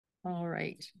All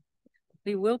right.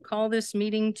 We will call this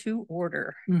meeting to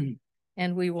order.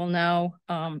 And we will now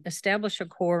establish a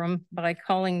quorum by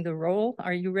calling the roll.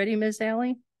 Are you ready, Ms.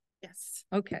 Alley? Yes.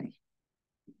 Okay.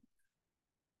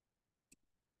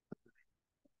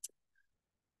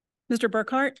 Mr.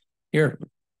 Burkhart? Here.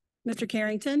 Mr.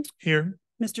 Carrington? Here.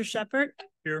 Mr. Shepherd?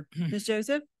 Here. Ms.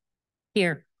 Joseph?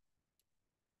 Here.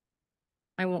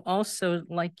 I will also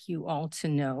like you all to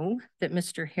know that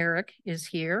Mr. Herrick is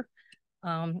here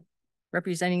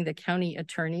representing the county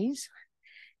attorneys.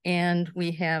 And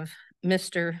we have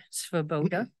Mr.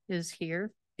 Svoboda is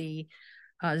here, the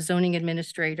zoning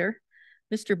administrator.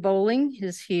 Mr. Bowling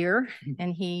is here,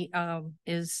 and he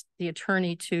is the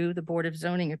attorney to the Board of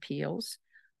Zoning Appeals.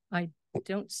 I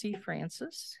don't see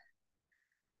Francis.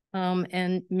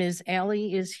 And Ms.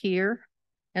 Alley is here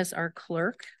as our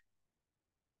clerk.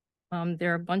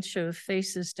 There are a bunch of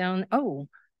faces down. Oh,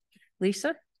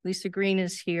 Lisa Green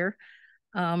is here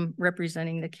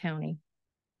representing the county.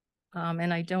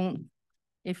 And I don't,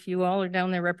 if you all are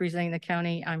down there representing the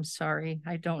county, I'm sorry,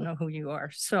 I don't know who you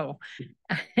are. So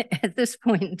at this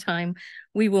point in time,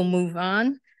 we will move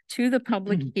on to the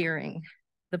public hearing.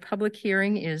 The public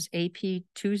hearing is AP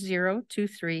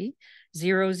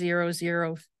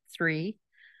 2023-0003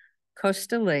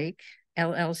 Costa Lake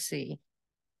LLC.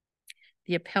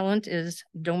 The appellant is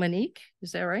Dominique,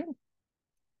 is that right?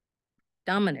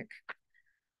 Dominic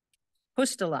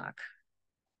Kostelak.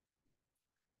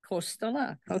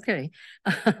 Okay.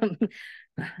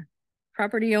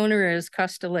 Property owner is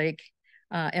Costa Lake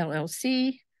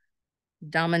LLC.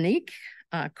 Dominique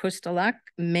Kostelak,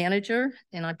 manager,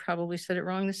 and I probably said it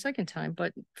wrong the second time,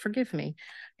 but forgive me.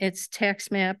 It's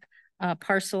tax map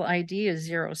parcel ID is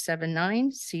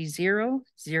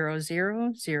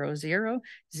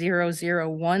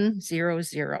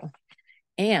 079C00000000100.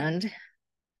 And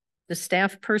the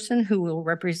staff person who will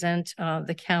represent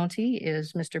the county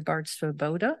is Mr. Bart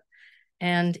Svoboda.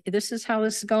 And this is how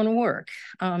this is going to work.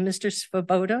 Mr.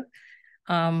 Svoboda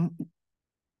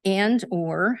and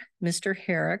or Mr.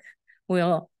 Herrick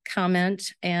will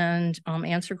comment and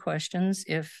answer questions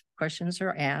if questions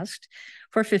are asked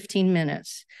for 15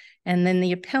 minutes. And then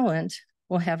the appellant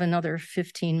will have another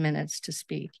 15 minutes to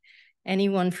speak.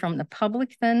 Anyone from the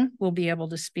public then will be able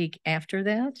to speak after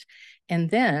that. And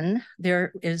then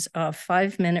there is a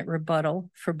 5-minute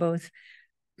rebuttal for both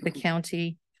the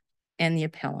county and the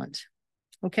appellant.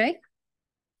 Okay?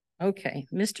 Okay.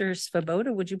 Mr.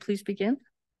 Svoboda, would you please begin?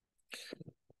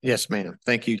 Yes, ma'am.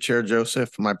 Thank you, Chair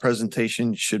Joseph. My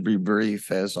presentation should be brief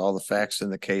as all the facts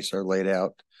in the case are laid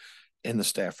out in the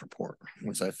staff report.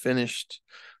 Once I've finished,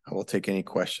 I will take any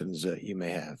questions that you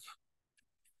may have.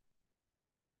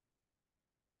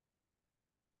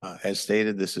 As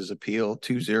stated, this is appeal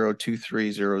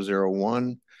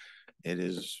 2023001. It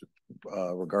is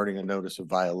regarding a notice of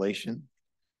violation.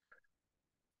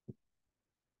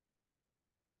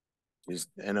 Is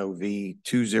NOV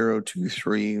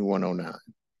 2023109.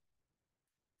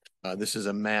 This is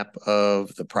a map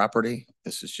of the property.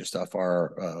 This is just off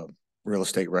our real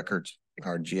estate records,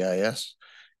 our GIS.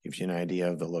 Gives you an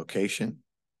idea of the location.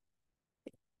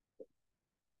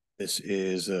 This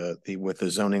is with the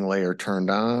zoning layer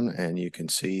turned on, and you can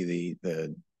see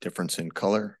the difference in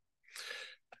color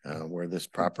where this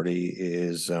property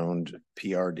is zoned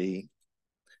PRD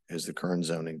as the current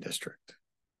zoning district.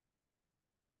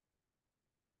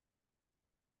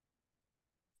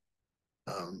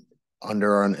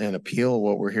 Under an appeal,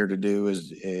 what we're here to do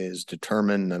is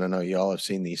determine, and I know y'all have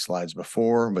seen these slides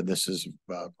before, but this is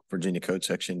Virginia Code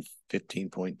Section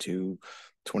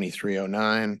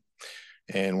 15.22309.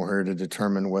 And we're here to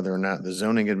determine whether or not the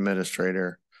zoning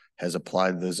administrator has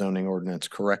applied the zoning ordinance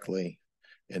correctly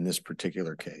in this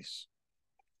particular case.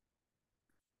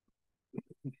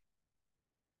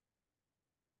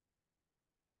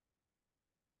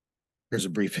 Here's a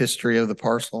brief history of the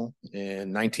parcel.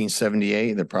 In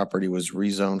 1978, the property was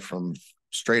rezoned from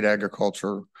straight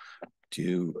agriculture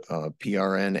to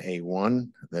PRN A1.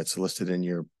 That's listed in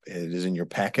it is in your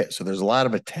packet. So there's a lot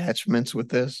of attachments with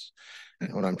this.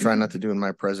 And what I'm trying not to do in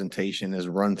my presentation is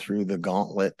run through the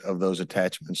gauntlet of those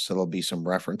attachments. So there'll be some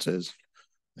references.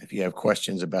 If you have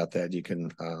questions about that, you can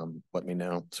let me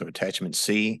know. So attachment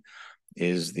C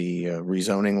is the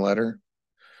rezoning letter.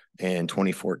 In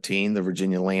 2014, the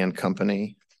Virginia Land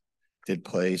Company did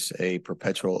place a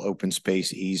perpetual open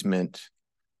space easement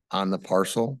on the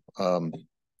parcel.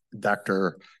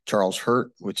 Dr. Charles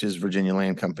Hurt, which is Virginia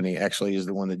Land Company, actually is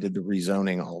the one that did the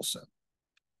rezoning also.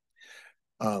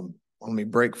 Let me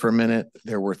break for a minute.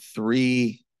 There were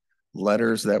 3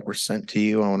 letters that were sent to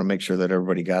you. I want to make sure that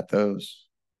everybody got those.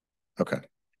 Okay.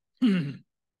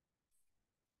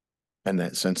 And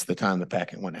that since the time the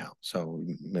packet went out. So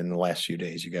in the last few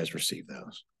days, you guys received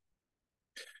those.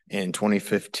 In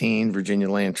 2015, Virginia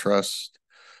Land Trust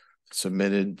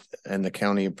submitted and the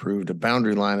county approved a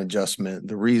boundary line adjustment.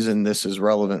 The reason this is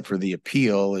relevant for the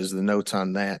appeal is the notes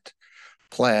on that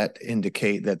plat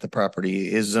indicate that the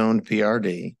property is zoned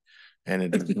PRD and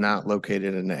it is not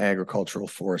located in the agricultural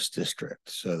forest district.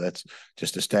 So that's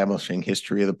just establishing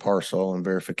history of the parcel and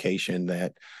verification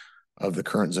that of the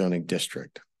current zoning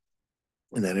district.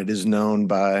 And that it is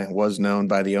was known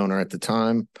by the owner at the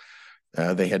time.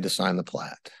 They had to sign the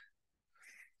plat.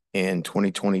 In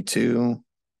 2022,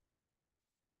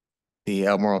 the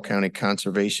Albemarle County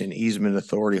Conservation Easement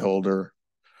Authority holder,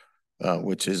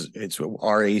 it's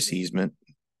RA's easement,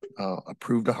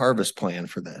 approved a harvest plan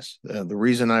for this. The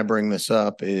reason I bring this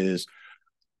up is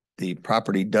the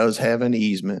property does have an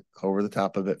easement over the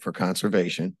top of it for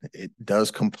conservation. It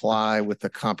does comply with the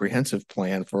comprehensive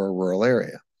plan for a rural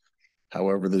area.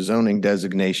 However, the zoning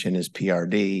designation is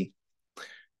PRD,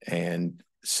 and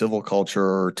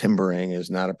silviculture or timbering is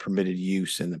not a permitted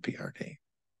use in the PRD.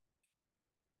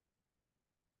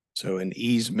 So an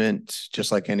easement, just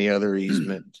like any other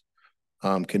easement,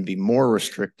 can be more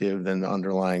restrictive than the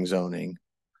underlying zoning,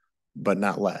 but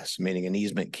not less, meaning an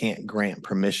easement can't grant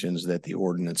permissions that the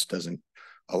ordinance doesn't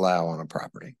allow on a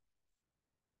property.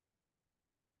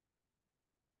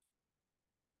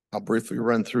 I'll briefly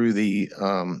run through the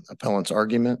appellant's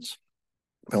arguments.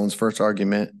 Appellant's first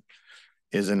argument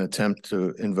is an attempt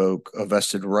to invoke a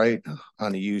vested right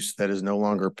on a use that is no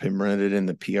longer permitted in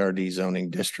the PRD zoning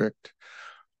district.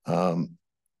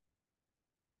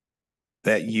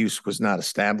 That use was not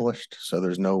established, so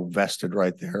there's no vested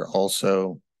right there.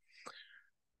 Also,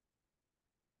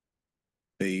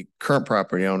 the current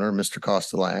property owner, Mr.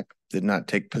 Kostelak, did not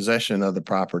take possession of the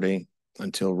property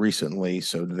until recently,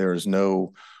 so there is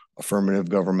no affirmative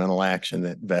governmental action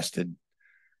that vested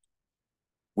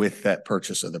with that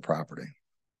purchase of the property.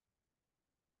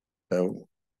 So,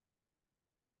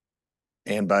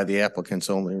 and by the applicant's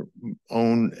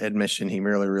own admission, he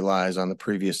merely relies on the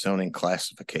previous zoning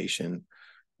classification,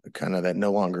 kind of that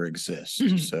no longer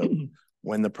exists. So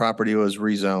when the property was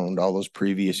rezoned, all those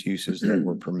previous uses that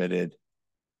were permitted,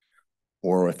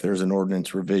 or if there's an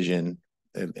ordinance revision,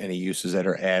 any uses that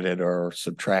are added or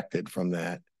subtracted from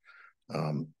that,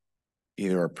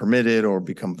 either are permitted or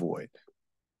become void.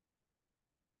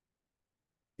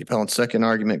 The appellant's second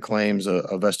argument claims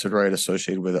a vested right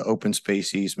associated with an open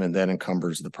space easement that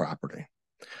encumbers the property.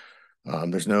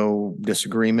 There's no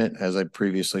disagreement, as I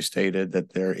previously stated,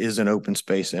 that there is an open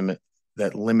space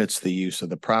that limits the use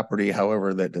of the property.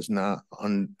 However, that does not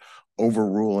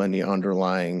overrule any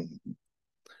underlying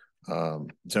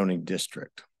zoning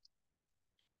district.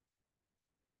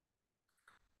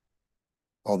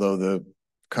 Although the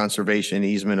Conservation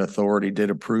Easement Authority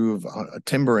did approve a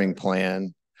timbering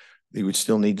plan, they would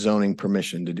still need zoning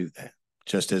permission to do that.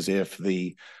 Just as if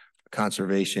the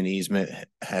conservation easement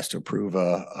has to approve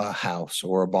a house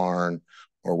or a barn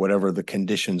or whatever the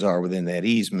conditions are within that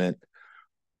easement,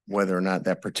 whether or not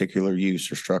that particular use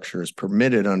or structure is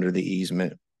permitted under the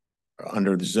easement, or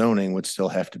under the zoning, would still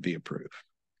have to be approved.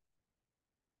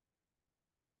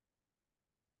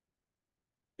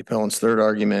 The appellant's third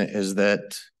argument is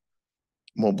that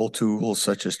mobile tools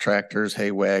such as tractors,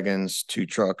 hay wagons, tow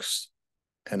trucks,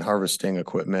 and harvesting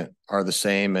equipment are the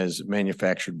same as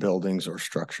manufactured buildings or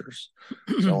structures.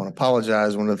 So I want to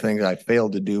apologize. One of the things I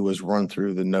failed to do was run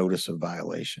through the notice of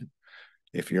violation.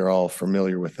 If you're all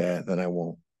familiar with that, then I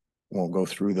won't go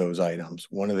through those items.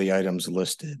 One of the items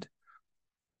listed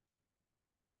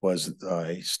was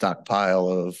a stockpile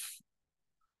of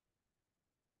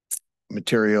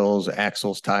materials,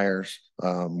 axles, tires.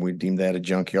 We deemed that a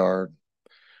junkyard.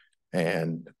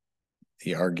 And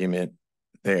the argument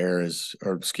there is,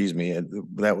 or excuse me,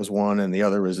 that was one, and the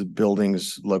other is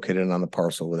buildings located on the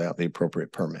parcel without the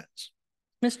appropriate permits.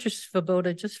 Mr.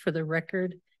 Svoboda, just for the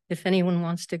record, if anyone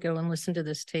wants to go and listen to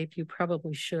this tape, you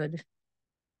probably should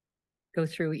go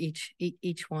through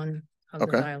each one of the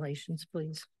violations,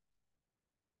 please.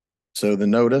 So the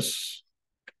notice,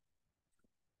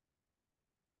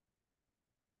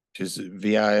 which is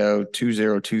VIO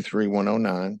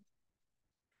 2023109,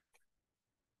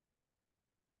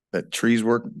 that trees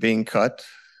were being cut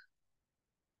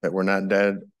that were not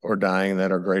dead or dying that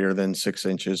are greater than 6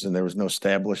 inches, and there was no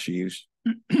established use.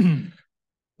 The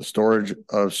storage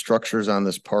of structures on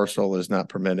this parcel is not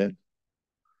permitted.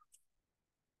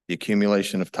 The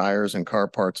accumulation of tires and car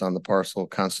parts on the parcel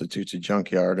constitutes a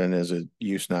junkyard and is a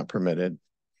use not permitted.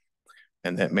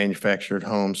 And that manufactured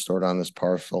homes stored on this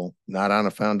parcel, not on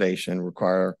a foundation,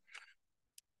 required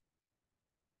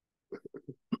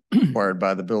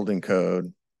by the building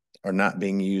code, are not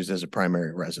being used as a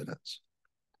primary residence.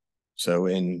 So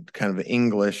in kind of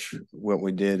English, what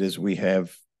we did is we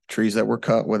have trees that were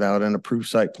cut without an approved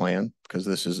site plan, because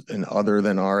this is an other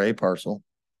than RA parcel.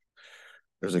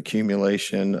 There's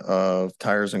accumulation of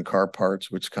tires and car parts,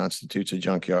 which constitutes a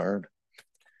junkyard.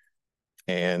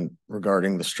 And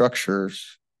regarding the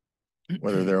structures,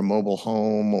 whether they're a mobile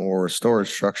home or a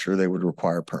storage structure, they would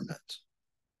require permits.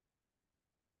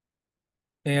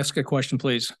 May I ask a question,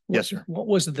 please? Yes, sir. What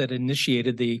was it that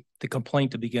initiated the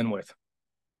complaint to begin with?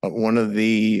 One of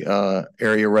the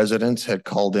area residents had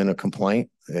called in a complaint.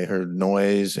 They heard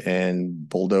noise and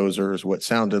bulldozers, what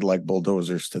sounded like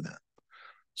bulldozers to them.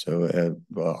 So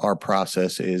our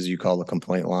process is you call the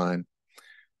complaint line.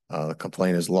 The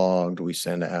complaint is logged. We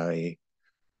send a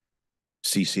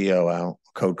CCO out,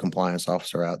 code compliance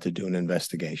officer out to do an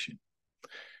investigation.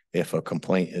 If a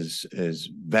complaint is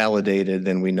validated,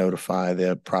 then we notify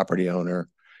the property owner.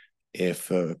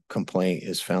 If a complaint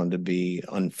is found to be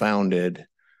unfounded,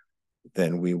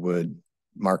 then we would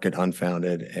mark it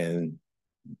unfounded and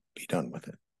be done with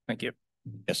it. Thank you.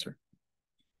 Yes, sir.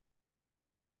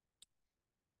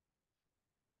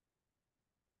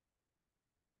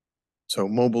 So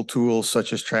mobile tools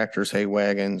such as tractors, hay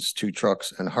wagons, tow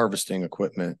trucks, and harvesting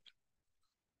equipment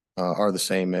are the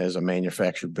same as a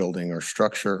manufactured building or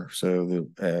structure. So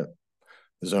the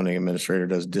zoning administrator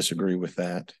does disagree with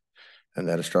that, and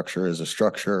that a structure is a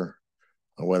structure.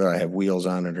 Whether I have wheels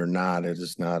on it or not, it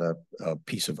is not a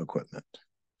piece of equipment.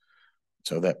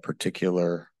 So that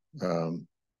particular, when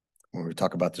we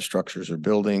talk about the structures or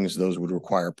buildings, those would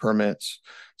require permits.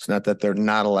 It's not that they're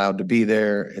not allowed to be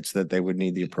there, it's that they would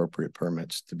need the appropriate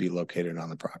permits to be located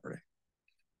on the property.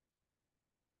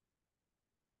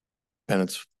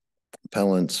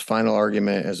 Appellant's final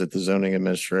argument is that the zoning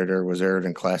administrator was erred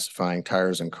in classifying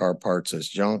tires and car parts as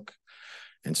junk,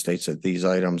 and states that these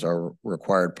items are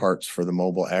required parts for the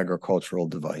mobile agricultural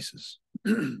devices.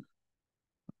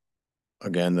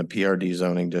 Again, the PRD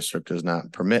zoning district does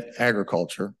not permit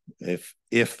agriculture.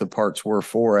 If the parts were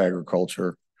for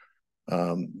agriculture,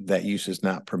 that use is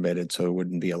not permitted, so it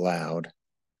wouldn't be allowed.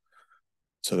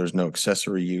 So there's no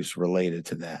accessory use related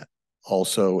to that.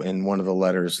 Also, in one of the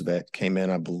letters that came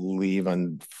in, I believe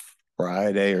on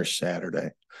Friday or Saturday,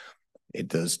 it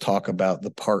does talk about the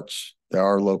parts that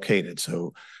are located.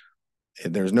 So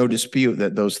there's no dispute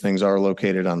that those things are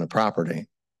located on the property.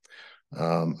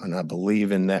 And I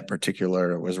believe in that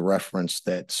particular, it was referenced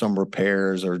that some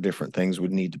repairs or different things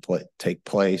would need to take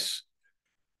place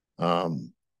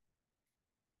to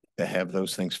have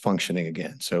those things functioning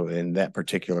again. So in that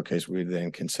particular case, we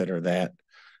then consider that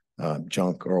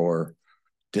junk or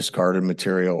discarded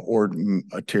material or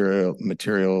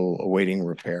material awaiting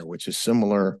repair, which is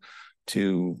similar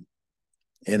to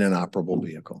an inoperable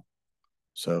vehicle.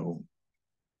 So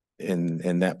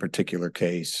in that particular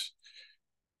case,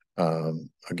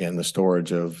 again, the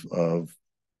storage of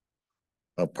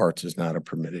parts is not a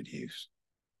permitted use.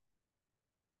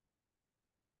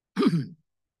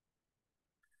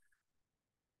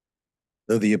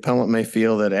 Though the appellant may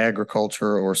feel that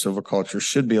agriculture or silviculture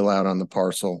should be allowed on the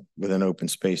parcel with an open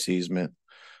space easement,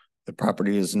 the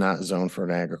property is not zoned for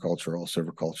an agricultural or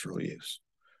silvicultural use.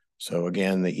 So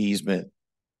again, the easement,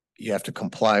 you have to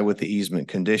comply with the easement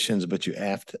conditions, but you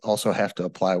also have to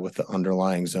apply with the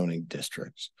underlying zoning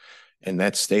districts. And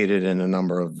that's stated in a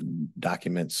number of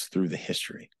documents through the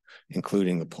history,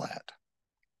 including the plat.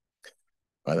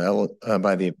 By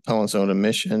the appellant's own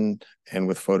admission and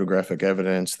with photographic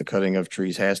evidence, the cutting of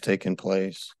trees has taken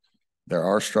place. There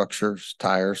are structures,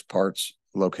 tires, parts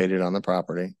located on the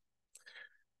property.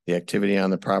 The activity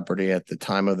on the property at the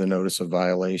time of the notice of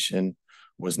violation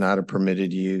was not a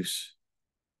permitted use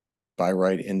by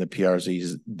right in the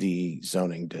PRD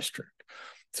zoning district.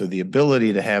 So the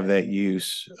ability to have that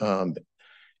use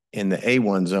in the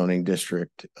A1 zoning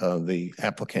district, the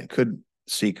applicant could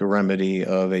seek a remedy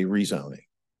of a rezoning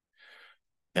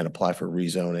and apply for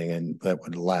rezoning, and that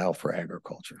would allow for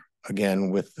agriculture.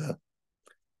 Again, with the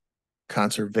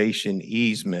conservation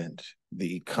easement,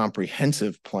 the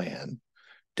comprehensive plan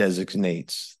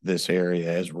designates this area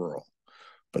as rural.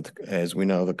 But as we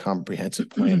know, the comprehensive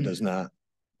plan does not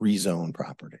rezone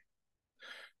property.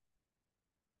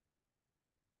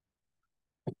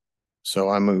 So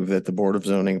I move that the Board of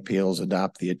Zoning Appeals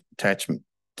adopt the attachment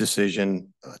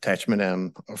decision, attachment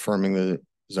M, affirming the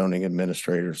zoning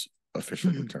administrator's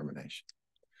official determination.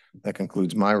 That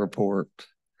concludes my report.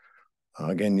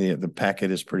 Again, the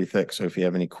packet is pretty thick, so if you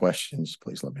have any questions,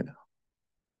 please let me know.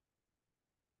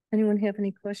 Anyone have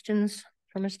any questions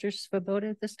for Mr. Svoboda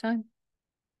at this time?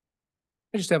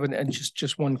 I just have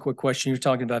just one quick question. You're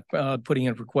talking about putting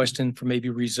a request in for maybe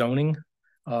rezoning.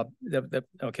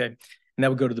 Okay. And that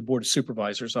would go to the Board of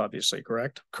Supervisors, obviously,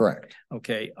 correct? Correct.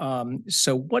 Okay.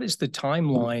 So what is the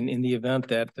timeline in the event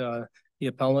that the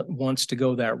appellant wants to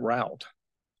go that route?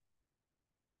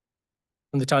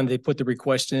 From the time they put the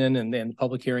request in and then the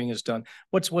public hearing is done,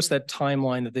 what's that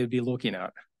timeline that they'd be looking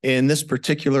at? In this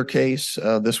particular case,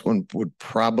 this one would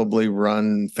probably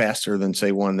run faster than,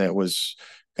 say, one that was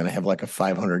going to have like a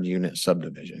 500 unit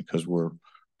subdivision, because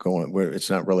it's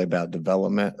not really about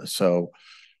development. So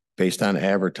based on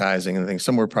advertising and things,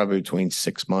 somewhere probably between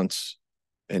 6 months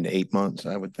and 8 months,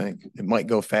 I would think. It might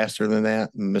go faster than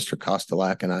that. Mr.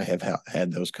 Kostelak and I have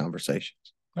had those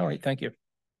conversations. All right, thank you.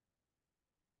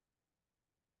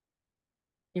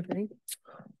 You ready?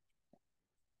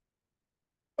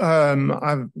 I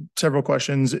have several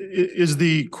questions. Is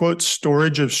the quote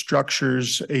storage of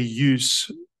structures a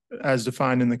use as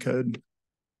defined in the code?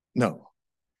 No.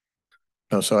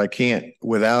 No, so I can't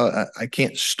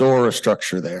store a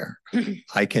structure there.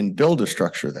 I can build a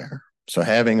structure there. So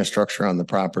having a structure on the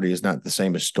property is not the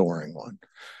same as storing one.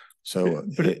 So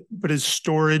but is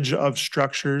storage of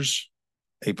structures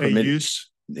a use?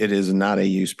 It is not a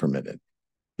use permitted.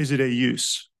 Is it a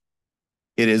use?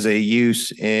 It is a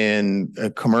use in a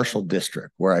commercial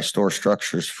district where I store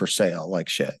structures for sale, like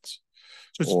sheds.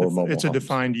 So it's a homes.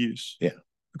 defined use. Yeah.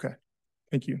 Okay.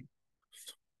 Thank you.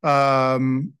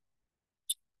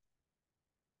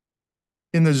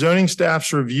 In the zoning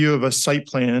staff's review of a site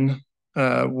plan,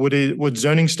 would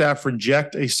zoning staff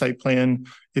reject a site plan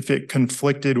if it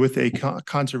conflicted with a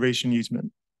conservation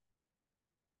easement?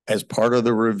 As part of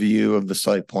the review of the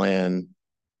site plan,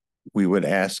 we would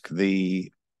ask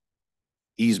the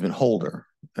easement holder,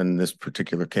 in this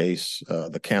particular case,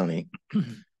 the county,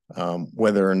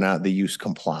 whether or not the use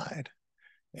complied.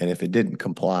 And if it didn't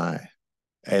comply,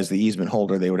 as the easement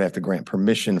holder, they would have to grant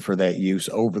permission for that use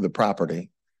over the property,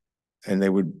 and they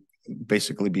would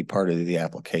basically be part of the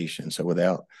application. So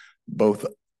without both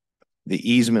the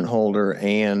easement holder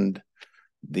and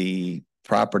the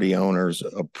property owner's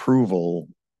approval,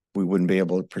 we wouldn't be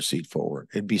able to proceed forward.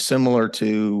 It'd be similar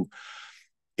to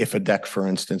if a deck, for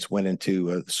instance, went into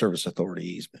a service authority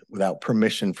easement without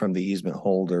permission from the easement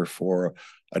holder for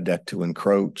a deck to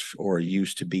encroach or a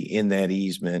use to be in that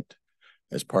easement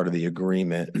as part of the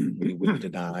agreement, we would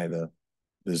deny the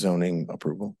zoning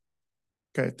approval.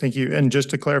 Okay, thank you. And just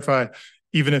to clarify,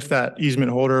 even if that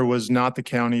easement holder was not the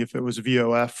county, if it was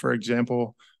VOF, for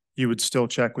example, you would still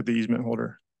check with the easement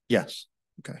holder? Yes.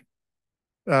 Okay.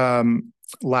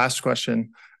 Last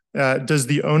question. Does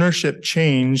the ownership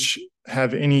change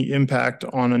have any impact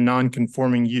on a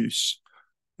non-conforming use?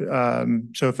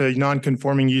 So if a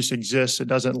non-conforming use exists, it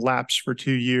doesn't lapse for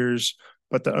 2 years,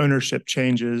 but the ownership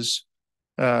changes,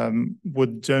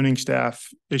 would zoning staff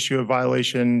issue a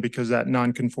violation because that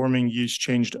non-conforming use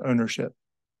changed ownership?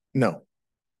 No,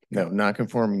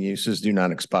 non-conforming uses do not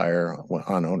expire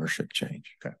on ownership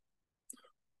change. Okay.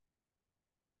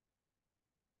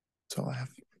 That's all I have.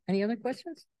 Any other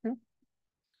questions? No?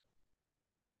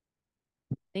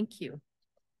 Thank you.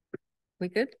 We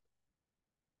good?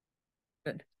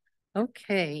 Good.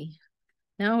 Okay.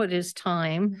 Now it is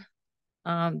time.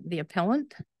 The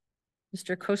appellant,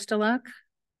 Mr. Kostelak,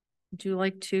 would you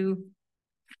like to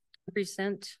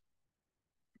present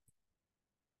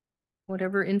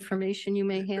whatever information you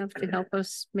may have to help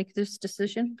us make this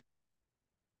decision?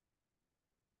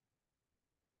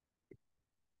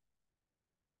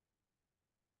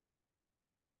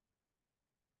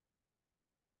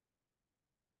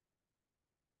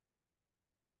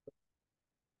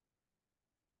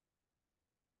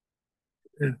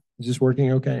 Is this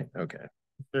working okay? Okay.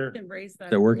 You can raise that.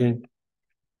 Is that working?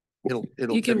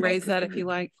 You can raise that if you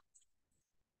like.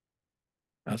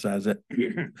 How's that?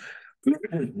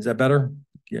 Is that better?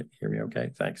 Yeah, hear me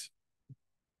okay? Thanks.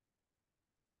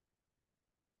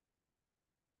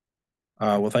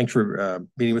 Well, thanks for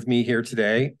meeting with me here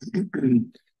today.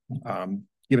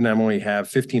 Given I only have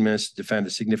 15 minutes to defend a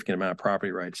significant amount of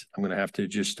property rights, I'm going to have to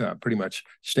just pretty much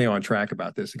stay on track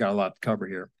about this. I got a lot to cover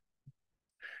here.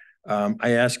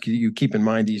 I ask you keep in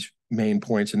mind these main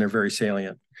points, and they're very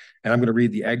salient. And I'm going to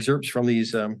read the excerpts from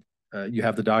these. You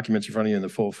have the documents in front of you in the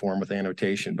full form with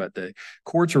annotation, but the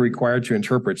courts are required to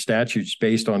interpret statutes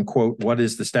based on, quote, what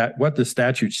the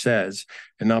statute says,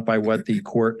 and not by what the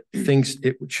court thinks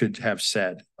it should have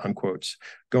said, unquotes.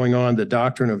 Going on, the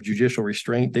doctrine of judicial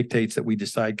restraint dictates that we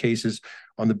decide cases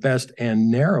on the best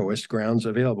and narrowest grounds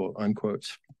available,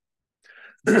 unquotes.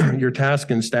 Your task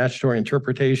in statutory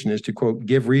interpretation is to, quote,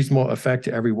 give reasonable effect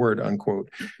to every word, unquote,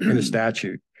 in the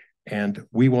statute. And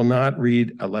we will not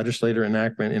read a legislative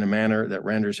enactment in a manner that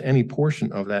renders any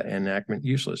portion of that enactment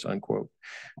useless, unquote.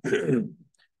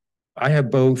 I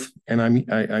have both, and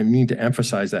I mean to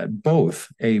emphasize that, both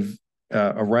a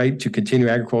right to continue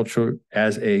agriculture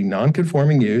as a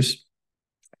non-conforming use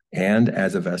and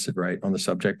as a vested right on the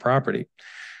subject property.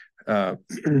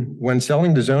 When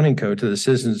selling the zoning code to the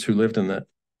citizens who lived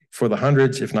for the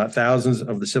hundreds, if not thousands,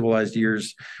 of the civilized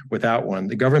years without one,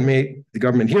 the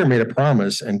government here made a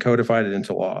promise and codified it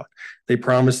into law. They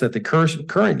promised that the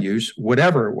current use,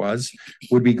 whatever it was,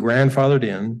 would be grandfathered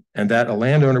in, and that a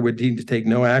landowner would need to take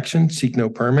no action, seek no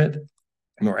permit,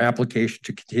 nor application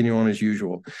to continue on as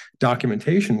usual.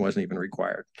 Documentation wasn't even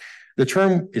required. The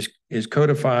term is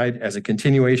codified as a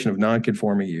continuation of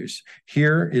non-conforming use.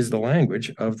 Here is the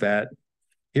language that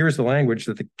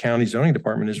the county zoning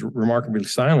department is remarkably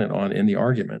silent on in the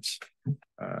arguments.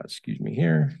 Excuse me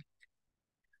here.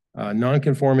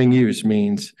 Non-conforming use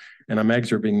means, and I'm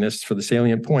excerpting this for the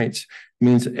salient points,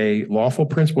 means a lawful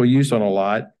principal use on a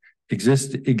lot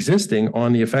existing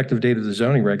on the effective date of the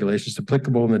zoning regulations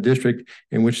applicable in the district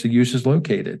in which the use is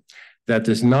located. That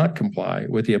does not comply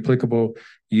with the applicable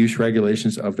use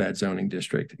regulations of that zoning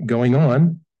district. Going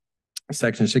on,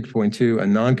 Section 6.2, a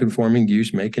non-conforming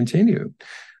use may continue.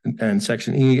 And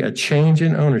Section E, a change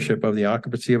in ownership of the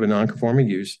occupancy of a non-conforming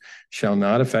use shall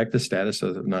not affect the status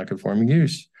of the non-conforming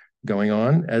use. Going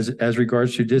on, as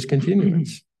regards to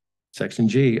discontinuance. Section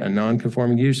G, a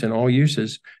non-conforming use in all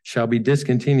uses shall be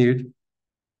discontinued.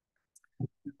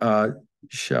 The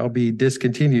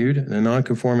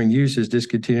non-conforming use is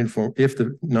discontinued if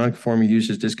the non-conforming use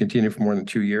is discontinued for more than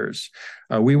 2 years.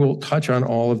 We will touch on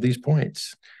all of these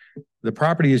points. The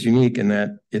property is unique in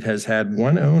that it has had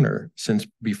one owner since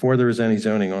before there was any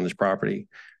zoning on this property.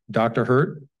 Dr.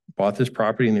 Hurt bought this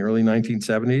property in the early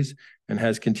 1970s and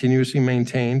has continuously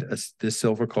maintained this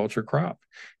silviculture crop.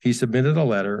 He submitted a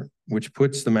letter which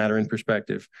puts the matter in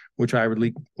perspective, which I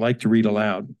would like to read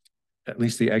aloud, at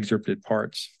least the excerpted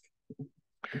parts.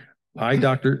 I,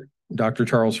 Dr.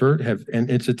 Charles Hurt, and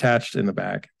it's attached in the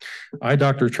back. I,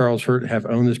 Dr. Charles Hurt, have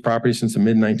owned this property since the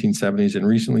mid-1970s and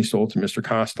recently sold to Mr.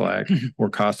 Kostelak or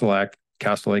Kostelak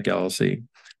LLC.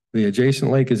 The adjacent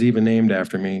lake is even named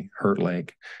after me, Hurt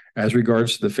Lake. As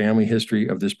regards to the family history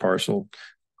of this parcel,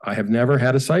 I have never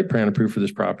had a site plan approved for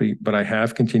this property, but I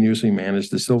have continuously managed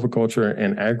the silviculture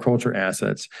and agriculture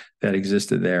assets that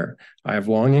existed there. I have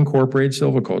long incorporated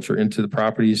silviculture into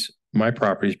my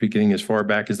properties beginning as far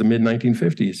back as the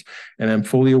mid-1950s, and I'm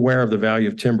fully aware of the value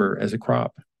of timber as a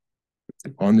crop.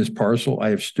 On this parcel, I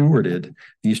have stewarded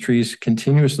these trees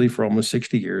continuously for almost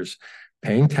 60 years,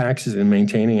 paying taxes and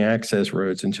maintaining access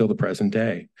roads until the present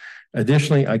day.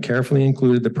 Additionally, I carefully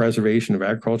included the preservation of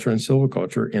agriculture and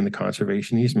silviculture in the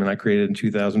conservation easement I created in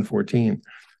 2014.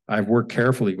 I've worked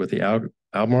carefully with the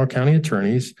Albemarle County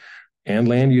attorneys and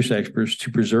land use experts to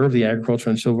preserve the agriculture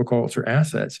and silviculture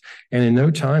assets. And in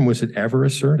no time was it ever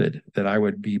asserted that I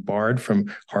would be barred from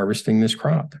harvesting this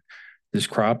crop. The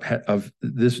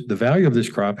value of this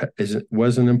crop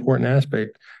was an important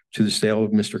aspect to the sale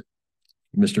of Mr.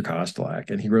 Kostelak.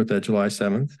 And he wrote that July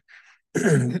 7th.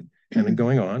 And then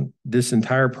going on, this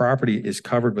entire property is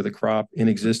covered with a crop in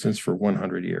existence for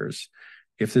 100 years.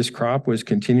 If this crop was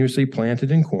continuously planted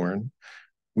in corn,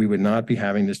 we would not be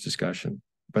having this discussion.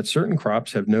 But certain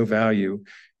crops have no value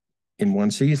in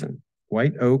one season.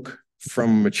 White oak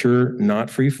from mature, not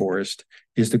free forest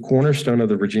is the cornerstone of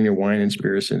the Virginia wine and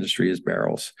spirits industry as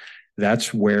barrels.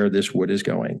 That's where this wood is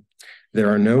going. There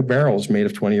are no barrels made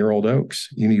of 20-year-old oaks.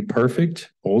 You need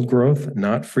perfect, old growth,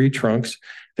 not free trunks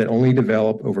that only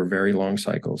develop over very long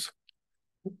cycles.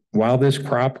 While this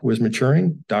crop was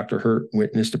maturing, Dr. Hurt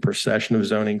witnessed a procession of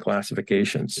zoning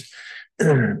classifications.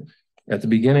 At the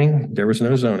beginning, there was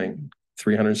no zoning,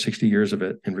 360 years of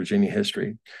it in Virginia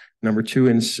history. Number two,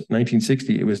 in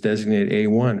 1960, it was designated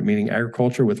A1, meaning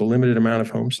agriculture with a limited amount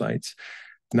of home sites.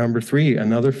 Number three,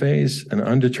 another phase, an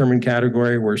undetermined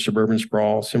category where suburban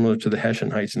sprawl, similar to the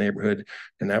Hessian Heights neighborhood,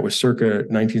 and that was circa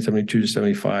 1972 to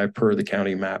 75 per the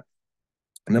county map.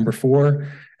 Number four,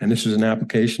 and this was an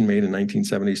application made in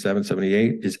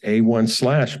 1977-78, is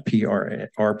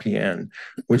A1/RPN,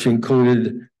 which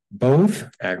included both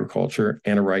agriculture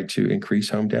and a right to increase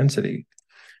home density.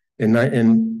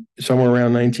 In somewhere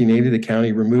around 1980, the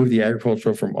county removed the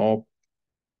agricultural from all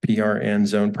PRN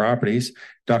zone properties.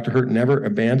 Dr. Hurt never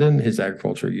abandoned his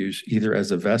agricultural use, either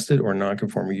as a vested or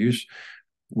non-conforming use,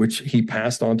 which he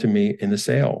passed on to me in the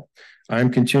sale. I'm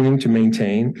continuing to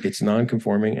maintain its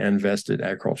non-conforming and vested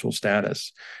agricultural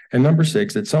status. And number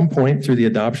six, at some point through the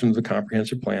adoption of the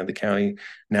comprehensive plan, the county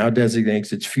now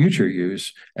designates its future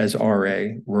use as RA,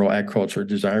 rural agriculture,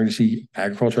 desiring to see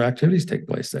agricultural activities take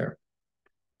place there.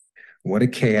 What a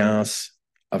chaos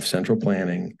of central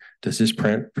planning does this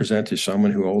present to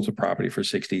someone who owns a property for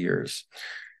 60 years?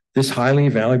 This highly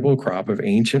valuable crop of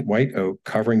ancient white oak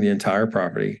covering the entire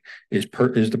property is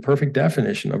the perfect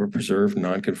definition of a preserved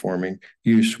non-conforming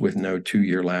use with no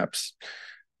 2-year lapse.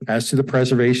 As to the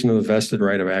preservation of the vested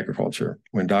right of agriculture,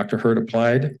 when Dr. Hurt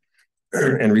applied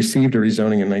and received a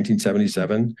rezoning in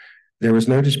 1977, there was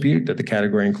no dispute that the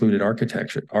category included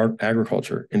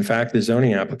agriculture. In fact, the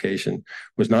zoning application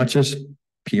was not just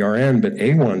PRN, but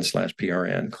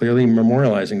A1/PRN, clearly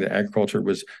memorializing that agriculture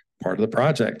was part of the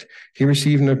project. He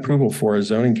received an approval for a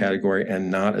zoning category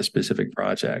and not a specific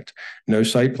project. No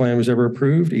site plan was ever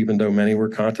approved, even though many were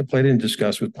contemplated and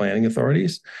discussed with planning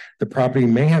authorities. The property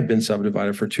may have been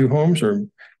subdivided for 2 homes or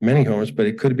many homes, but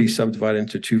it could be subdivided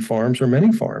into 2 farms or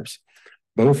many farms.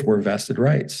 Both were vested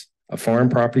rights. A farm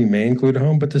property may include a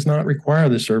home, but does not require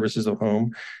the services of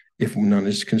home if none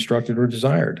is constructed or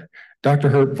desired. Dr.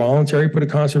 Hurt voluntarily put a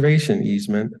conservation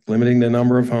easement limiting the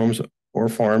number of homes or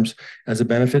farms as a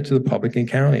benefit to the public and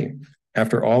county.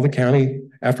 After all, the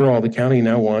county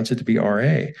now wants it to be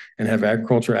RA and have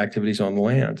agriculture activities on the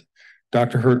land.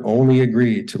 Dr. Hurt only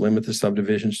agreed to limit the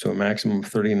subdivisions to a maximum of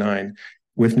 39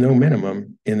 with no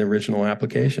minimum in the original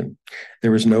application.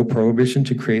 There was no prohibition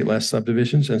to create less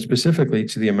subdivisions and specifically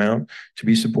to the amount to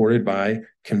be supported by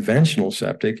conventional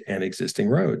septic and existing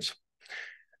roads.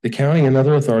 The county and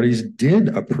other authorities did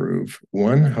approve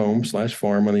 1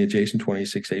 home/farm on the adjacent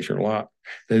 26-acre lot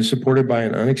that is supported by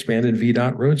an unexpanded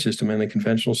VDOT road system and a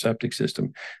conventional septic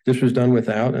system. This was done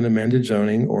without an amended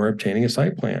zoning or obtaining a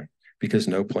site plan because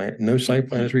no site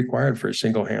plan is required for a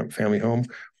single family home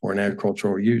or an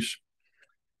agricultural use.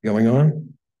 Going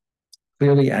on,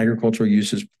 clearly agricultural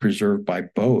use is preserved by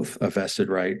both a vested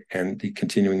right and the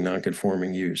continuing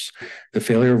non-conforming use. The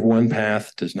failure of one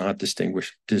path does not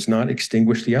extinguish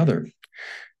the other.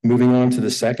 Moving on to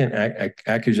the second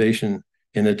accusation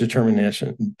in the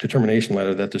determination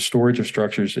letter that the storage of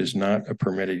structures is not a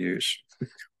permitted use.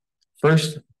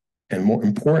 First, and more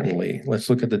importantly,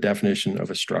 let's look at the definition of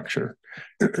a structure.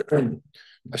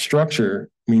 A structure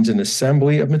means an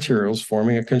assembly of materials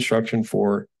forming a construction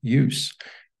for use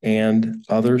and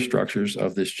other structures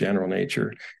of this general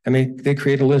nature. And they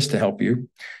create a list to help you.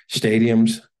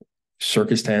 Stadiums,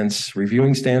 circus tents,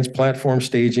 reviewing stands, platforms,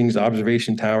 stagings,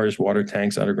 observation towers, water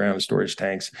tanks, underground storage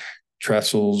tanks,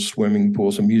 trestles, swimming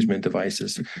pools, amusement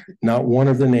devices. Not one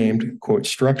of the named, quote,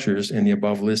 structures in the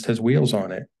above list has wheels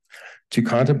on it. To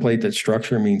contemplate that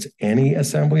structure means any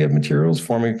assembly of materials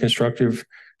forming a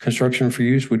construction for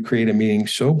use would create a meaning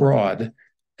so broad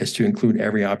as to include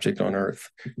every object on earth.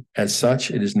 As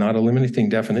such, it is not a limiting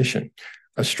definition.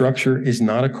 A structure is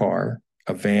not a car,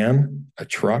 a van, a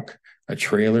truck, a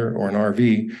trailer, or an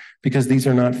RV, because these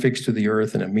are not fixed to the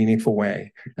earth in a meaningful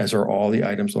way, as are all the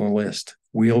items on the list.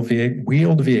 Wheeled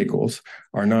vehicles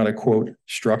are not a, quote,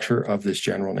 structure of this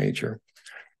general nature.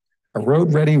 A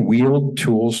road-ready wheeled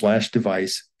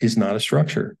tool/device is not a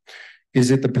structure.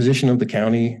 Is it the position of the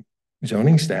county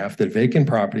zoning staff that vacant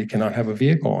property cannot have a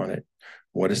vehicle on it?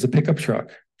 What is the pickup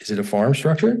truck? Is it a farm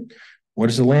structure? What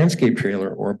is a landscape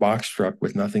trailer or a box truck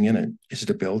with nothing in it? Is it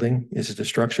a building? Is it a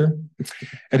structure?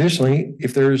 Additionally,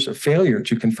 if there's a failure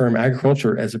to confirm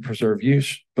agriculture as a preserved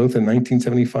use, both the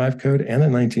 1975 code and the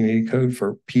 1980 code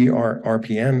for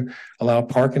PRRPN allow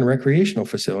park and recreational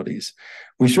facilities.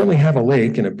 We certainly have a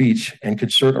lake and a beach and could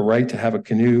assert a right to have a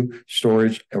canoe,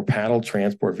 storage, or paddle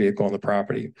transport vehicle on the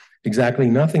property. Exactly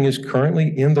nothing is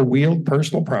currently in the wheeled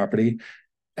personal property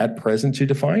at present to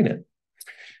define it.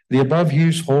 The above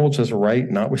use holds as a right,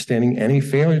 notwithstanding any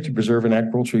failure to preserve an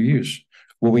agricultural use.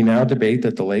 Will we now debate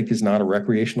that the lake is not a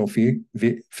recreational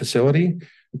facility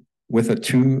with a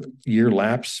 2-year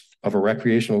lapse of a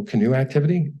recreational canoe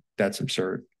activity? That's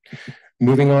absurd.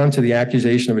 Moving on to the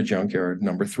accusation of a junkyard.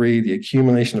 Number 3, the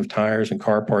accumulation of tires and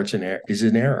car parts is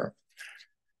in error.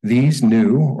 These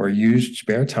new or used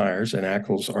spare tires and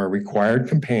axles are a required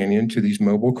companion to these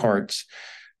mobile carts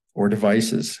or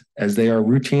devices, as they are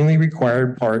routinely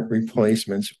required part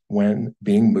replacements when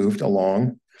being moved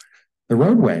along the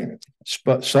roadway.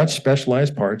 Such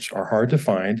specialized parts are hard to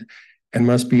find and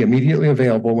must be immediately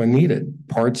available when needed.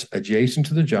 Parts adjacent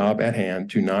to the job at hand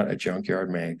do not a junkyard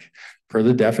make. Per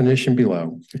the definition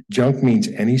below, junk means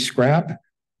any scrap,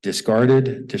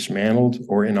 discarded, dismantled,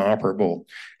 or inoperable.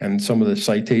 And some of the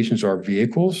citations are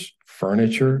vehicles,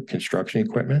 furniture, construction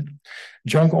equipment.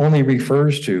 Junk only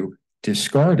refers to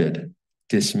discarded,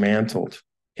 dismantled,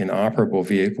 inoperable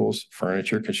vehicles,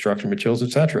 furniture, construction materials,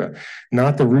 etc.,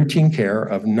 not the routine care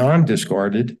of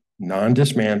non-discarded,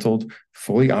 non-dismantled,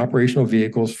 fully operational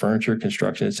vehicles, furniture,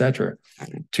 construction, etc.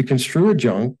 To construe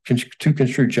junk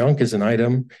as an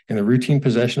item in the routine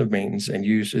possession of maintenance and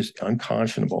use is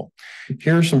unconscionable.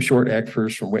 Here are some short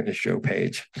excerpts from Witness Joe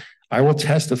Page. I will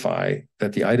testify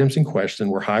that the items in question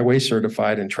were highway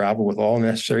certified and travel with all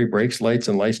necessary brakes, lights,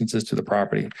 and licenses to the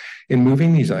property. In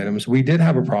moving these items, we did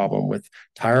have a problem with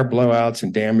tire blowouts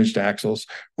and damaged axles,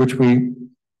 which we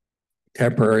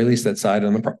temporarily set aside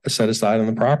on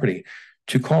the property.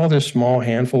 To call this small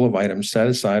handful of items set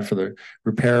aside for the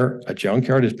repair a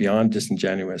junkyard is beyond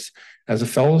disingenuous. As a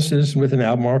fellow citizen within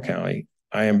Albemarle County,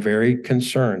 I am very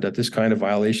concerned that this kind of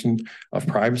violation of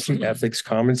privacy, ethics,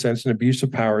 common sense, and abuse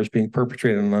of power is being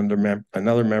perpetrated on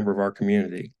another member of our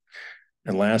community.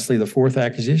 And lastly, the fourth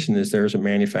accusation is there is a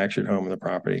manufactured home on the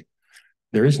property.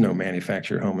 There is no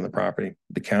manufactured home on the property.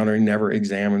 The county never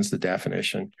examines the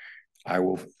definition. I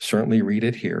will certainly read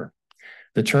it here.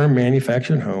 The term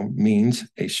manufactured home means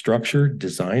a structure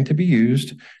designed to be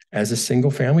used as a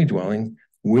single-family dwelling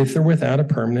with or without a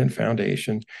permanent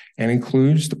foundation and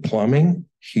includes the plumbing,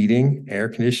 heating, air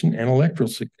conditioning, and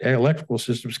electrical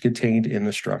systems contained in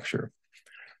the structure.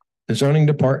 The zoning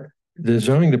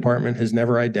department has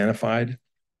never identified,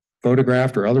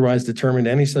 photographed, or otherwise determined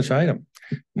any such item.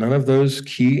 None of those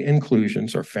key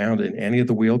inclusions are found in any of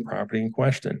the wheeled property in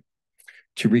question.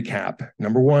 To recap,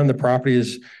 number one, the property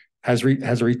has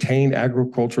a retained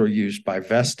agricultural use by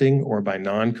vesting or by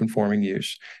non-conforming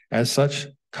use. As such,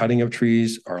 cutting of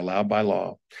trees are allowed by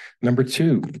law. Number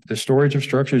two, the storage of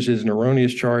structures is an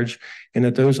erroneous charge in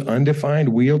that those undefined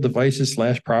wheeled devices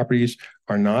 / properties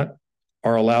are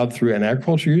allowed through an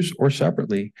agricultural use or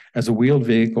separately as wheeled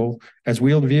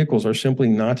vehicles are simply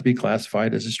not to be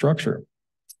classified as a structure.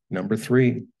 Number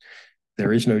three,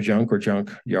 there is no junk or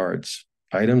junk yards.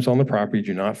 Items on the property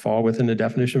do not fall within the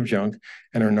definition of junk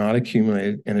and are not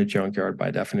accumulated in a junkyard by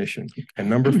definition. And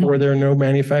number four, there are no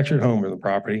manufactured homes on the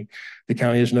property. The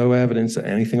county has no evidence that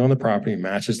anything on the property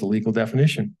matches the legal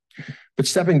definition. But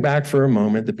stepping back for a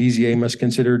moment, the BZA must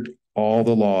consider all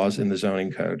the laws in the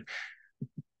zoning code,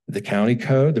 the county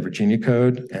code, the Virginia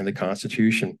code, and the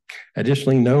Constitution.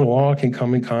 Additionally, no law can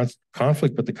come in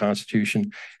conflict with the Constitution,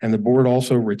 and the board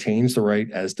also retains the right,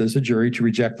 as does the jury, to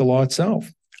reject the law itself.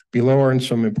 Below are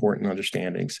some important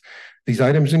understandings. These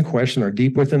items in question are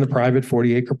deep within the private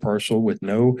 40-acre parcel with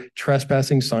no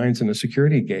trespassing signs and a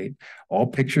security gate. All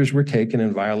pictures were taken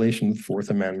in violation of the Fourth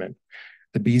Amendment.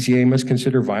 The BZA must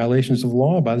consider violations of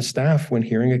law by the staff when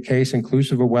hearing a case,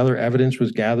 inclusive of whether evidence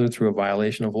was gathered through a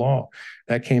violation of law.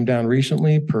 That came down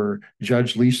recently per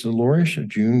Judge Lisa Lorish,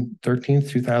 June 13th,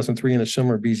 2003, in a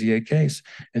similar BZA case.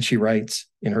 And she writes,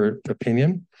 in her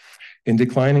opinion, in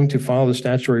declining to follow the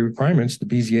statutory requirements, the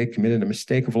BZA committed a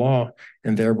mistake of law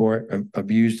and thereby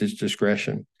abused its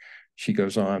discretion. She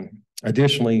goes on.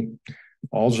 Additionally,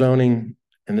 all zoning,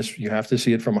 and this you have to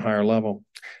see it from a higher level,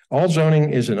 all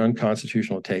zoning is an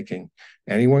unconstitutional taking.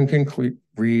 Anyone can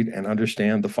read and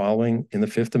understand the following in the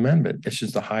Fifth Amendment. This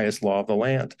is the highest law of the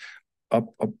land, up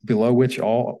below which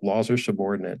all laws are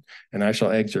subordinate. And I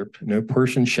shall excerpt, no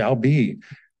person shall be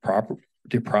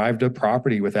deprived of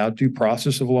property without due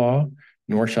process of law,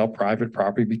 nor shall private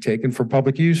property be taken for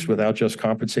public use without just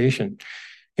compensation.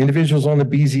 Individuals on the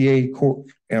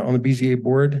BZA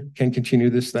board can continue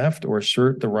this theft or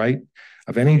assert the right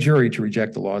of any jury to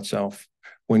reject the law itself.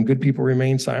 When good people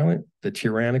remain silent, the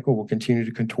tyrannical will continue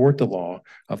to contort the law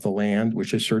of the land,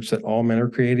 which asserts that all men are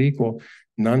created equal.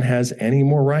 None has any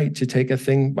more right to take a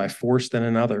thing by force than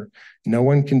another. No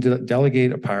one can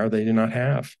delegate a power they do not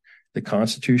have. The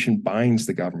Constitution binds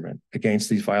the government against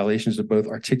these violations of both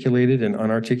articulated and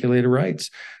unarticulated rights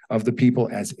of the people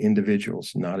as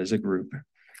individuals, not as a group.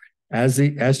 As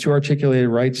to articulated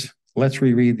rights, let's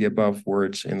reread the above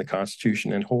words in the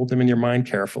Constitution and hold them in your mind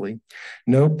carefully.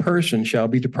 No person shall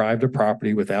be deprived of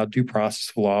property without due process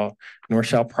of law, nor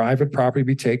shall private property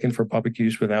be taken for public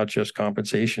use without just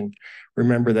compensation.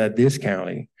 Remember that this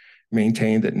county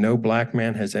maintained that no black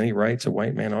man has any rights a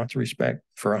white man ought to respect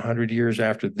for 100 years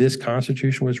after this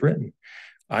Constitution was written.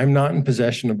 I'm not in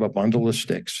possession of a bundle of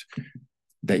sticks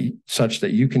such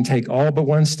that you can take all but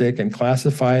one stick and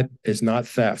classify it as not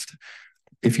theft.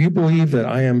 If you believe that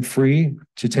I am free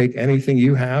to take anything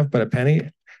you have but a penny,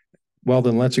 well,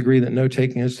 then let's agree that no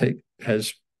taking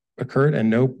has occurred and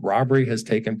no robbery has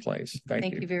taken place.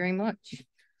 Thank you. You very much. Are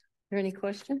there any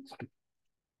questions?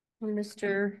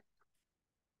 Mr.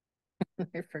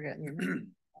 I've forgotten your name.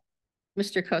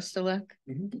 Mr. Kostelek?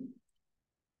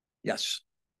 Yes.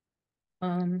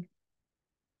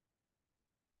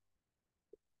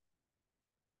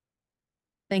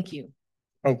 Thank you.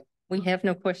 Oh. We have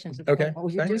no questions. Okay. Oh,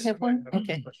 you do have one?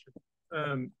 Okay.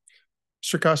 Mr.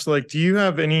 Kostelek, do you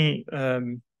have any,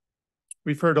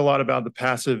 we've heard a lot about the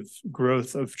passive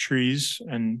growth of trees,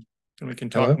 and we can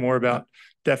talk more about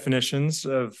definitions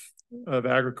of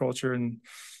agriculture. And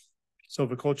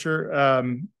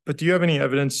silviculture. But do you have any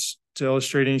evidence to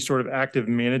illustrate any sort of active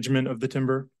management of the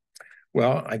timber?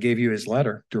 Well, I gave you his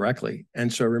letter directly.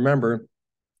 And so remember,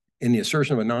 in the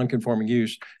assertion of a non-conforming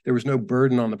use, there was no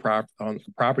burden on the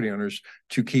property owners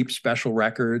to keep special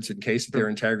records in case they're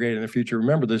interrogated in the future.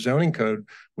 Remember, the zoning code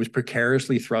was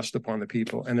precariously thrust upon the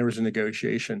people, and there was a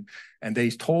negotiation. And they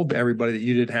told everybody that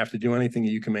you didn't have to do anything,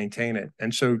 you can maintain it.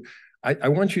 And so I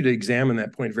want you to examine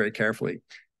that point very carefully.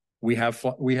 We have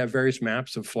various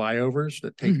maps of flyovers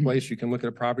that take place. You can look at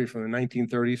a property from the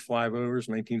 1930s, flyovers,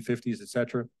 1950s, et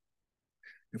cetera.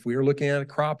 If we are looking at a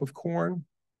crop of corn,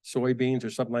 soybeans, or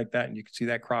something like that, and you can see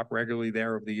that crop regularly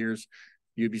there over the years,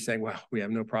 you'd be saying, well, we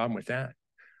have no problem with that.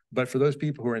 But for those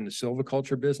people who are in the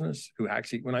silviculture business, who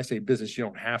actually, when I say business, you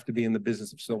don't have to be in the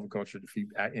business of silviculture to feed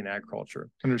in agriculture.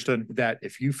 Understood. That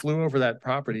if you flew over that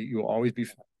property, you will always be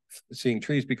seeing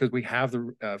trees, because we have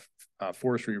the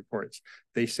forestry reports.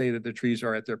 They say that the trees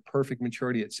are at their perfect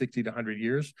maturity at 60 to 100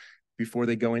 years before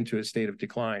they go into a state of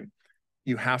decline.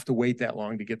 You have to wait that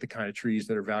long to get the kind of trees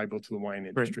that are valuable to the wine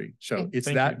industry. Right. So it's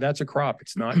that's a crop.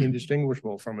 It's not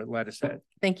indistinguishable from a lettuce head.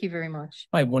 Thank you very much.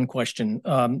 I have one question.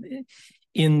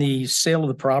 In the sale of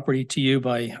the property to you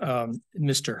by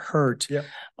Mr. Hurt, yep.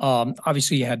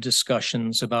 Obviously you had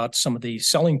discussions about some of the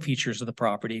selling features of the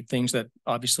property, things that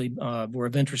obviously were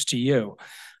of interest to you.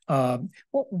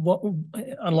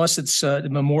 Unless it's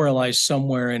memorialized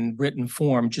somewhere in written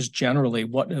form, just generally,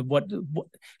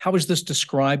 how is this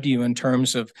described to you in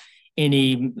terms of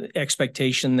any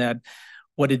expectation that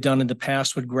what had done in the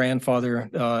past would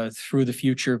grandfather through the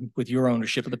future with your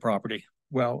ownership of the property?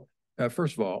 Well,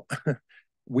 first of all,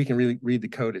 we can really read the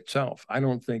code itself. I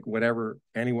don't think whatever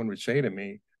anyone would say to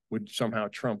me would somehow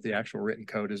trump the actual written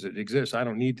code as it exists. I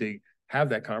don't need to have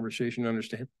that conversation to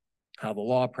understand how the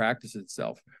law practices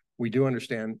itself. We do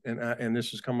understand, and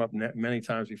this has come up many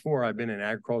times before. I've been in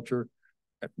agriculture.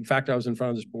 In fact, I was in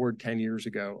front of this board 10 years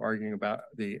ago arguing about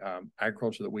the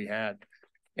agriculture that we had.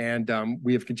 And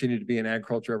we have continued to be in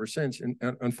agriculture ever since. And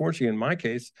unfortunately, in my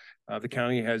case, the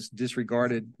county has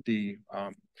disregarded the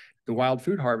wild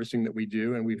food harvesting that we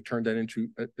do, and we've turned that into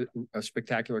a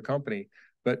spectacular company.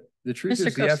 But the truth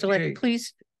is, the FDA,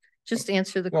 please just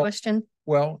answer the question.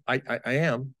 Well, I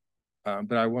am,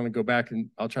 but I want to go back and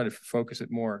I'll try to focus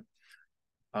it more.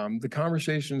 The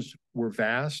conversations were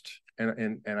vast,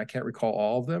 and I can't recall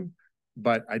all of them,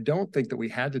 but I don't think that we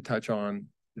had to touch on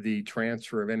the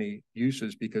transfer of any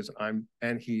uses, because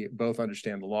he both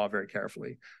understand the law very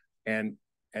carefully. And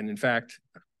in fact,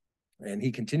 and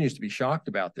he continues to be shocked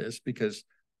about this, because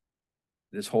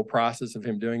this whole process of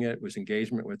him doing it was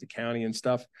engagement with the county and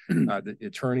stuff. The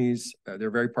attorneys,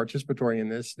 they're very participatory in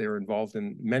this. They were involved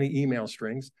in many email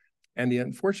strings. And the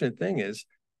unfortunate thing is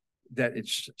that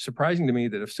it's surprising to me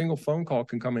that a single phone call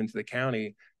can come into the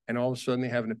county and all of a sudden they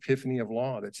have an epiphany of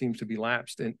law that seems to be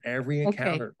lapsed in every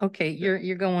encounter. Okay,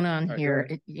 you're going on right, here.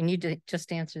 You need to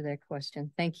just answer that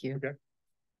question. Thank you. Okay.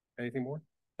 Anything more?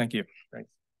 Thank you.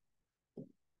 Thanks.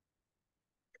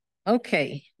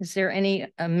 Okay, is there any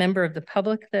member of the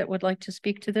public that would like to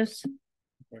speak to this?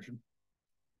 Question.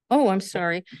 Oh, I'm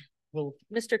sorry. Well,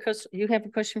 Mr. you have a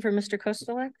question for Mr.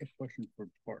 Kostelek? a question for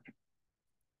Bart.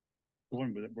 Where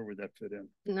would that fit in?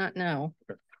 Not now.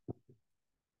 Okay.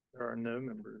 There are no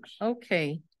members.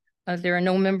 Okay. There are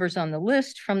no members on the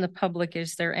list from the public.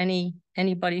 Is there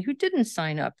anybody who didn't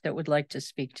sign up that would like to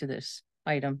speak to this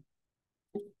item?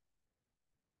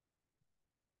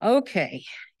 Okay,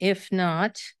 if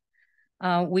not,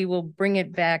 we will bring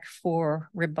it back for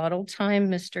rebuttal time.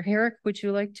 Mr. Herrick, would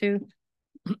you like to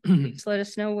please let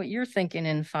us know what you're thinking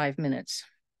in 5 minutes?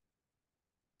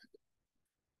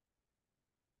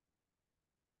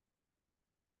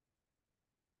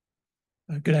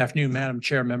 Good afternoon, Madam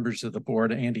Chair, members of the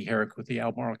board. Andy Herrick with the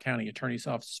Albemarle County Attorney's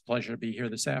Office. It's a pleasure to be here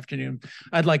this afternoon.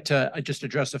 I'd like to just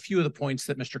address a few of the points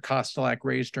that Mr. Kostelek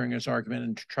raised during his argument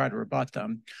and to try to rebut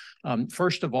them.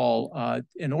 First of all,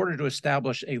 in order to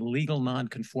establish a legal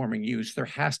non-conforming use, there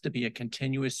has to be a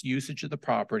continuous usage of the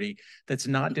property that's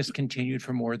not discontinued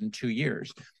for more than 2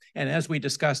 years. And as we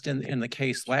discussed in the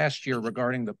case last year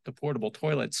regarding the portable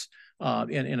toilets,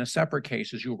 in a separate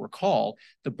case, as you'll recall,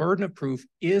 the burden of proof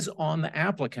is on the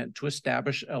applicant to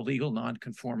establish a legal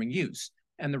non-conforming use.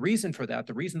 And the reason for that,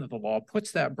 the reason that the law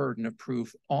puts that burden of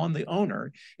proof on the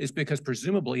owner is because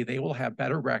presumably they will have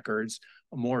better records,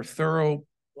 a more thorough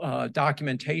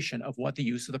documentation of what the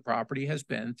use of the property has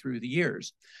been through the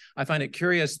years. I find it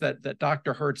curious that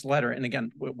Dr. Hurt's letter, and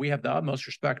again, we have the utmost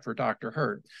respect for Dr.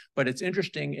 Hurt, but it's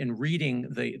interesting in reading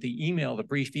the email, the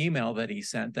brief email that he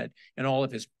sent, that in all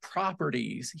of his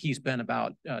properties, he's been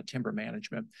about timber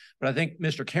management. But I think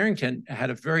Mr. Carrington had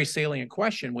a very salient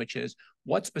question, which is,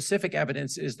 what specific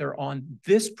evidence is there on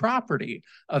this property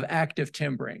of active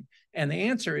timbering? And the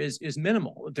answer is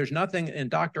minimal. There's nothing in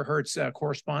Dr. Hurt's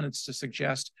correspondence to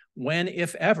suggest when,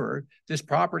 if ever, this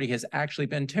property has actually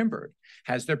been timbered.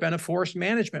 Has there been a forest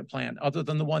management plan other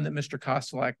than the one that Mr.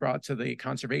 Kostelak brought to the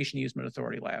Conservation Easement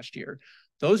Authority last year?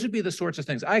 Those would be the sorts of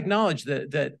things. I acknowledge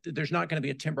that there's not going to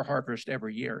be a timber harvest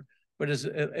every year, but is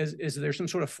there some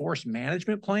sort of forest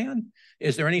management plan?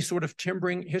 Is there any sort of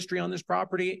timbering history on this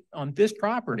property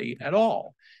at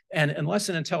all? And unless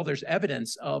and until there's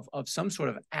evidence of some sort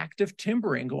of active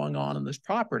timbering going on this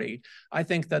property, I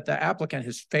think that the applicant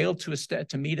has failed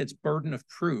to meet its burden of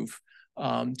proof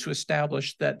to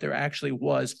establish that there actually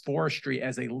was forestry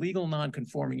as a legal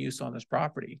non-conforming use on this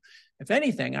property. If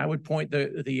anything, I would point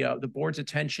the board's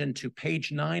attention to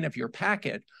page 9 of your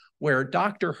packet, where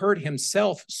Dr. Hurt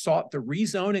himself sought the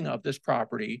rezoning of this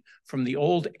property from the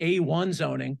old A1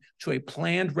 zoning to a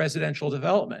planned residential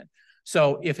development.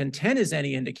 So if intent is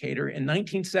any indicator, in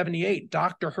 1978,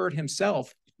 Dr. Hurt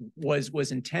himself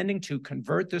was intending to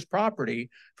convert this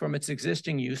property from its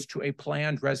existing use to a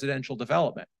planned residential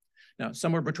development. Now,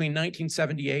 somewhere between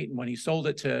 1978 and when he sold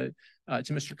it to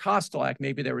Mr. Kostelak,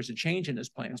 maybe there was a change in his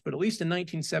plans, but at least in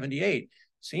 1978,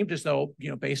 seemed as though,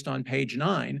 based on page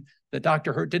 9, that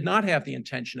Dr. Hurt did not have the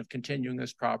intention of continuing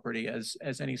this property as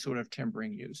any sort of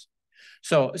timbering use.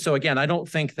 So again, I don't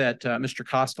think that Mr.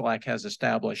 Kostelak has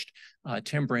established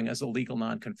timbering as a legal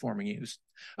non-conforming use.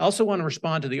 I also want to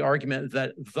respond to the argument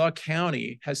that the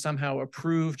county has somehow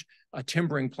approved a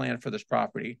timbering plan for this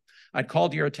property. I'd call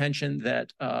to your attention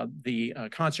that the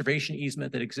conservation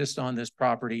easement that exists on this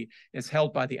property is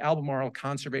held by the Albemarle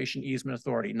Conservation Easement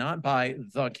Authority, not by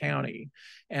the county.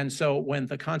 And so when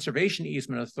the Conservation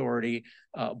Easement Authority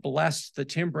blessed the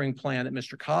timbering plan that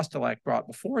Mr. Kostelak brought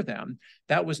before them,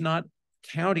 that was not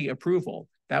county approval.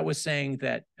 That was saying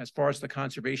that as far as the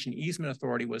Conservation Easement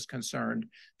Authority was concerned,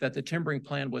 that the timbering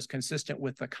plan was consistent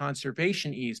with the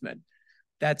conservation easement.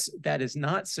 That is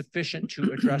not sufficient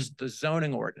to address the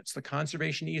zoning ordinance. The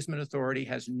Conservation Easement Authority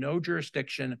has no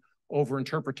jurisdiction over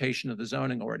interpretation of the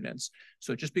zoning ordinance.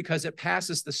 So just because it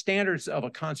passes the standards of a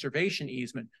conservation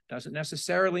easement doesn't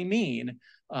necessarily mean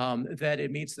that it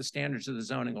meets the standards of the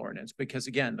zoning ordinance, because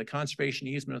again, the Conservation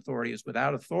Easement Authority is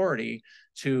without authority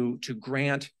to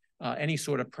grant any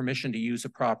sort of permission to use a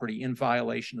property in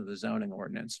violation of the zoning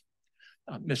ordinance.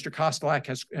 Mr. Kostelak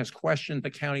has questioned the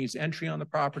county's entry on the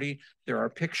property. There are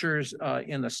pictures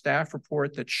in the staff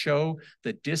report that show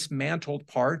the dismantled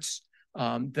parts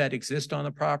that exist on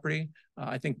the property.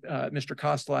 I think Mr.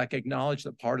 Kostelak acknowledged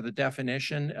that part of the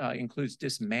definition includes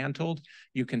dismantled.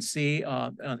 You can see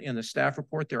in the staff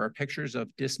report, there are pictures of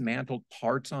dismantled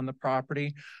parts on the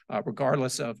property.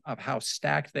 Regardless of how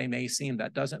stacked they may seem,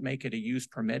 that doesn't make it a use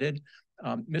permitted.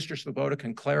 Mr. Svoboda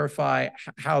can clarify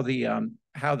how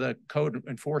the code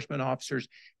enforcement officers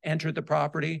entered the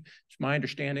property. It's my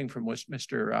understanding from what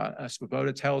Mr.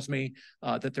 Svoboda tells me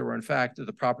that there were, in fact,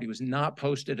 the property was not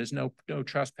posted as no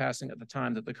trespassing at the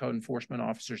time that the code enforcement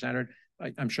officers entered.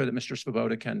 I'm sure that Mr.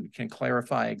 Svoboda can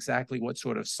clarify exactly what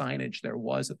sort of signage there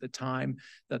was at the time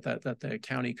that the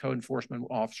county code enforcement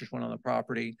officers went on the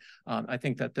property. I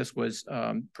think that this was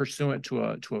pursuant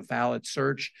to a valid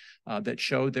search that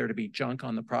showed there to be junk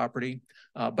on the property.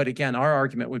 But again, our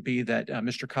argument would be that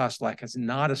Mr. Kostelak has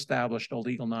not established a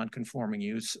legal non-conforming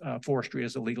use, forestry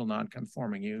as a legal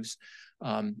non-conforming use,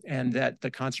 and that the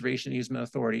Conservation Easement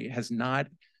Authority has not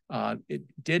it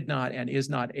did not and is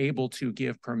not able to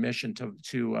give permission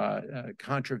to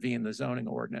contravene the zoning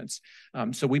ordinance.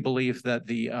 So we believe that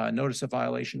the notice of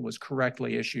violation was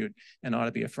correctly issued and ought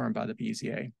to be affirmed by the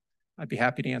BZA. I'd be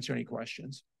happy to answer any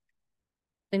questions.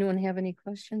 Anyone have any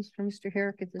questions for Mr.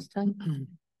 Herrick at this time?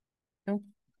 No?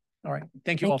 All right.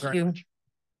 Thank you all very much.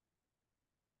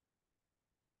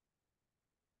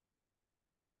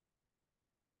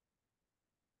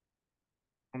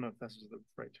 I don't know if this is the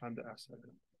right time to ask that.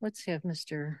 Let's have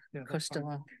Mr.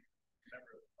 Kostelak.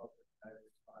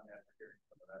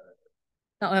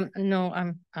 No,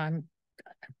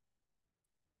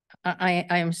 I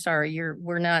am sorry.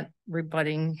 We're not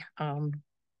rebutting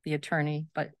the attorney,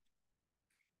 but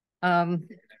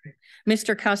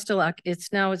Mr. Kostelak, it's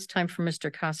time for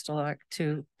Mr. Kostelak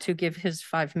to give his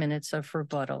 5 minutes of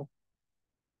rebuttal.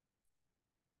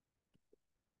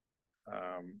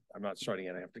 I'm not starting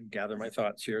yet. I have to gather my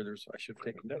thoughts here. I should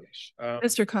take notes.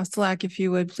 Mr. Kostelak, if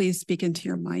you would please speak into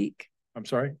your mic. I'm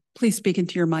sorry? Please speak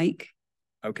into your mic.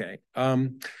 Okay.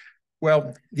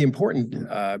 Well, the important,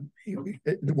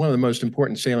 one of the most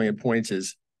important salient points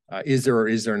is there or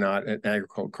is there not an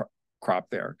agricultural crop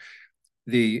there?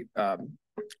 The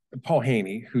Paul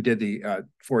Haney, who did the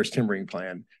forest timbering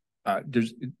plan,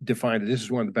 there's defined, this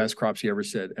is one of the best crops he ever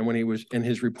said. And when he was in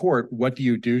his report, what do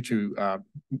you do to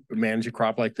manage a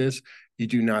crop like this? You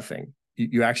do nothing.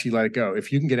 You actually let it go.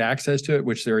 If you can get access to it,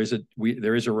 which there is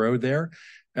a road there,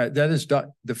 that is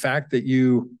the fact that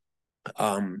you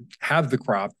have the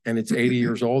crop and it's 80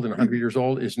 years old and 100 years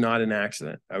old is not an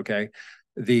accident. Okay.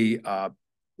 The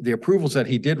approvals that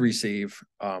he did receive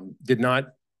did not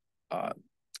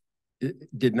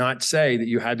say that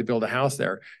you had to build a house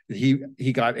there.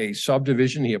 He got a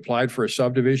subdivision. He applied for a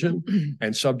subdivision,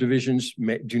 and subdivisions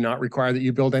do not require that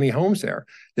you build any homes there.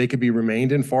 They could be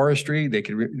remained in forestry. They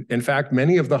could, in fact,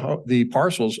 many of the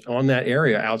parcels on that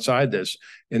area outside this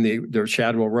in the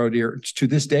Shadwell Road here to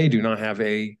this day do not have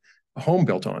a home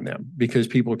built on them because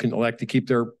people can elect to keep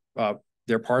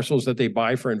their parcels that they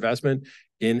buy for investment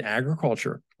in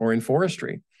agriculture or in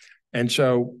forestry. And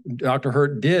so Dr.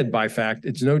 Hurt did, by fact,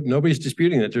 nobody's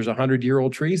disputing that there's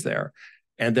 100-year-old trees there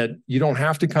and that you don't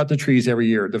have to cut the trees every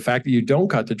year. The fact that you don't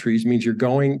cut the trees means you're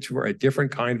going to a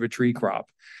different kind of a tree crop.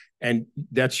 And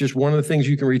that's just one of the things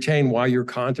you can retain while you're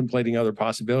contemplating other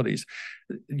possibilities.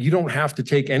 You don't have to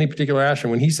take any particular action.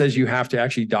 When he says you have to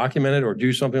actually document it or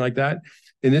do something like that,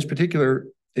 in this particular,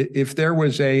 if there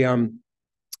was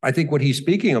I think what he's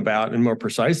speaking about, and more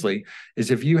precisely,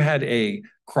 is if you had a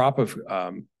crop of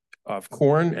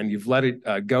corn and you've let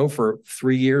it go for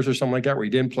 3 years or something like that, where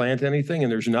you didn't plant anything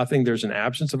and there's an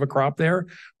absence of a crop there,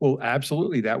 well,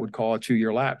 absolutely, that would call a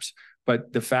 2-year lapse.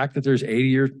 But the fact that there's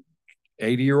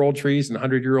 80-year-old trees and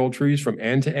 100-year-old trees from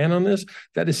end to end on this,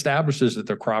 that establishes that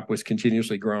the crop was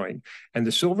continuously growing. And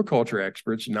the silviculture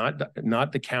experts, not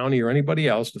the county or anybody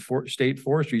else, the state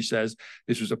forestry says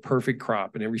this was a perfect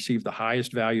crop and it received the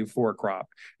highest value for a crop.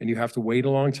 And you have to wait a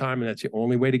long time, and that's the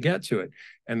only way to get to it.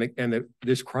 And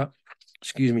this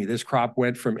crop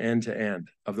went from end to end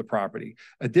of the property.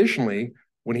 Additionally,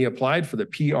 when he applied for the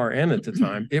PRN at the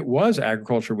time,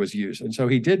 agriculture was used. And so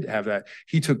he did have that.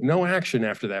 He took no action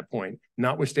after that point,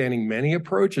 notwithstanding many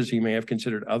approaches he may have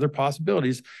considered other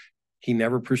possibilities. He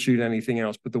never pursued anything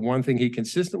else. But the one thing he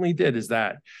consistently did is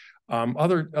that.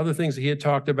 Other things that he had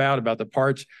talked about the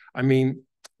parts, I mean,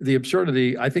 the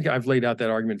absurdity, I think I've laid out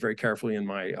that argument very carefully in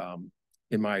my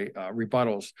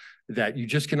rebuttals, that you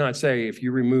just cannot say if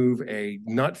you remove a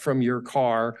nut from your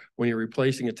car when you're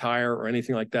replacing a tire or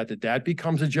anything like that, that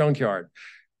becomes a junkyard.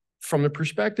 From the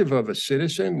perspective of a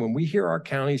citizen, when we hear our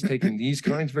counties taking these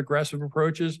kinds of aggressive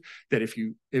approaches, that if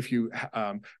you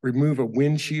remove a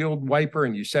windshield wiper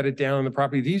and you set it down on the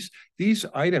property, these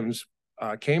items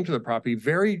came to the property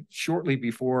very shortly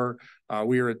before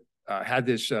we had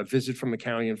this visit from the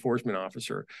county enforcement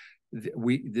officer.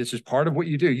 This is part of what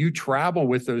you do. You travel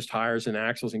with those tires and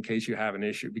axles in case you have an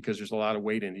issue, because there's a lot of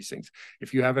weight in these things.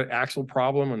 If you have an axle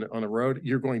problem on the road,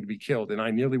 you're going to be killed. And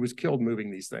I nearly was killed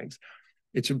moving these things.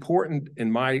 It's important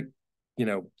in my,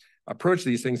 approach to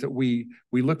these things that we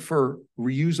look for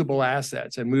reusable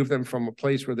assets and move them from a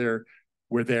place where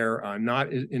they're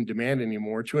not in demand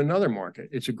anymore to another market.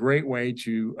 It's a great way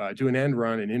to do an end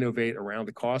run and innovate around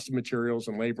the cost of materials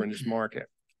and labor in this market.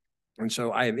 And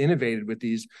so I have innovated with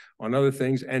these on other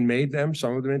things and made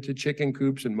some of them into chicken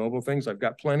coops and mobile things. I've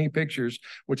got plenty of pictures,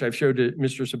 which I've showed to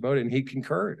Mr. Sabota, and he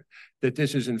concurred that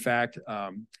this is in fact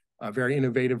a very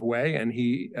innovative way. And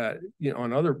he,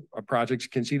 on other projects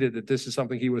conceded that this is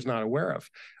something he was not aware of.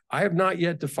 I have not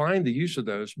yet defined the use of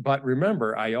those, but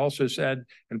remember, I also said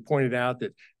and pointed out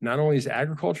that not only is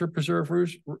agriculture preserve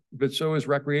roofs, but so is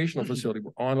recreational facility.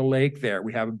 We're on a lake there.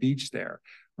 We have a beach there.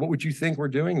 What would you think we're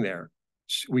doing there?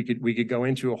 We could go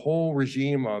into a whole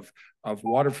regime of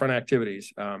waterfront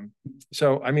activities.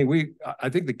 So, I mean, I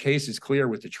think the case is clear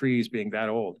with the trees being that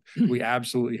old. We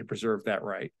absolutely have preserved that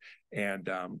right. And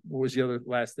what was the other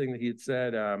last thing that he had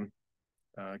said?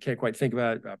 I can't quite think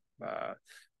about it.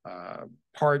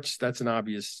 Parts, that's an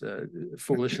obvious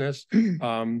foolishness.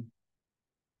 In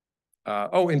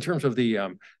terms of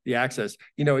the access,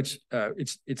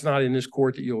 it's not in this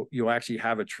court that you'll actually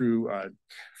have a true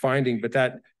finding, but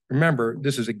that, remember,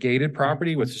 this is a gated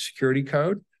property with a security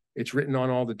code. It's written on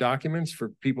all the documents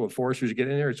for people of foresters to get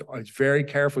in there. It's very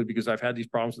carefully, because I've had these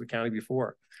problems with the county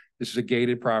before. This is a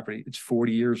gated property. It's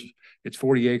 40 years. It's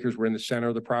 40 acres. We're in the center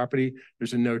of the property.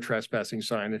 There's a no trespassing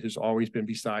sign that has always been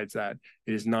besides that.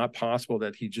 It is not possible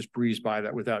that he just breezed by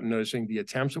that without noticing the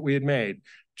attempts that we had made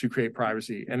to create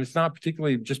privacy. And it's not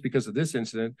particularly just because of this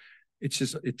incident. It's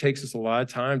just, it takes us a lot of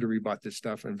time to rebut this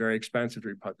stuff and very expensive to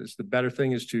rebut this. The better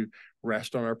thing is to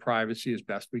rest on our privacy as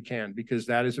best we can, because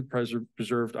that is a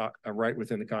preserved right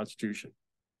within the Constitution.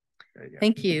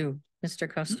 Thank you, Mr.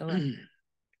 Costello.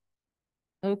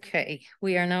 Okay,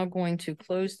 we are now going to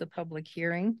close the public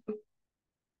hearing.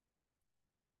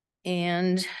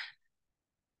 And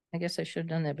I guess I should have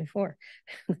done that before.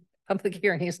 Public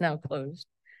hearing is now closed.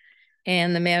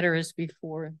 And the matter is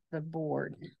before the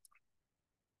board.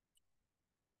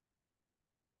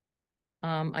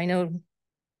 I know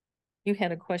you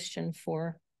had a question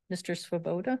for Mr.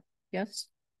 Swoboda, yes?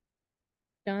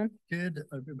 John? It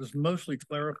was mostly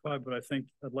clarified, but I think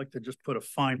I'd like to just put a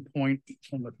fine point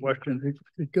on the question.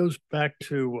 It goes back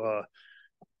to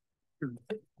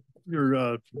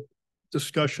your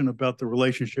discussion about the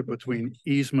relationship between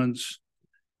easements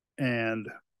and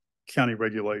county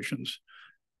regulations.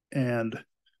 And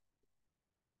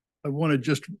I want to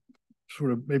just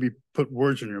sort of maybe put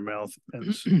words in your mouth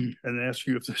and ask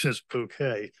you if this is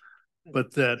okay,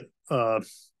 but that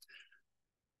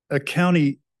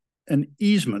an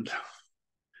easement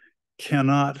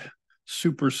cannot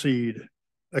supersede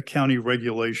a county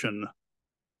regulation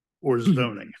or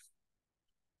zoning.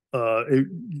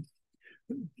 In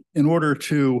order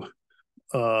to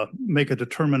make a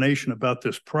determination about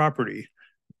this property,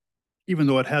 even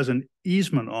though it has an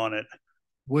easement on it,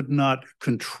 would not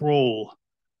control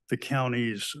the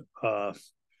county's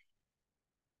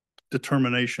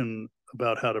determination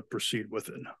about how to proceed with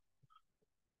it.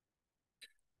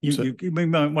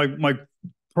 My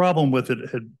problem with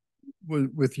it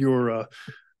with your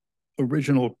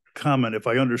original comment, if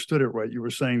I understood it right, you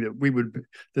were saying that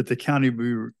that the county would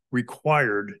be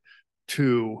required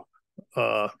to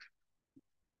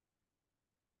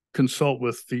consult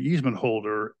with the easement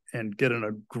holder and get an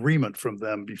agreement from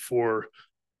them before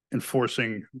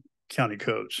enforcing county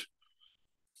codes.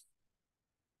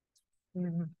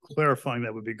 Clarifying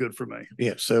that would be good for me.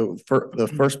 Yeah, so for the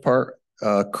first part,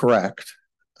 correct.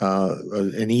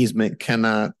 An easement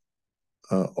cannot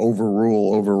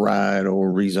override,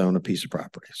 or rezone a piece of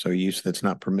property. So use that's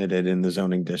not permitted in the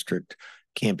zoning district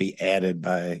can't be added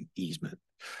by easement.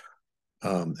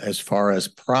 As far as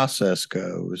process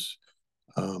goes,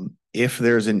 if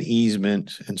there's an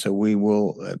easement, and so we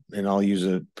will, and I'll use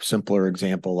a simpler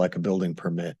example like a building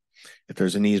permit. If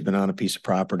there's an easement on a piece of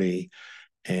property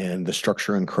and the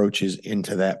structure encroaches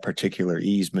into that particular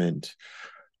easement,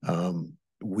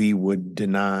 we would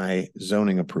deny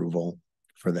zoning approval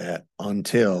for that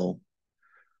until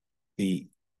the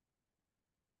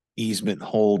easement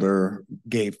holder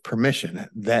gave permission.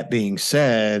 That being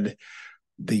said,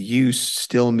 the use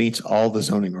still meets all the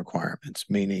zoning requirements,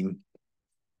 meaning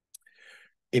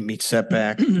it meets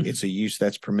setback. It's a use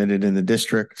that's permitted in the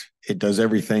district. It does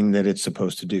everything that it's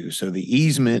supposed to do. So the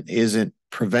easement isn't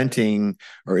preventing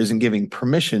or isn't giving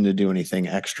permission to do anything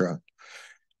extra.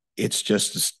 It's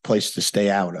just a place to stay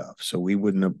out of. So we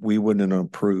wouldn't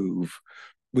approve,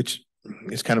 which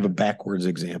is kind of a backwards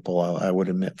example, I would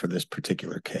admit, for this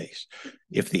particular case.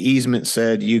 If the easement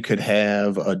said you could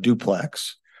have a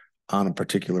duplex on a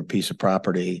particular piece of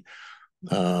property,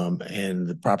 and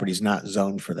the property's not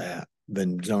zoned for that,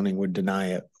 then zoning would deny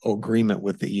it, agreement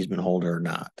with the easement holder or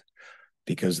not,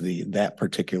 because the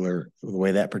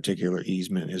way that particular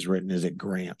easement is written is it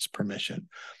grants permission.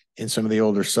 In some of the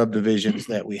older subdivisions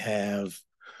that we have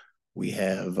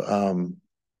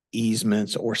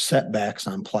easements or setbacks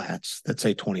on plats that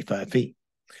say 25 feet.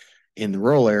 In the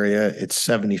rural area, it's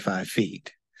 75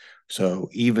 feet. So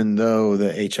even though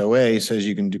the HOA says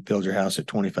you can build your house at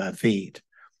 25 feet,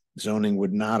 zoning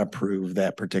would not approve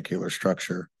that particular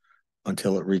structure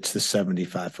until it reached the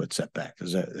 75-foot setback.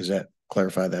 Does that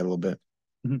clarify that a little bit?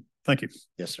 Mm-hmm. Thank you.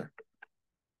 Yes, sir.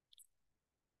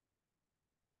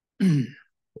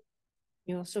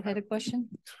 You also had a question?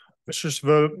 Mr.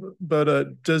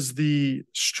 Svoboda, does the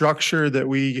structure that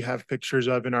we have pictures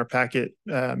of in our packet,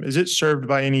 is it served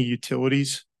by any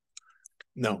utilities?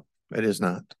 No, it is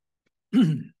not.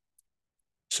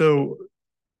 So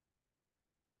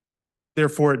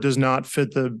therefore, it does not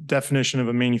fit the definition of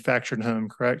a manufactured home,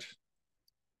 correct?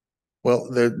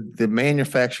 Well, the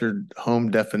manufactured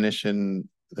home definition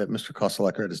that Mr.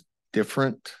 Kostelek read is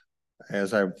different,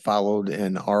 as I followed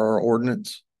in our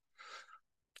ordinance.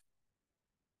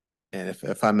 And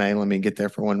if I may, let me get there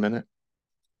for 1 minute.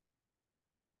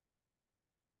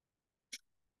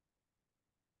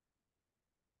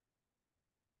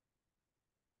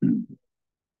 You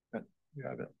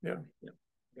have it. Yeah. You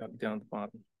have it down at the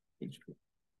bottom.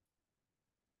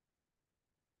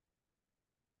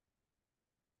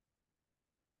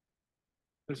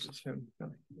 This is him.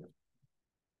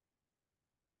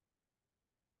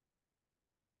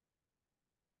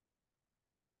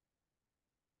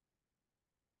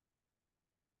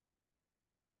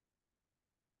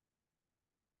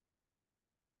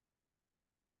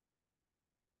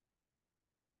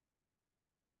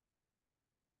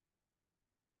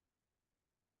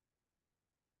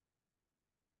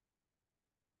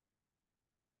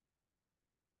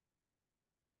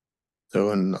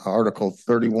 So in Article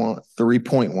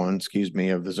 3.1, excuse me,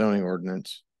 of the zoning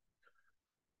ordinance,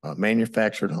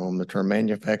 manufactured home, the term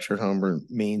manufactured home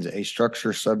means a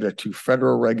structure subject to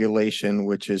federal regulation,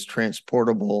 which is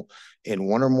transportable in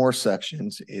one or more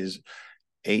sections, is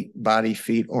 8 body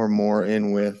feet or more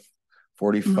in width,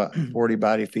 40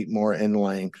 body feet more in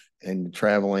length and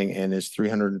traveling, and is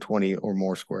 320 or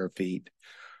more square feet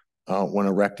when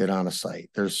erected on a site.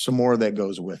 There's some more that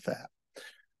goes with that.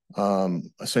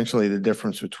 Essentially the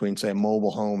difference between, say, a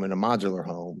mobile home and a modular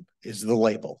home is the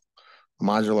label. A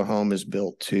modular home is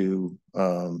built to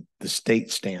the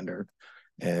state standard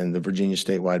and the Virginia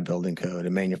statewide building code. A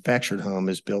manufactured home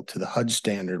is built to the HUD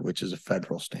standard, which is a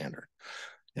federal standard.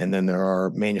 And then there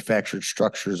are manufactured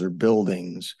structures or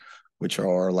buildings, which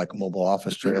are like mobile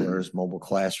office trailers, mobile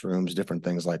classrooms, different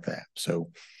things like that. So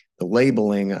the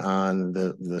labeling on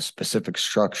the specific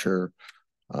structure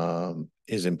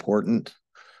is important.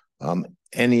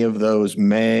 Any of those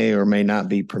may or may not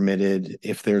be permitted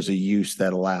if there's a use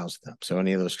that allows them. So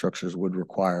any of those structures would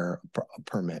require a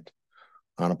permit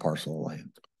on a parcel of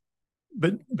land.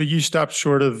 But you stopped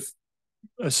short of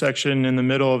a section in the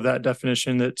middle of that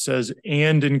definition that says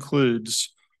and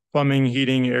includes plumbing,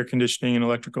 heating, air conditioning, and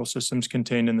electrical systems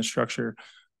contained in the structure.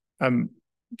 I'm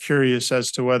curious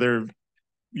as to whether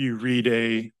you read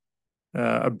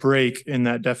a break in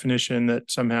that definition that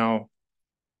somehow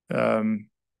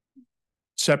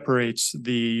separates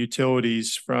the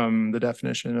utilities from the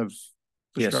definition of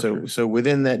the structure. So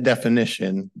within that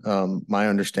definition, my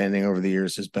understanding over the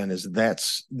years has been is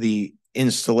that's the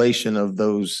installation of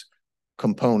those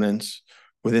components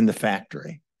within the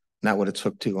factory, not what it's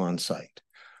hooked to on site.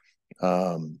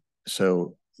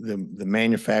 So the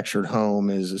manufactured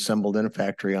home is assembled in a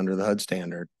factory under the HUD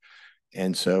standard,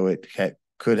 and so it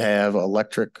could have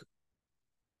electric,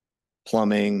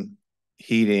 plumbing,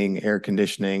 heating, air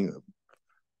conditioning,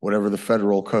 whatever the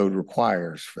federal code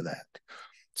requires for that.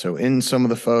 So in some of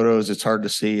the photos, it's hard to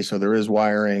see. So there is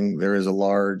wiring. There is a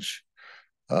large,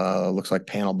 looks like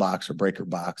panel box or breaker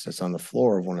box that's on the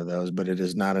floor of one of those, but it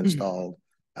is not installed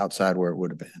outside where it would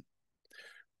have been.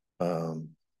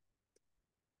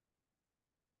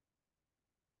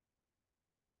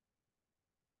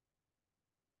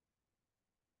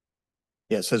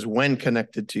 Yeah, it says when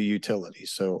connected to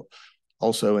utilities. So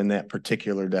also in that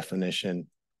particular definition,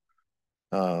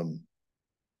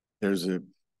 there's a,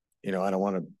 I don't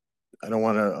want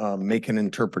to make an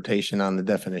interpretation on the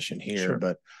definition here, sure,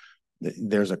 but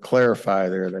there's a clarifier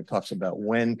there that talks about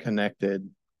when connected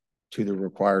to the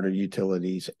required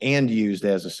utilities and used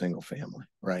as a single family,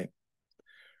 right?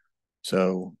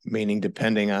 So meaning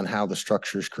depending on how the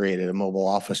structure is created, a mobile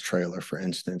office trailer, for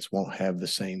instance, won't have the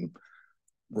same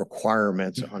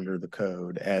requirements under the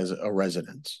code as a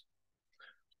residence.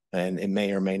 And it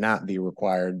may or may not be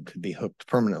required to be hooked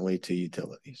permanently to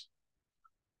utilities.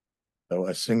 So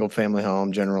a single family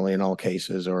home, generally in all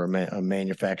cases, or a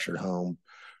manufactured home,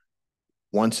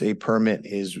 once a permit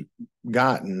is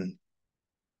gotten,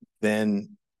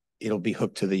 then it'll be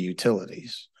hooked to the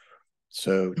utilities.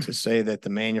 So to say that the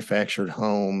manufactured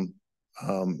home,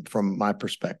 from my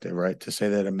perspective, right, to say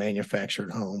that a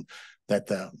manufactured home, that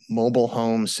the mobile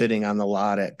home sitting on the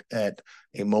lot at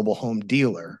a mobile home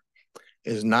dealer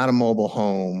is not a mobile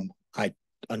home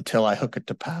until I hook it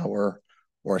to power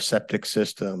or a septic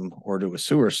system or to a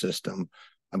sewer system,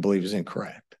 I believe is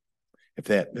incorrect. If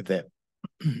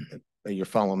you're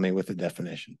following me with the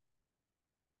definition.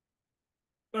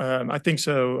 I think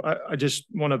so. I just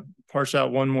want to parse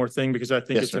out one more thing because I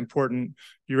think it's important.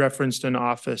 You referenced an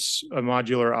office, a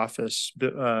modular office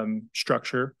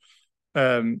structure.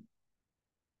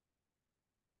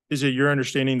 Is it your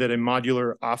understanding that a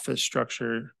modular office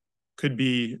structure could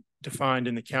be defined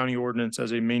in the county ordinance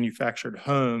as a manufactured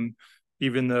home,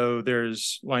 even though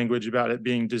there's language about it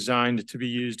being designed to be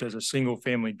used as a single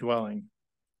family dwelling?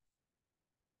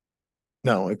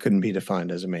 No, it couldn't be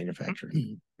defined as a manufactured.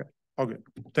 Okay. All good.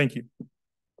 Thank you.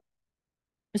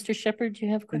 Mr. Shepherd, do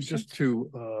you have questions? Just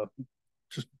to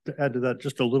add to that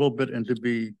just a little bit and to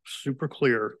be super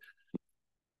clear,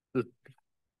 the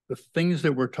things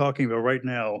that we're talking about right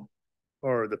now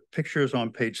are the pictures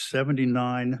on page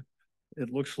 79. It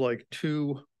looks like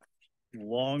two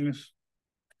long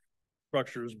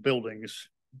structures, buildings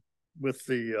with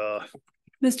the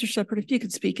Mr. Shepherd, if you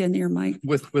could speak into your mic.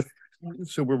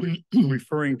 So we're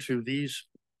referring to these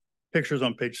pictures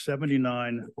on page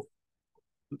 79.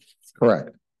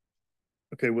 Correct.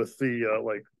 Okay, with the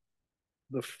like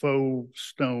the faux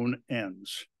stone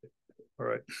ends. All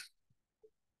right.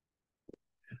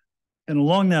 And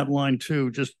along that line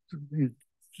too, just when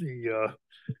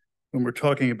we're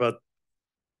talking about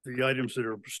the items that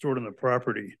are stored on the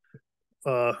property,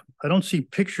 I don't see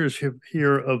pictures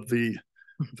here of the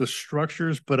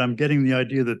structures, but I'm getting the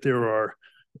idea that there are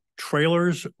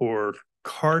trailers or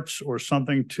carts or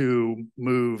something to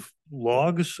move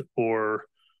logs or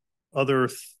other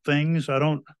things. I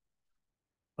don't,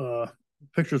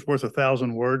 picture's worth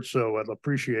 1,000 words, so I'd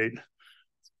appreciate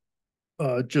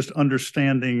just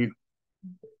understanding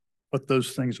what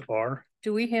those things are.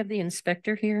 Do we have the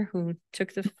inspector here who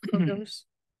took the photos?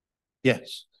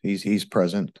 Yes, he's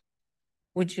present.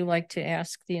 Would you like to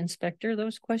ask the inspector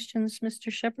those questions,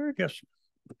 Mr. Shepherd? Yes.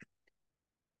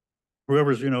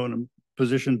 Whoever's, in a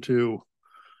position to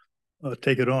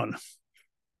take it on.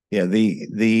 Yeah, and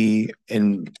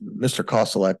Mr.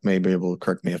 Kostelek may be able to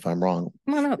correct me if I'm wrong.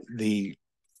 Come on up. The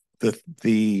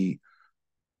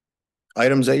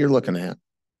items that you're looking at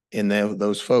in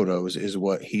those photos is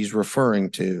what he's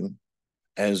referring to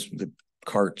as the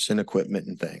carts and equipment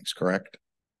and things, correct?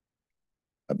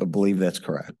 I believe that's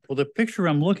correct. Well, the picture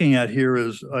I'm looking at here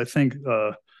is, I think,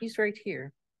 He's right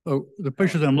here. oh, the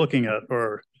pictures I'm looking at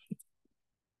are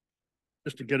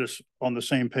just to get us on the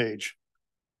same page.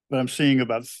 But I'm seeing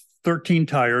about 13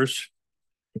 tires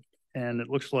and it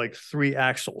looks like 3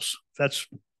 axles.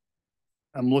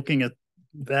 I'm looking at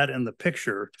that in the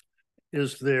picture.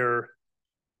 Could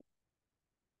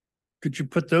you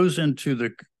put those into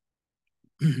the,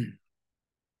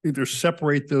 either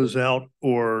separate those out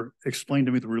or explain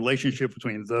to me the relationship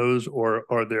between those, or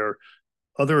are there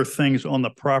other things on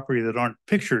the property that aren't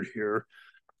pictured here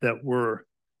that were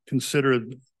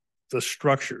considered the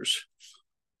structures?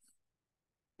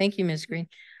 Thank you, Ms. Green.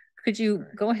 Could you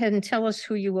go ahead and tell us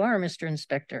who you are, Mr.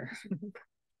 Inspector?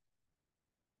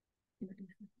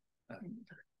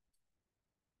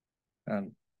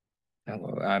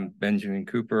 Hello, I'm Benjamin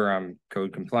Cooper. I'm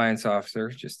Code Compliance Officer,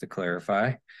 just to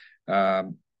clarify.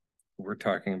 We're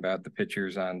talking about the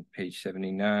pictures on page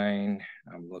 79.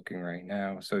 I'm looking right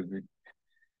now. So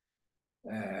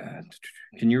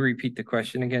can you repeat the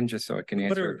question again, just so I can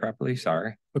answer it properly?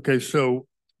 Sorry. Okay, so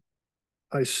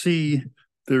I see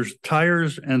there's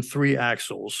tires and 3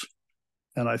 axles,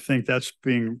 and I think that's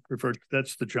being referred,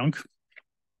 that's the junk.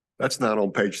 That's not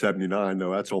on page 79,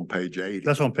 no, that's on page 80.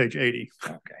 That's on page 80.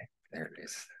 Okay, there it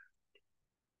is.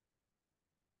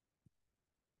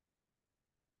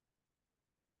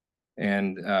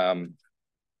 And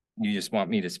you just want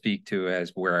me to speak to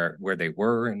as where they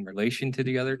were in relation to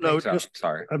the other things? No, just,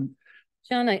 sorry.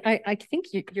 John, I think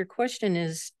your question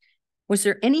is, was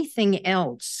there anything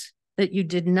else that you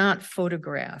did not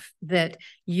photograph that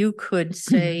you could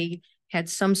say had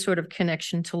some sort of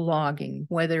connection to logging,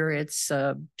 whether it's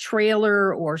a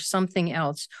trailer or something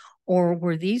else? Or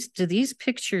do these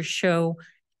pictures show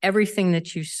everything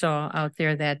that you saw out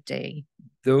there that day?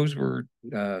 Those were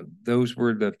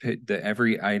the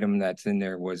every item that's in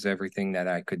there was everything that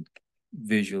I could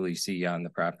visually see on the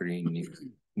property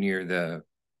near the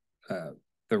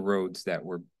roads that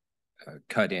were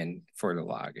cut in for the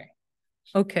logging.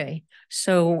 Okay,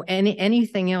 so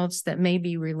anything else that may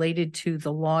be related to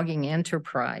the logging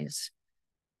enterprise?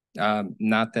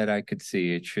 Not that I could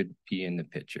see. It should be in the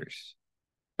pictures.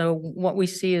 So what we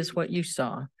see is what you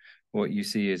saw. What you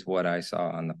see is what I saw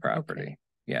on the property. Okay.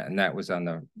 Yeah, and that was on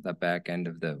the back end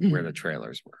of where the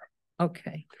trailers were.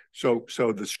 Okay. So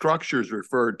the structures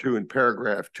referred to in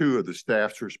paragraph 2 of the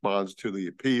staff's response to the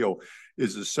appeal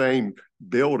is the same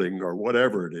building or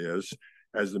whatever it is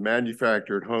as the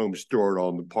manufactured home stored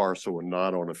on the parcel and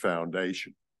not on a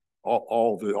foundation.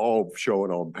 All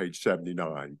showing on page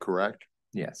 79, correct?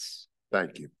 Yes.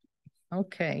 Thank you.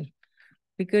 Okay.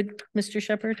 We good, Mr.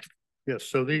 Shepherd? Yes,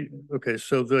 so the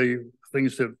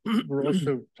things that were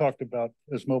also talked about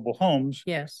as mobile homes,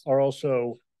 yes, are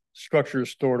also structures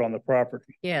stored on the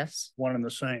property. Yes. One and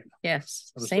the same.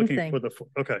 Yes. Same thing.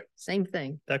 Okay. Same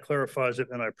thing. That clarifies it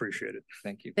and I appreciate it.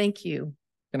 Thank you. Thank you.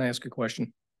 Can I ask a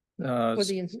question? For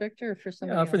the inspector or for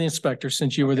somebody else? For the inspector,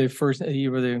 since you were the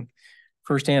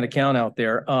first-hand account out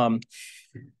there.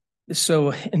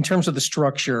 So in terms of the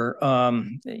structure,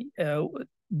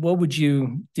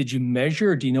 did you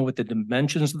measure? Do you know what the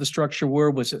dimensions of the structure were?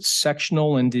 Was it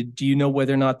sectional? And do you know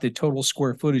whether or not the total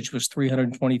square footage was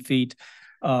 320 feet,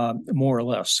 more or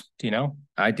less? Do you know?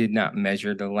 I did not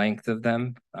measure the length of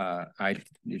them.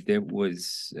 It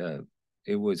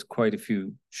was quite a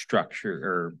few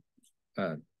structure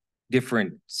or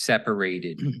different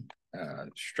separated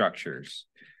structures.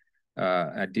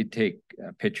 I did take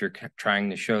a picture trying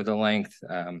to show the length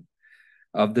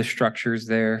of the structures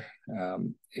there.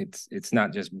 It's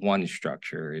not just one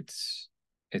structure. It's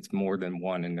more than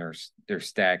one, and they're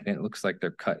stacked. And it looks like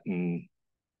they're cut in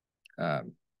the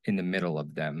middle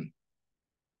of them,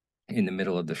 in the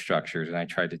middle of the structures. And I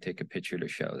tried to take a picture to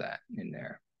show that in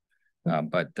there.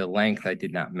 but the length I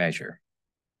did not measure.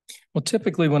 Well,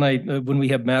 typically when we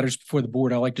have matters before the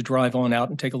board, I like to drive on out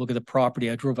and take a look at the property.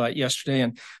 I drove out yesterday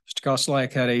and Mr.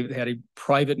 Kostelak had a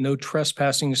private no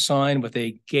trespassing sign with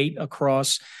a gate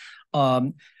across.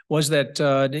 Was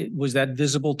that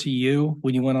visible to you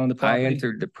when you went on the property? I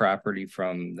entered the property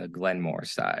from the Glenmore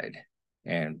side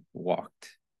and walked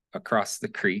across the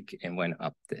creek and went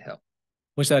up the hill.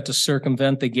 Was that to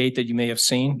circumvent the gate that you may have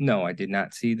seen? No, I did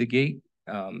not see the gate.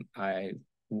 I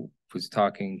was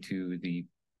talking to the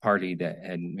party that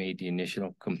had made the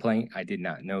initial complaint. I did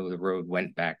not know the road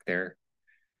went back there.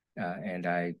 And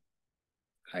I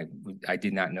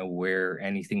did not know where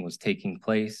anything was taking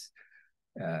place.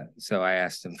 So I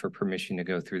asked them for permission to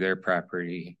go through their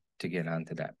property to get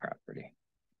onto that property.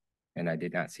 And I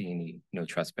did not see any no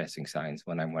trespassing signs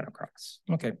when I went across.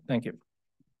 Okay, thank you.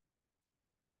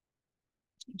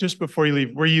 Just before you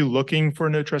leave, were you looking for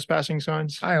no trespassing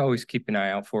signs? I always keep an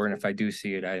eye out for it. And if I do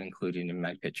see it, I include it in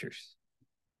my pictures.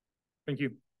 Thank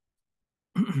you.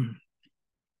 You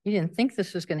didn't think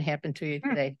this was going to happen to you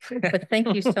today, but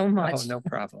thank you so much. Oh, no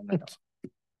problem at all.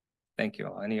 Thank you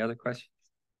all. Any other questions?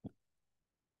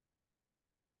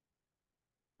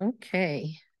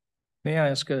 Okay, May I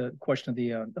ask a question of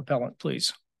the appellant,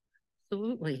 please?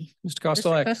 absolutely. Mr.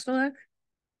 Kostelak, Kostelak?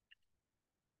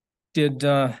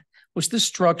 was this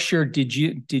structure, did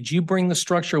you bring the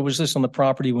structure or was this on the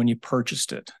property when you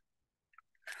purchased it?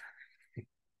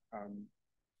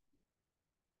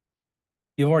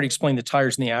 You've already explained the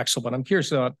tires and the axle, but I'm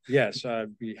curious about. Yes,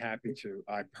 I'd be happy to.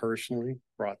 I personally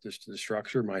brought this to the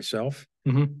structure myself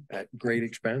at great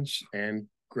expense and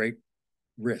great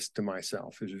risk to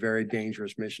myself. It was a very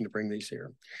dangerous mission to bring these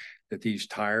here. That these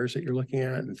tires that you're looking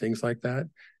at and things like that,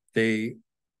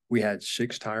 we had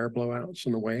 6 tire blowouts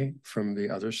on the way from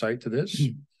the other site to this.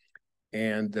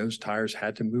 And those tires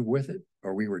had to move with it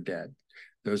or we were dead.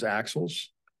 Those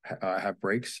axles have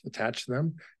brakes attached to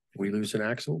them. If we lose an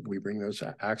axle, we bring those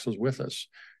axles with us.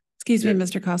 Excuse me,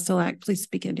 Mr. Kostelak, please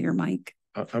speak into your mic.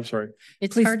 I'm sorry.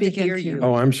 It's Please hard to speak hear into- you.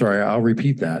 Oh, I'm sorry. I'll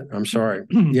repeat that. I'm sorry.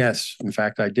 Yes, in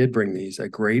fact, I did bring these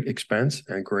at great expense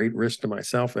and great risk to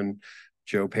myself and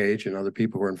Joe Page and other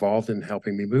people who were involved in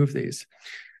helping me move these.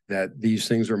 That these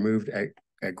things are moved at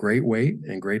great weight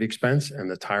and great expense,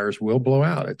 and the tires will blow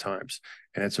out at times.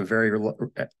 And it's a very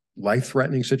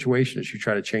life-threatening situation as you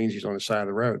try to change these on the side of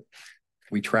the road.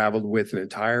 We traveled with an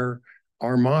entire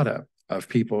armada of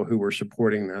people who were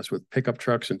supporting us with pickup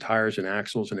trucks and tires and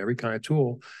axles and every kind of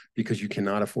tool, because you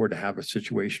cannot afford to have a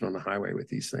situation on the highway with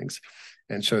these things.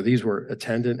 And so these were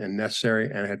attendant and necessary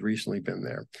and had recently been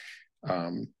there.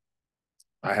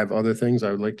 I have other things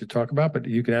I would like to talk about, but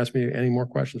you can ask me any more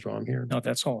questions while I'm here. No,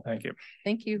 that's all. Thank you.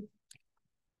 Thank you.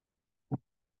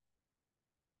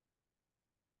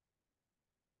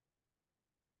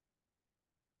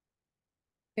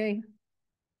 Okay.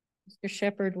 Mr.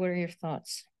 Shepherd, what are your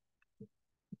thoughts?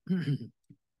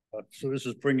 So this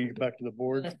is bringing it back to the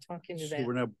board. Let's talk into So that.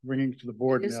 we're now bringing it to the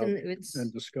board now It's,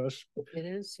 and discuss. it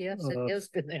is, yes, it has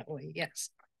been that way,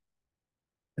 yes.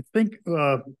 I think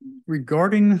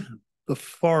regarding the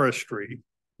forestry,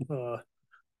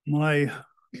 my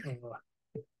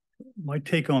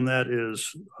take on that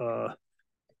is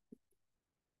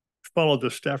followed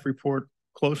the staff report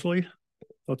closely.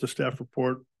 Thought the staff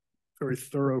report very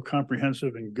thorough,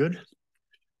 comprehensive, and good.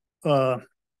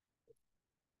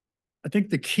 I think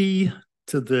the key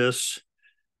to this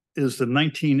is the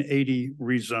 1980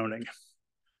 rezoning,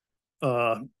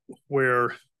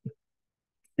 where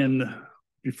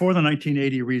before the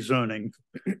 1980 rezoning,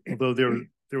 although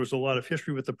there was a lot of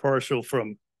history with the parcel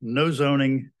from no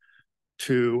zoning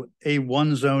to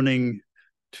A1 zoning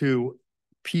to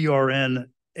PRN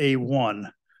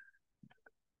A1.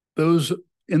 Those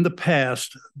in the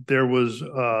past, there was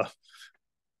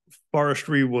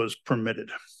forestry was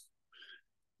permitted.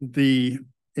 In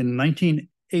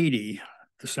 1980,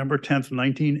 December 10th,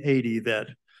 1980, that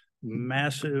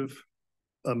massive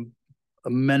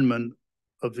amendment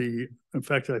of in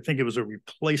fact, I think it was a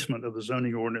replacement of the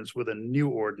zoning ordinance with a new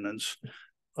ordinance,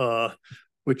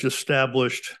 which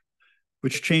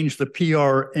changed the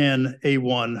PRN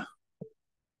A1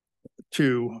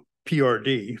 to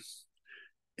PRD.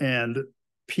 And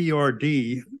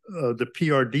PRD, the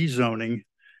PRD zoning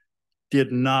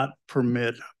did not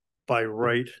permit by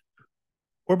right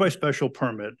or by special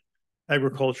permit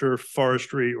agriculture,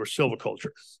 forestry, or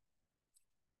silviculture.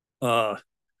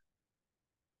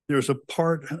 There's a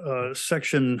part,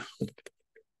 section,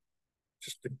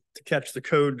 just to catch the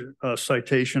code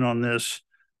citation on this,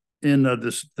 in the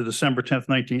December 10th,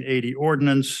 1980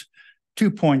 ordinance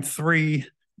 2.3,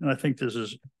 and I think this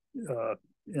is in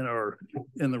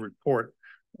the report,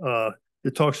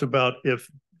 it talks about if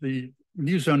the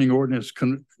new zoning ordinance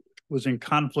was in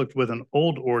conflict with an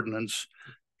old ordinance,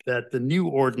 that the new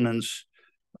ordinance,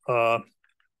 that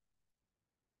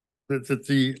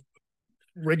the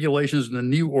regulations in the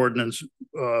new ordinance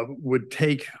would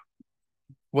take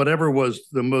whatever was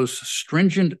the most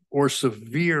stringent or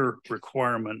severe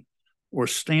requirement or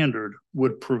standard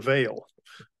would prevail.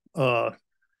 I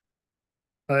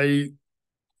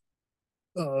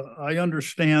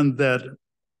understand that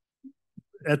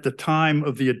at the time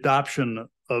of the adoption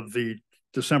of the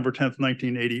December 10th,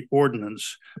 1980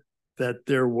 ordinance, that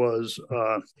there was,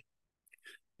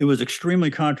 it was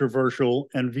extremely controversial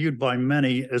and viewed by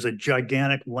many as a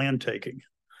gigantic land taking.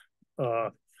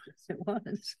 Yes, it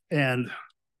was. And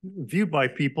viewed by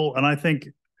people, and I think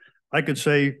I could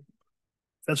say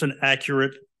that's an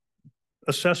accurate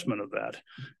assessment of that.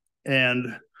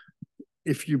 And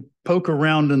if you poke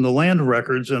around in the land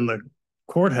records in the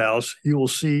courthouse, you will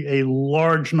see a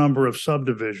large number of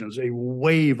subdivisions, a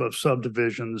wave of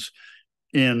subdivisions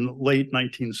in late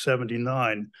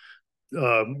 1979,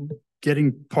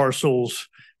 getting parcels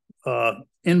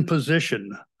in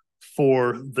position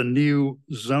for the new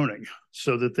zoning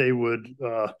so that they would,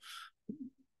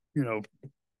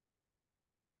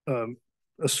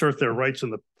 assert their rights in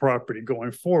the property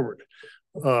going forward.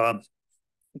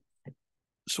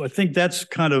 So I think that's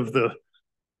kind of the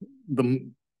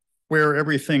where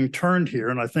everything turned here.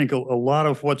 And I think a lot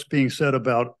of what's being said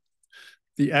about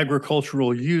the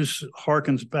agricultural use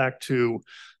harkens back to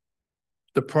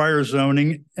the prior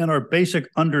zoning and our basic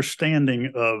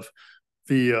understanding of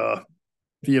the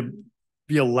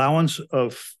allowance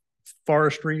of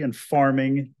forestry and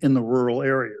farming in the rural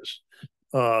areas.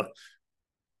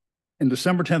 In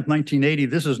December 10th, 1980,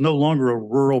 this is no longer a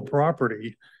rural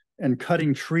property, and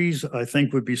cutting trees, I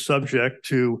think, would be subject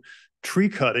to tree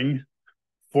cutting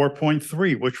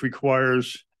 4.3, which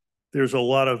requires, there's a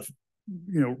lot of,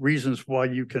 reasons why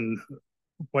you can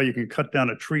cut down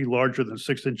a tree larger than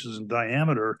 6 inches in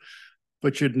diameter,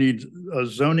 but you'd need a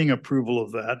zoning approval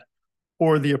of that,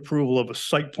 or the approval of a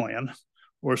site plan,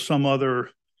 or some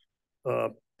other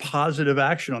positive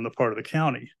action on the part of the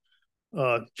county.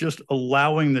 Just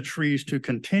allowing the trees to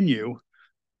continue,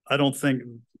 I don't think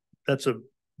that's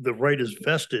the right is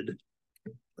vested.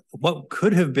 What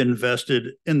could have been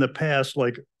vested in the past,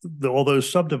 like all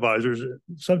those subdividers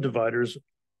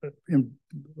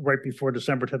right before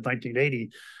December 10th,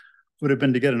 1980, would have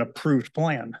been to get an approved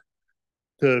plan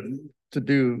to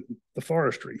do the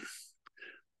forestry.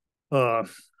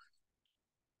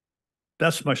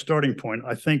 That's my starting point.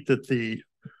 I think that the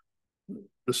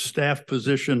staff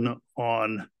position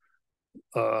on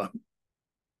the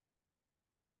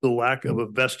lack of a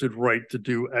vested right to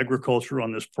do agriculture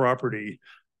on this property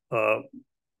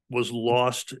was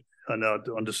lost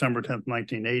on December 10th,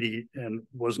 1980, and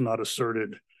was not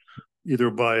asserted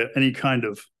either by any kind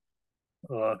of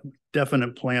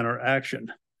definite plan or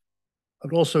action.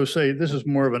 I'd also say this is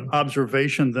more of an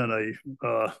observation than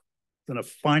a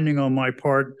finding on my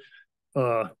part.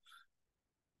 I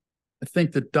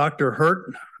think that Dr.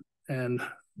 Hurt and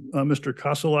Mr.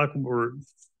 Koselak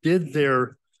did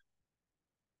their,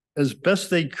 as best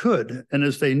they could and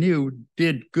as they knew,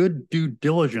 did good due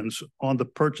diligence on the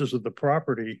purchase of the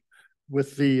property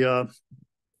with the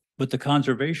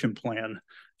conservation plan,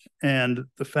 and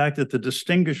the fact that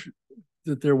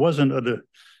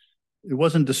it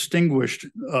wasn't distinguished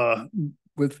in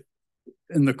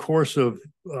the course of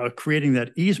creating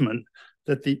that easement,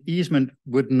 that the easement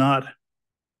would not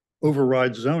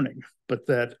override zoning, but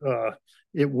that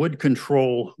it would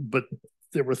control, but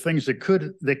there were things that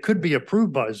could be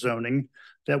approved by zoning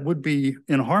that would be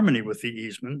in harmony with the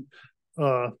easement,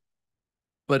 but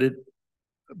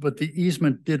the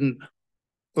easement didn't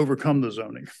overcome the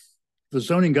zoning. The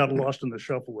zoning got lost in the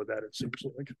shuffle with that, it seems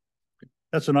like.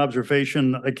 That's an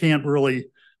observation. I can't really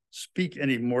speak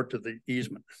any more to the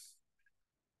easement.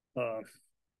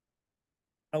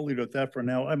 I'll leave it at that for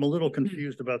now. I'm a little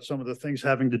confused about some of the things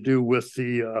having to do with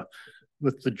the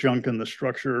junk and the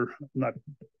structure. I'm not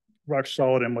rock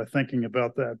solid in my thinking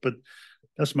about that, but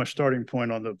that's my starting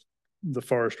point on the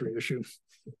forestry issue.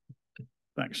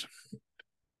 Thanks.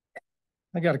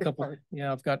 I got a couple.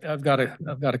 Yeah, I've got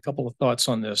a couple of thoughts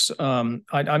on this.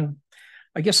 I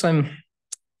guess I'm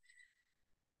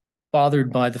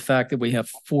bothered by the fact that we have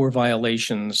 4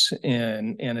 violations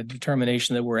and a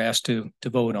determination that we're asked to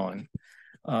vote on.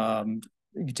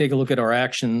 You take a look at our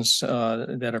actions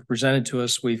that are presented to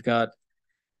us. We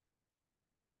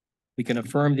can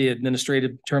affirm the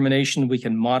administrative determination. We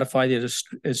can modify the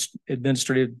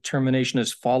administrative determination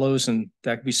as follows, and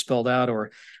that can be spelled out,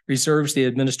 or reserves the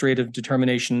administrative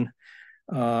determination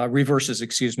reverses,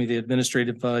 excuse me, the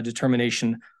administrative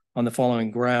determination on the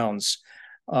following grounds.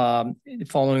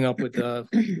 Following up with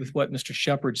what Mr.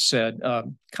 Shepard said,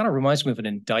 kind of reminds me of an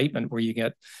indictment where you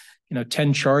get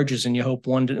 10 charges and you hope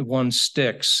one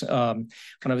sticks. When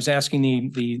I was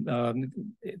asking the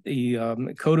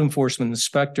code enforcement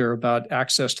inspector about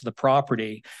access to the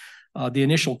property, the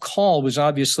initial call was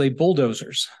obviously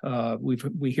bulldozers.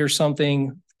 We hear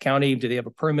something, county, do they have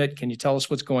a permit? Can you tell us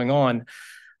what's going on?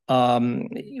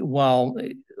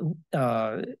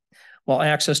 While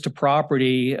access to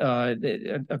property,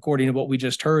 according to what we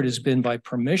just heard, has been by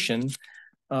permission,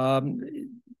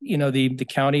 the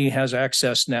county has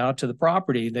access now to the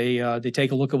property. They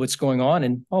take a look at what's going on,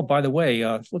 and oh, by the way,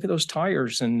 look at those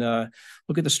tires and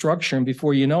look at the structure, and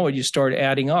before you know it, you start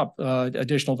adding up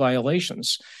additional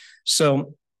violations.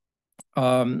 So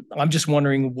I'm just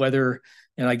wondering whether,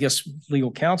 and I guess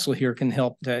legal counsel here can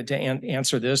help to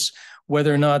answer this,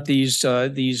 whether or not these 4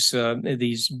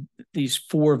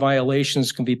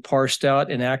 violations can be parsed out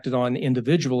and acted on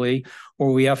individually,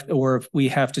 or if we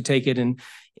have to take it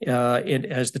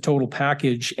as the total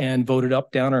package and vote it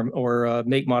up, down, or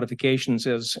make modifications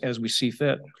as we see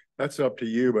fit. That's up to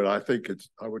you, but I think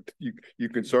you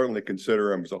can certainly consider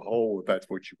them as a whole if that's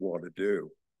what you want to do.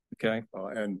 Okay.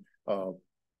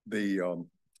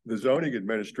 The zoning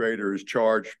administrator is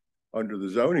charged under the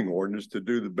zoning ordinance to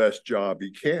do the best job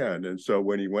he can. And so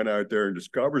when he went out there and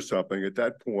discovered something, at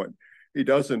that point, he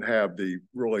doesn't have the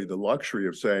luxury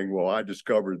of saying, well, I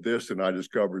discovered this and I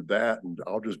discovered that, and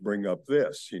I'll just bring up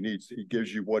this. He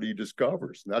gives you what he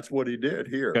discovers. And that's what he did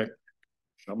here. Okay.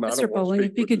 Mr. Bowling,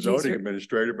 if you could use zoning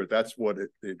administrator, but that's what it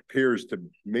appears to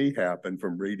me happened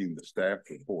from reading the staff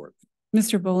report.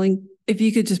 Mr. Bowling, if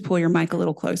you could just pull your mic a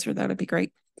little closer, that would be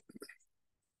great.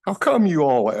 How come you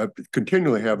all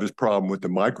continually have this problem with the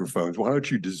microphones? Why don't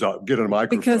you get a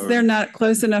microphone? Because they're not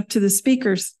close enough to the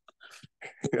speakers.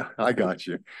 Yeah, I got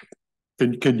you.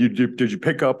 Did you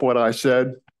pick up what I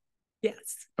said?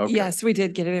 Yes. Okay. Yes, we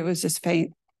did get it. It was just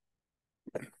faint.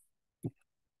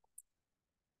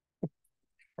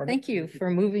 Thank you for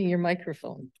moving your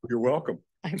microphone. You're welcome.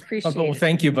 I appreciate Well, it.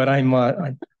 thank you, but I'm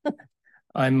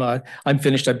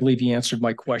finished. I believe you answered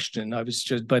my question.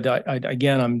 But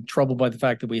again, I'm troubled by the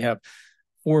fact that we have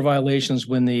 4 violations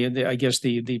when I guess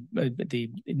the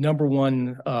number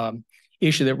one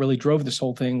issue that really drove this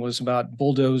whole thing was about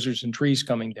bulldozers and trees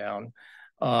coming down.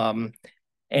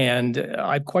 And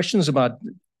I have questions about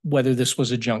whether this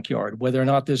was a junkyard, whether or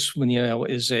not this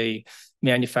is a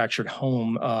manufactured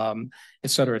home, et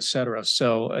cetera, et cetera.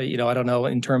 So, I don't know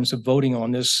in terms of voting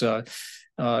on this, and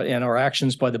our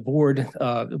actions by the board,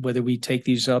 whether we take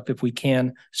these up, if we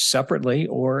can, separately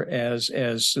or as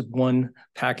one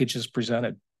package is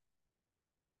presented.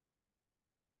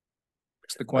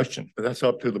 That's the question. That's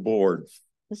up to the board.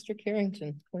 Mr.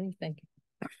 Carrington, what do you think?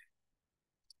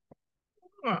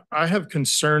 I have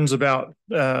concerns about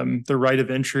the right of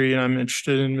entry, and I'm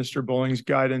interested in Mr. Bowling's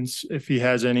guidance, if he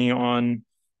has any, on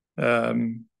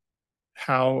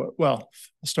I'll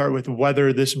start with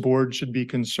whether this board should be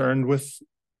concerned with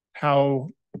how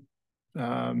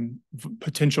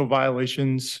potential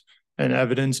violations and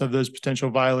evidence of those potential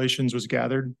violations was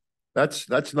gathered.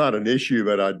 That's not an issue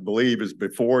that I believe is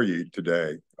before you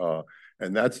today.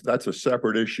 And that's a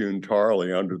separate issue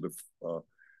entirely under the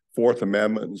Fourth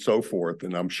Amendment and so forth.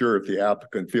 And I'm sure if the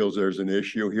applicant feels there's an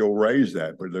issue, he'll raise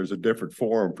that, but there's a different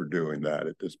forum for doing that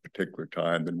at this particular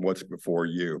time than what's before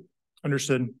you.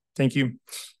 Understood. Thank you.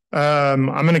 I'm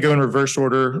going to go in reverse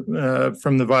order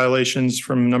from the violations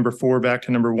from number 4 back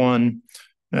to number 1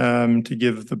 to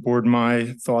give the board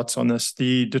my thoughts on this.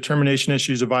 The determination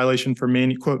issues a violation for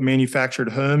quote manufactured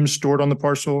homes stored on the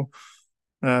parcel.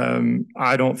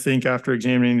 I don't think, after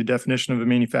examining the definition of a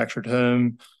manufactured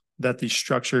home, that the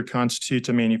structure constitutes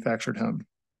a manufactured home.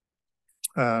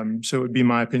 So it would be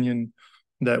my opinion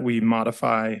that we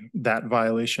modify that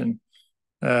violation.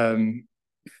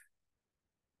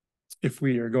 If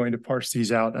we are going to parse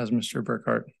these out, as Mr.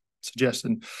 Burkhart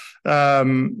suggested.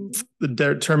 The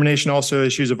determination also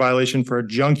issues a violation for a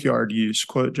junkyard use,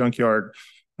 quote, junkyard.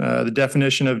 The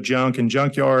definition of junk and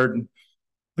junkyard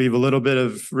leave a little bit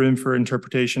of room for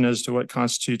interpretation as to what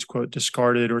constitutes, quote,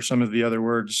 discarded, or some of the other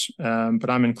words. But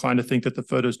I'm inclined to think that the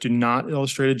photos do not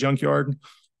illustrate a junkyard.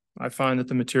 I find that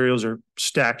the materials are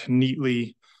stacked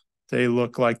neatly. They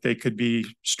look like they could be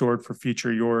stored for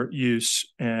future use.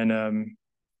 And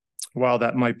while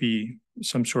that might be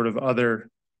some sort of other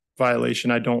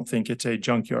violation, I don't think it's a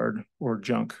junkyard or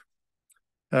junk.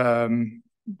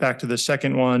 Back to the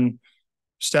second one,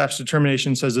 staff's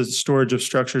determination says that storage of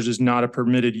structures is not a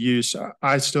permitted use.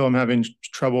 I still am having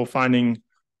trouble finding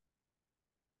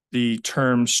the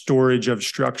term storage of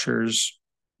structures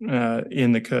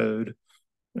in the code.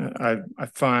 I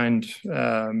find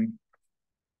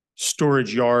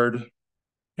storage yard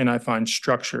and I find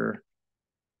structure,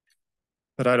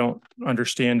 but I don't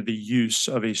understand the use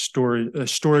of a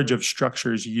storage of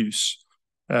structures use.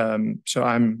 So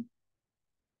I'm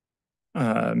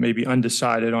maybe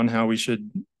undecided on how we should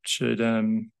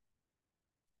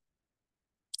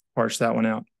parse that one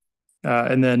out.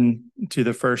 And then to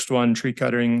the first one, tree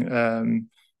cutting,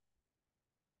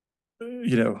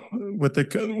 you know, with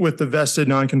the vested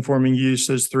non-conforming use,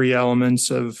 there's three elements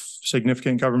of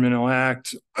significant governmental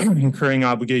act, incurring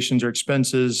obligations or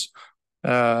expenses.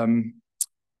 And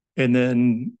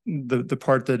then the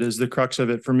part that is the crux of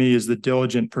it for me is the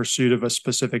diligent pursuit of a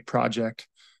specific project.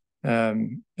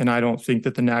 And I don't think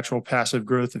that the natural passive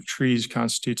growth of trees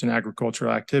constitutes an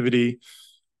agricultural activity.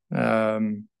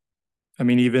 I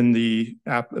mean, even the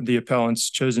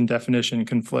appellant's chosen definition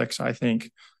conflicts, I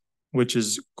think, which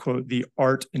is, quote, the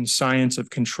art and science of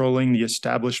controlling the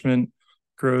establishment,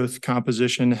 growth,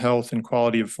 composition, health, and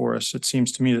quality of forests. It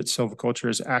seems to me that silviculture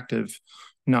is active,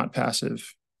 not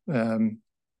passive.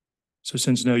 So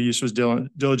since no use was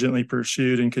diligently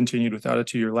pursued and continued without a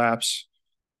 2-year lapse,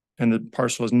 and the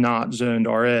parcel is not zoned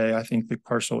RA, I think the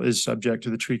parcel is subject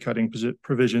to the tree cutting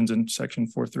provisions in section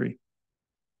 4.3.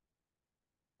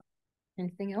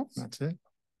 Anything else? That's it.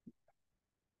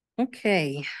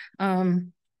 Okay.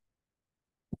 I'm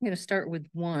going to start with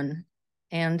 1.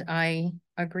 And I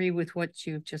agree with what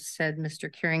you've just said,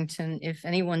 Mr. Carrington. If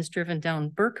anyone's driven down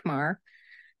Berkmar,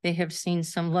 they have seen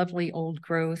some lovely old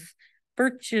growth,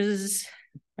 birches,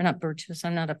 or not birches,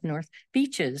 I'm not up north,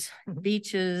 beeches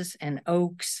and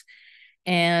oaks.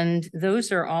 And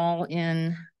those are all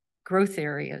in growth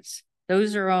areas.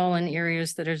 Those are all in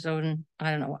areas that are zoned,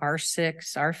 I don't know,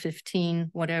 R6, R15,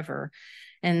 whatever.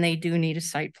 And they do need a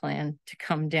site plan to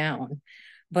come down.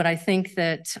 But I think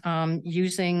that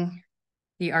using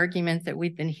the argument that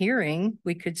we've been hearing,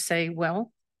 we could say,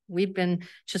 well, we've been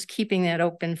just keeping that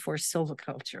open for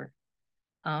silviculture.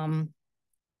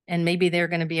 And maybe they're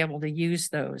going to be able to use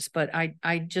those, but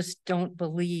I just don't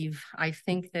believe, I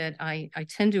think that I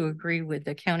tend to agree with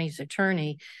the county's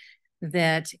attorney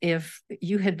that if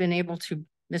you had been able to,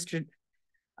 Mr.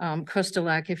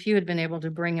 Kostelak, if you had been able to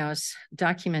bring us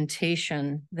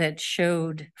documentation that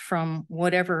showed from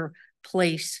whatever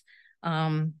place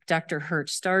Dr. Hurt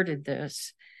started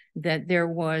this, that there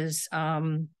was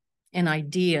an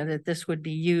idea that this would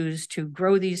be used to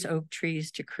grow these oak trees,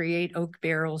 to create oak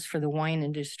barrels for the wine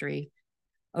industry.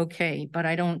 Okay, but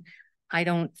I don't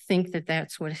think that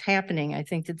that's what's happening. I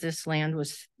think that this land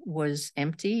was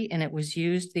empty and it was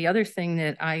used. The other thing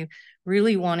that I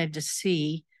really wanted to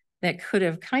see that could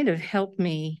have kind of helped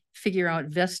me figure out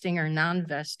vesting or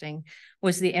non-vesting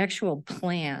was the actual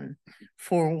plan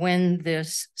for when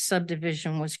this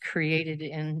subdivision was created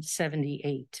in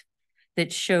 78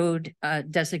 that showed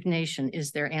designation.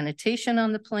 Is there annotation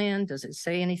on the plan? Does it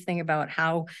say anything about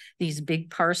how these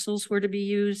big parcels were to be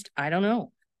used? I don't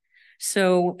know.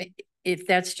 So if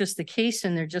that's just the case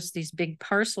and they're just these big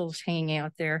parcels hanging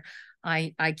out there,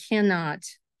 I cannot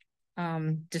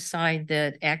decide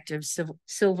that active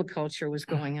silviculture was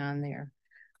going on there.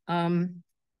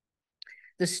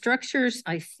 The structures,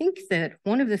 I think that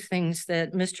one of the things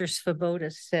that Mr.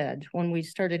 Svoboda said when we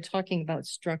started talking about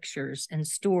structures and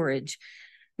storage,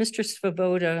 Mr.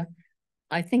 Svoboda,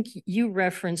 I think you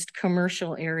referenced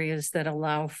commercial areas that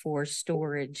allow for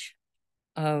storage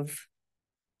of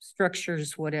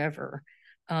structures, whatever.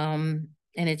 And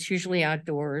it's usually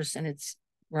outdoors and it's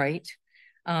right.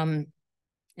 And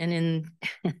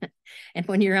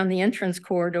when you're on the entrance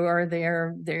corridor,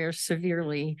 they're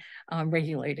severely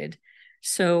regulated.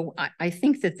 So I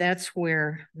think that that's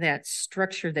where that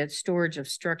structure, that storage of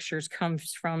structures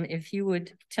comes from. If you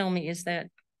would tell me, is that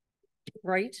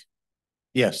right?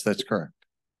 Yes, that's correct.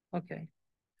 Okay.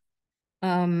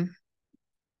 The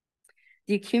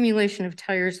accumulation of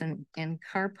tires and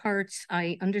car parts,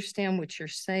 I understand what you're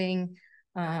saying,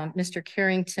 Mr.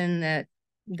 Carrington, that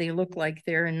they look like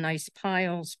they're in nice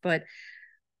piles, but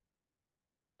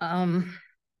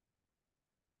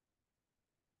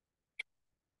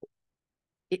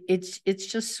it's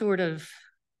just sort of,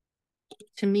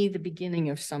 to me, the beginning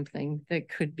of something that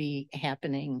could be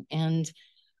happening. And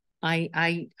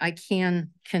I can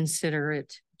consider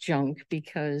it junk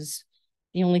because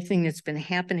the only thing that's been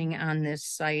happening on this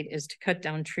site is to cut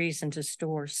down trees and to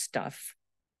store stuff.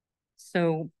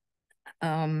 So,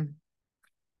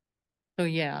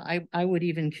 yeah, I would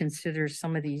even consider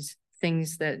some of these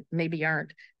things that maybe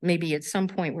at some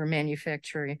point were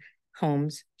manufacturing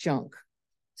homes junk.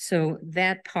 So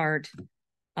that part,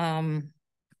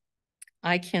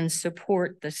 I can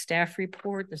support the staff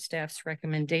report, the staff's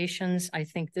recommendations. I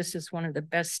think this is one of the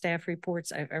best staff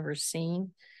reports I've ever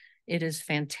seen. It is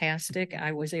fantastic.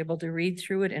 I was able to read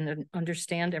through it and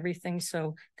understand everything,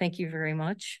 so thank you very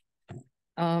much.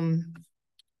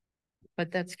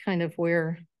 But that's kind of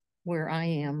where I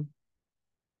am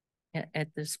at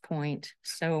this point.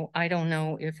 So I don't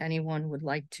know if anyone would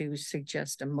like to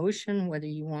suggest a motion, whether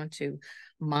you want to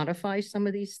modify some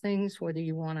of these things, whether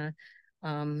you want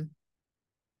to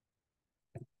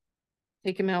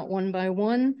take them out one by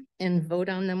one and vote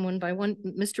on them one by one.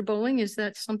 Mr. Bowling, is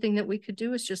that something that we could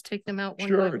do, is just take them out one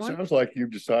by Sure, it one? sounds like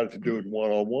you've decided to do it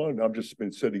one-on-one. I've just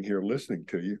been sitting here listening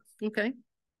to you. Okay.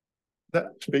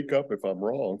 Speak up if I'm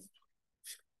wrong.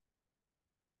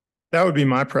 That would be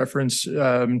my preference,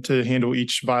 to handle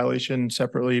each violation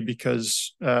separately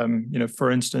because,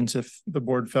 for instance, if the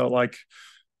board felt like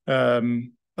a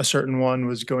certain one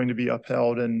was going to be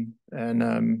upheld and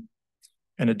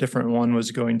a different one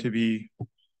was going to be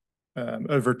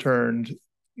overturned,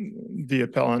 the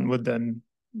appellant would then,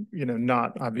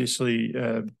 not obviously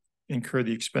incur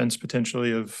the expense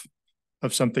potentially of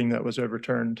something that was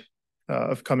overturned,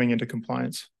 of coming into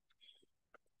compliance.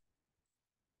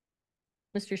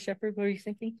 Mr. Shepherd, what are you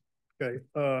thinking? Okay,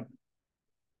 I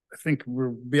think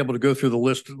we'll be able to go through the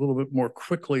list a little bit more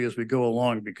quickly as we go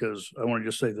along, because I want to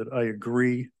just say that I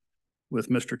agree with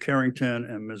Mr. Carrington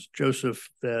and Ms. Joseph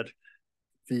that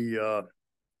the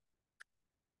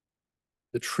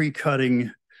tree cutting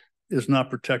is not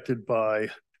protected by,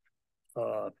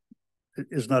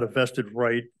 is not a vested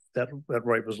right. That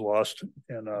right was lost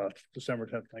in December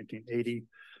 10th, 1980.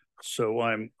 So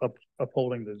I'm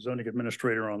upholding the zoning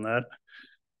administrator on that.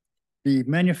 The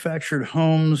manufactured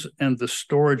homes and the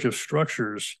storage of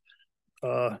structures,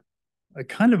 I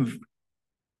kind of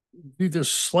view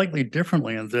this slightly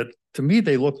differently in that, to me,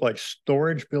 they look like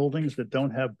storage buildings that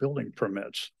don't have building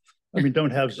permits. I mean,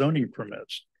 don't have zoning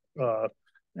permits. And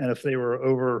if they were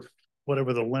over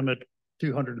whatever the limit,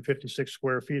 256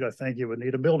 square feet, I think you would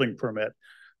need a building permit.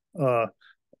 I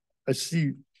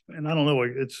see, and I don't know,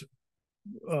 it's,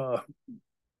 to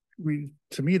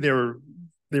me, they were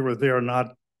there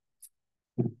not,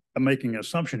 I'm making an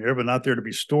assumption here, but not there to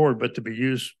be stored, but to be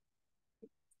used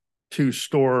to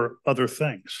store other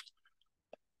things.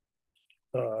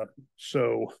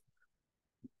 So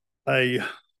I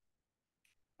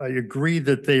agree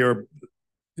that they are,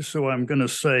 so I'm going to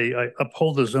say I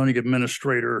uphold the zoning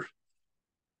administrator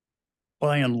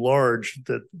by and large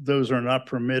that those are not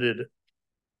permitted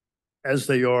as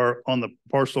they are on the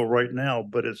parcel right now,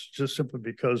 but it's just simply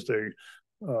because they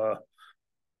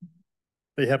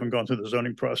haven't gone through the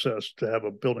zoning process to have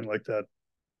a building like that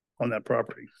on that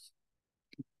property.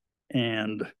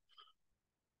 And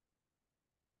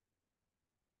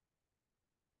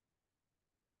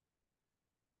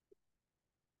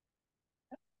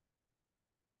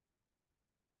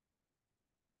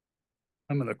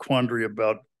I'm in a quandary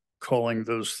about calling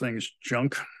those things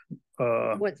junk.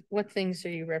 What things are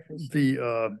you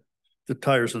referencing? The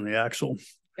tires and the axle.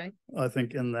 Okay. I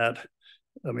think in that,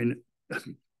 I mean,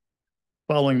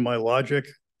 following my logic,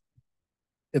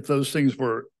 if those things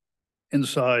were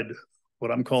inside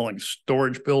what I'm calling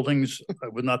storage buildings, I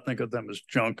would not think of them as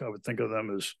junk. I would think of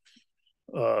them as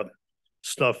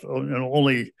stuff. And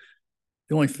the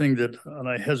only thing that, and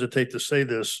I hesitate to say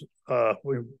this, an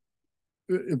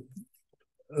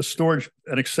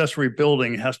accessory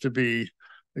building has to be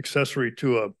accessory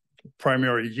to a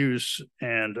primary use,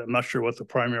 and I'm not sure what the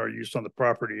primary use on the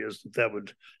property is that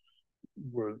would,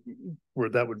 where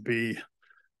that would be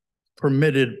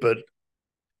permitted, but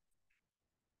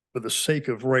for the sake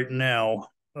of right now,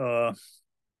 I'm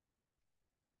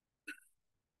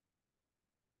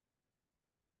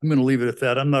going to leave it at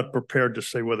that. I'm not prepared to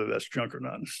say whether that's junk or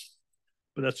not,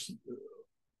 but that's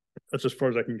as far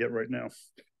as I can get right now.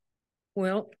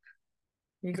 Well,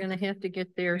 you're going to have to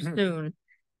get there soon.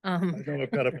 I know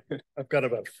I've got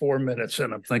about 4 minutes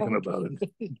and I'm thinking about it.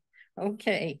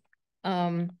 Okay.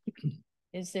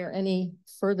 Is there any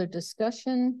further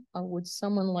discussion? Or would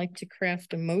someone like to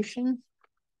craft a motion?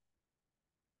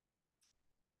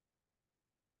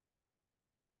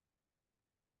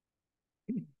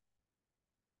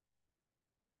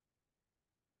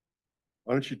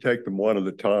 Why don't you take them one at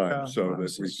a time, Yeah, so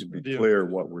that we can be clear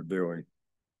what we're doing?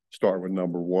 Start with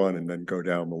number one and then go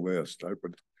down the list. I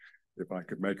would, if I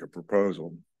could make a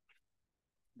proposal.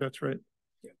 That's right.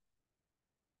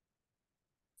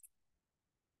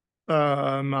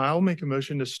 I'll make a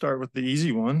motion to start with the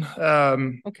easy one.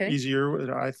 Okay.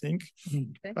 Easier, I think.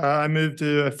 Okay. I move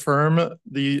to affirm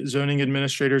the zoning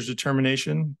administrator's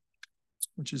determination,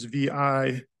 which is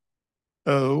VIO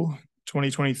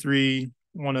 2023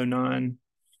 109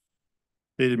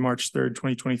 dated March 3rd,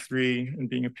 2023, and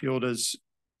being appealed as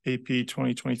AP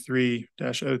 2023-03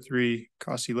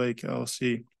 Cossie Lake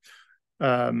LLC.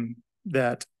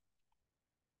 That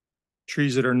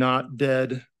trees that are not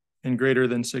dead and greater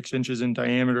than 6 inches in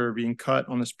diameter are being cut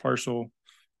on this parcel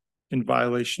in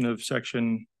violation of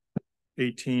section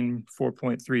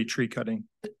 18.4.3 tree cutting.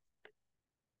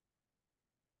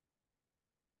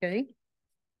 Okay. Is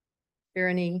there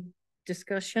any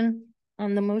discussion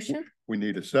on the motion? We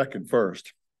need a second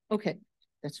first. Okay,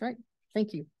 that's right.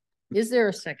 Thank you. Is there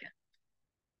a second?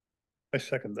 I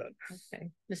second that. Okay,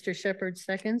 Mr. Shepherd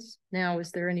seconds. Now,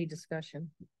 is there any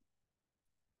discussion?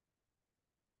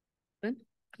 Good,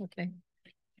 okay.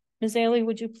 Ms. Ailey,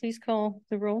 would you please call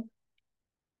the roll?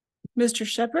 Mr.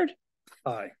 Shepherd,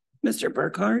 Aye. Mr.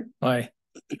 Burkhart, Aye.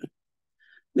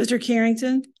 Mr.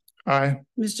 Carrington, Aye.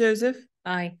 Ms. Joseph,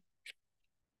 Aye.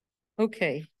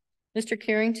 Okay, Mr.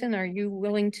 Carrington, are you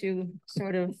willing to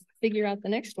sort of figure out the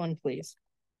next one, please?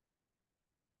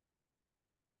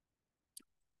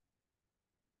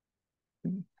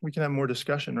 We can have more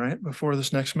discussion, right, before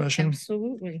this next motion?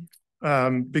 Absolutely.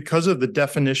 Because of the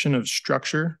definition of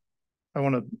structure, I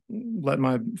want to let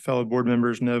my fellow board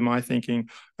members know my thinking.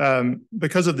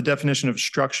 Because of the definition of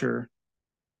structure,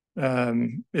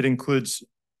 it includes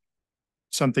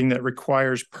something that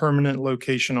requires permanent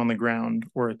location on the ground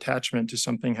or attachment to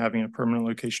something having a permanent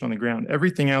location on the ground.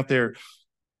 Everything out there,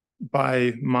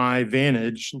 by my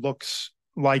vantage, looks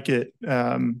like it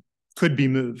could be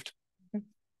moved.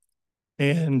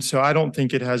 And so I don't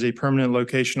think it has a permanent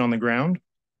location on the ground.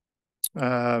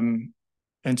 And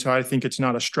so I think it's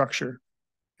not a structure.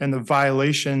 And the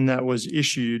violation that was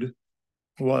issued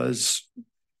was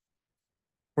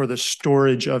for the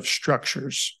storage of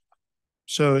structures.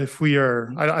 So if we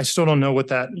are, I still don't know what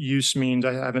that use means.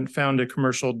 I haven't found a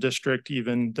commercial district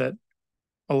even that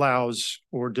allows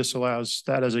or disallows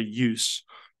that as a use.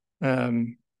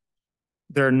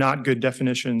 There are not good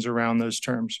definitions around those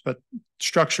terms, but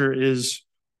structure is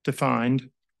defined.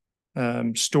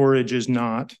 Storage is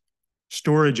not.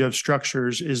 Storage of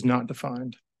structures is not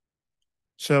defined.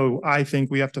 So I think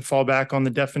we have to fall back on the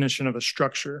definition of a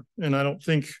structure. And I don't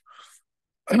think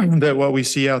that what we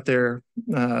see out there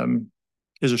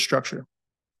is a structure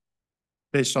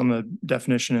based on the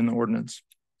definition in the ordinance.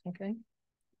 Okay.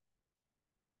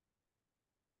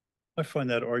 I find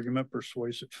that argument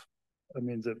persuasive. I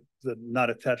mean, that not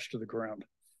attached to the ground.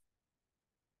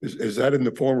 Is that in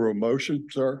the form of a motion,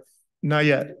 sir? Not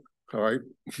yet. All right.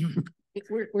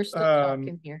 We're still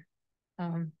talking here.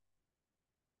 Should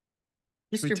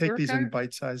we Mr. take these in Burkhart?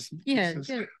 bite-sized Yeah, pieces?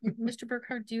 yeah. Mr.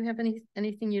 Burkhart, do you have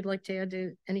anything you'd like to add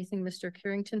to anything Mr.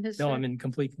 Carrington has said? No, I'm in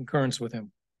complete concurrence with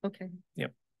him. Okay.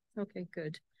 Yep. Okay,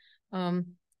 good. All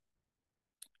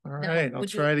now, right, I'll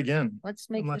try it again. Let's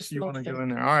make Unless this you want to motion. go in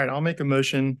there. All right, I'll make a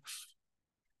motion.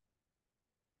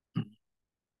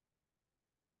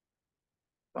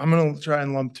 I'm going to try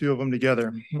and lump two of them together.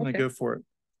 I'm going to Okay. go for it.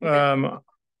 Okay.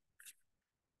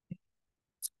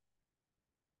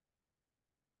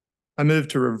 I move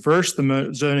to reverse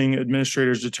the zoning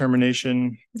administrator's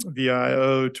determination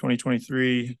VIO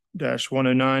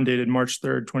 2023-109 dated March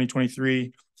 3rd,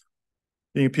 2023,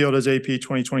 being appealed as AP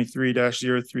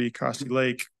 2023-03 Cossie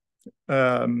Lake.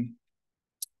 2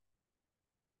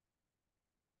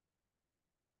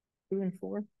 and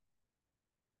 4.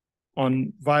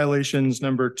 On violations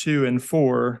number 2 and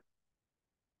 4,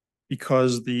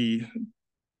 because of the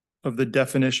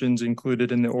definitions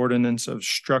included in the ordinance of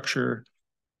structure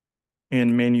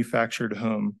and manufactured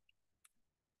home.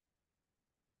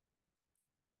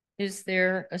 Is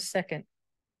there a second?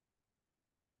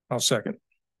 I'll second.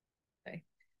 Okay.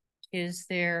 Is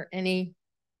there any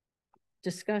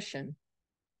discussion?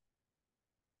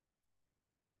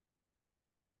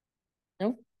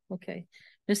 No? Okay.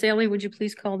 Ms. Ailey, would you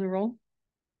please call the roll?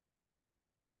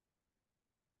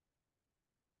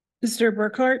 Mr.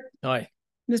 Burkhart, Aye.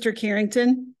 Mr.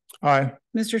 Carrington, Aye.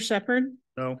 Mr. Shepherd,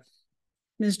 No.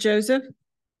 Ms. Joseph,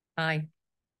 Aye.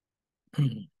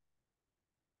 3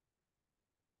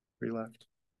 left.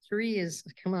 3 is,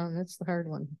 come on, that's the hard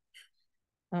one.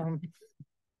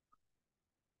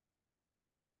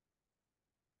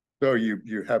 So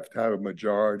you have to have a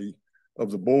majority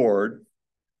of the board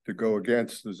to go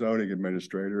against the zoning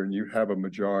administrator, and you have a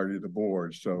majority of the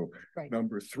board. So Right.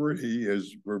 number 3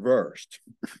 is reversed.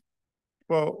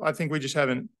 Well, I think we just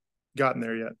haven't gotten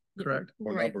there yet, correct?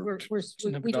 Well, Right, number we Not did 2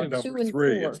 number and 3,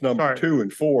 4. it's number Sorry. 2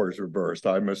 and 4 is reversed.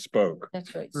 I misspoke.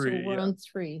 That's right. 3, So we're yeah. on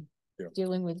 3, Yeah.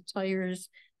 dealing with tires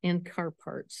and car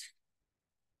parts.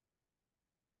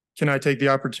 Can I take the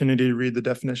opportunity to read the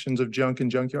definitions of junk and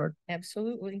junkyard?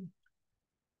 Absolutely.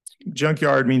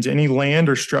 Junkyard means any land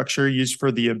or structure used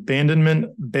for the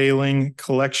abandonment, baling,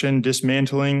 collection,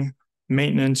 dismantling,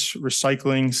 maintenance,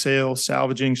 recycling, sale,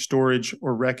 salvaging, storage,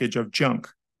 or wreckage of junk.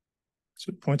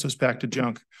 So it points us back to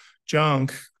junk.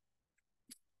 Junk,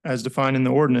 as defined in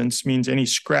the ordinance, means any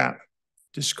scrap,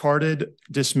 discarded,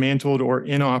 dismantled, or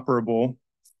inoperable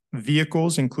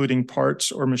vehicles, including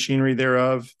parts or machinery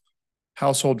thereof,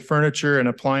 household furniture and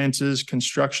appliances,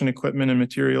 construction equipment and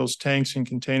materials, tanks and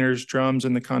containers, drums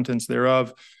and the contents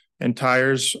thereof, and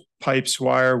tires, pipes,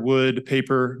 wire, wood,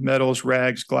 paper, metals,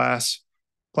 rags, glass,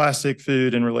 plastic,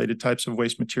 food, and related types of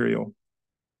waste material.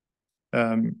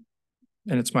 And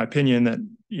it's my opinion that,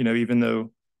 even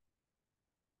though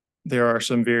there are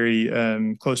some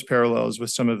very close parallels with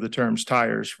some of the terms,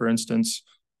 tires, for instance,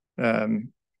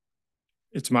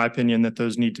 it's my opinion that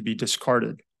those need to be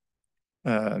discarded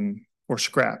or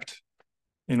scrapped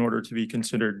in order to be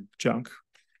considered junk.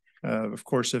 Of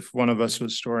course, if one of us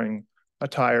was storing a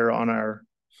tire on our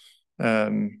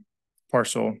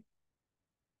parcel,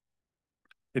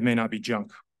 it may not be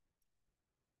junk.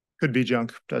 Could be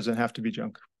junk, doesn't have to be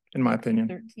junk, in my opinion.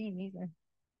 13 either.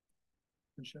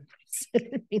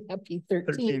 It may not be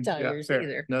 13 tires fair.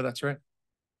 either. No, that's right.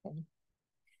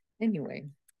 Anyway,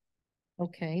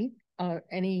 okay.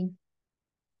 Any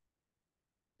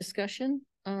discussion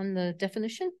on the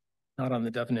definition? Not on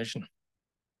the definition.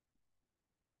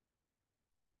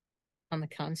 On the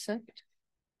concept?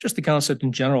 Just the concept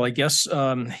in general. I guess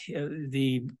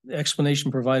the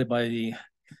explanation provided by the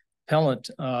appellant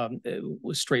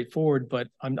was straightforward, but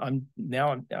I'm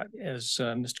now, as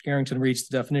Mr. Carrington reads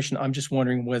the definition, I'm just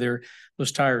wondering whether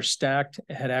those tires stacked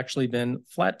had actually been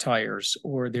flat tires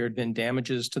or there had been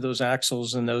damages to those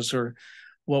axles, and those are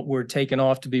what were taken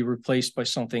off to be replaced by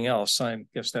something else. I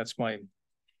guess that's my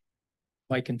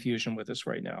confusion with this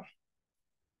right now.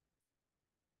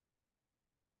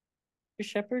 Mr.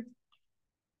 Shepherd?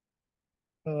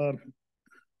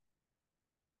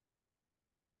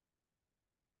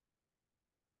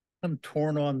 I'm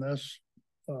torn on this.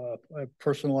 I have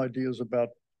personal ideas about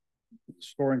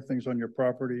storing things on your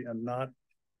property and not.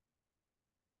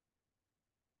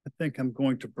 I think I'm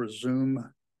going to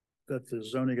presume that the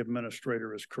zoning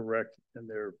administrator is correct in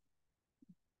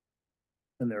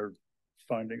their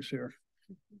findings here.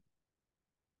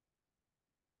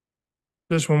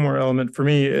 Just one more element for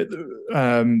me.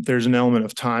 There's an element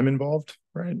of time involved,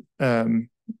 right?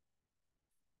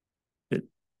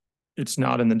 It's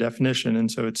not in the definition, and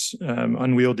so it's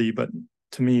unwieldy. But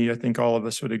to me, I think all of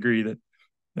us would agree that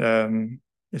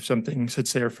if something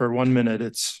sits there for 1 minute,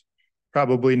 it's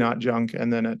probably not junk,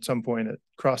 and then at some point it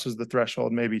crosses the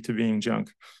threshold maybe to being junk.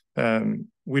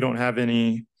 We don't have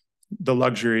the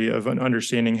luxury of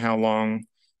understanding how long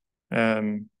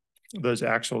those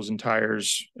axles and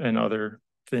tires and other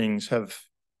things have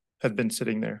been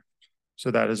sitting there.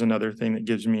 So that is another thing that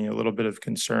gives me a little bit of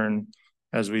concern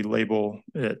as we label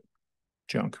it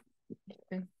junk.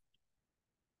 Okay.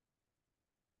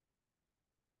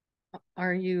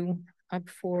 Are you up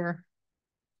for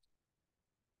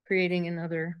creating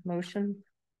another motion?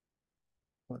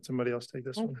 Let somebody else take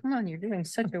this Oh, one. come on, you're doing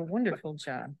such a wonderful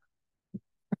job.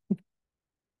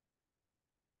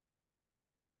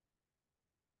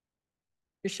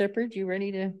 Mr. Shepherd, you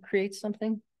ready to create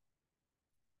something?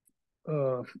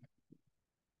 I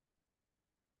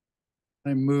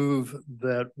move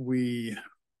that we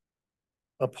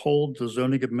uphold the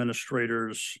zoning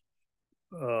administrator's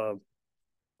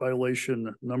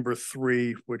violation number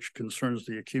 3, which concerns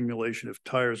the accumulation of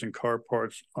tires and car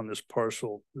parts on this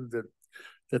parcel, that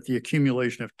the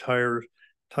accumulation of tires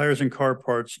and car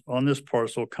parts on this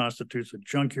parcel constitutes a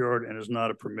junkyard and is not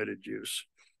a permitted use.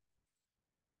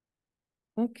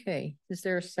 Okay, is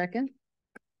there a second?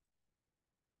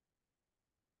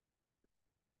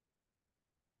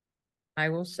 I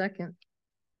will second.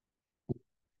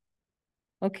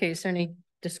 Okay, is there any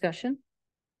discussion?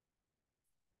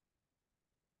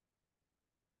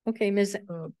 Okay, Ms.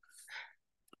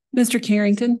 Mr.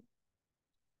 Carrington?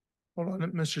 Hold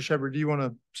on, Mr. Shepherd, do you want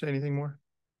to say anything more?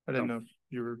 I didn't know if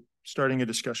you were starting a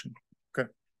discussion. Okay.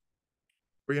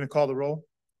 We're going to call the roll?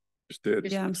 Just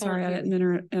did. Yeah, I'm sorry. I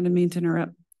didn't mean to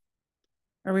interrupt.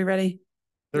 Are we ready?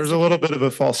 There's a little bit of a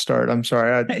false start. I'm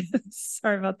sorry.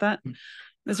 Sorry about that.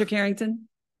 Mr. Carrington?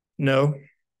 No.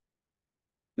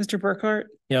 Mr. Burkhart?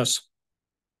 Yes.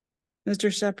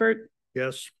 Mr. Shepherd?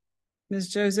 Yes. Ms.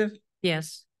 Joseph?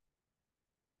 Yes.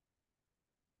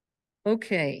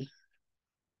 Okay.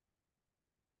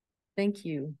 Thank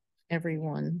you,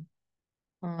 everyone.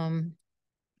 I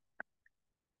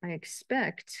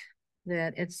expect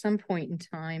that at some point in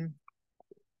time,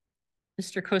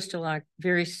 Mr. Kostelak,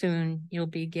 very soon you'll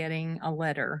be getting a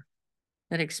letter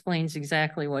that explains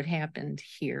exactly what happened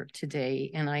here today.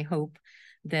 And I hope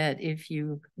that if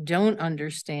you don't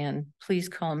understand, please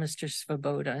call Mr.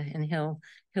 Svoboda and he'll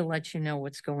let you know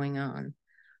what's going on.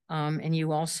 And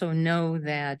you also know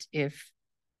that if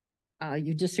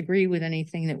you disagree with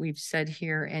anything that we've said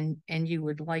here and you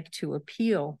would like to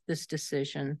appeal this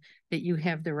decision, that you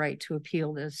have the right to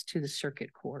appeal this to the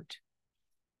circuit court.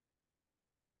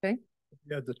 Okay.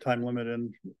 You had the time limit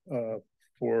in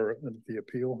for the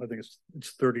appeal. I think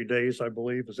it's 30 days, I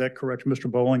believe. Is that correct, Mr.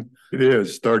 Bowling? It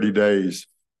is 30 days.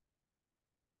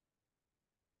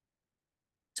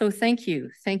 So thank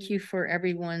you. Thank you for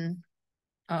everyone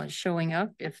showing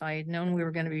up. If I had known we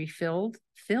were going to be filmed,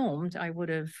 I would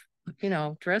have,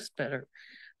 dressed better.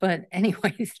 But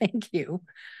anyway, thank you.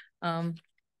 I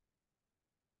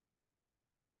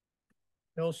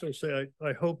also say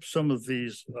I hope some of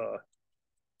these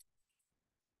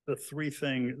the three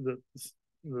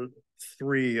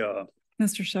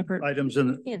Mr. Shepherd. items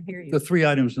in Can't hear you. the three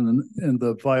items in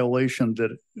the violation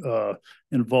that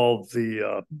involve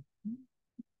the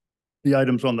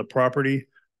items on the property.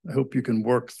 I hope you can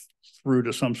work through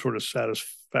to some sort of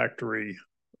satisfactory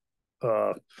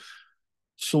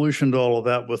solution to all of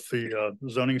that with the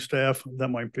zoning staff. That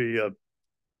might be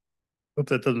hope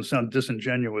that doesn't sound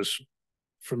disingenuous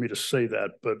for me to say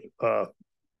that, but I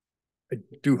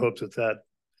do hope that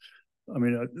I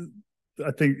mean,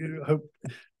 I think hope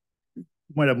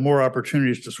might have more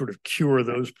opportunities to sort of cure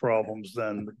those problems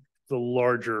than the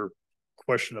larger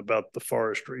question about the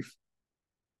forestry.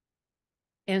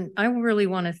 And I really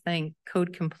want to thank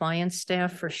code compliance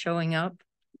staff for showing up.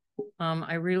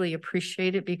 I really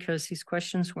appreciate it because these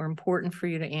questions were important for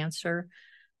you to answer.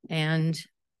 And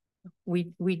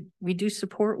we do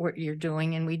support what you're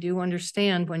doing, and we do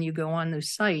understand when you go on the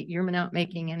site, you're not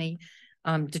making any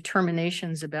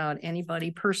determinations about anybody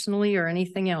personally or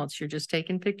anything else. You're just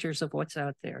taking pictures of what's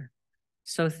out there.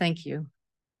 So thank you.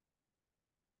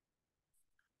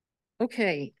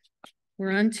 Okay,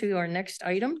 we're on to our next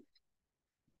item,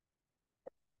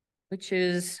 which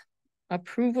is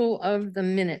approval of the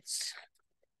minutes.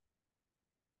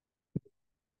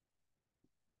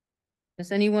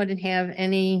 Does anyone have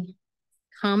any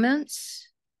comments?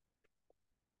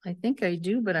 I think I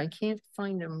do, but I can't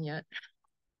find them yet.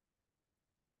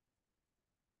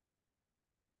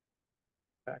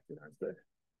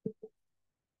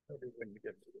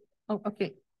 Oh,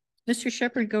 okay. Mr.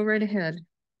 Shepherd, go right ahead.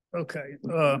 Okay.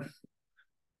 I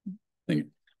think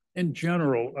in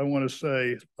general, I want to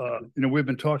say, we've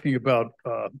been talking about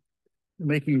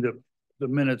making the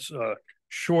minutes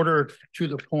shorter, to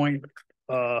the point,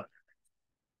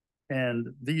 and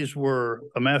these were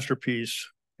a masterpiece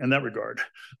in that regard.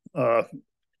 I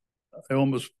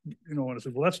almost, want to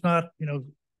say, well, that's not, I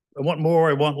want more,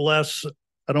 I want less.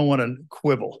 I don't want to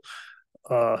quibble.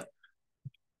 But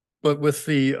with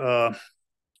the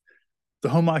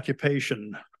home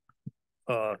occupation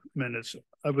minutes,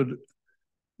 I would,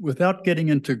 without getting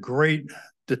into great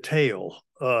detail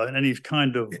in any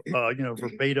kind of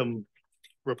verbatim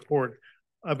report,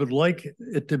 I would like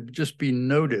it to just be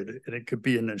noted, and it could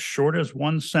be in as short as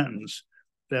one sentence,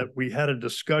 that we had a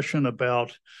discussion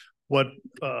about what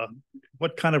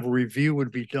kind of review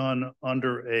would be done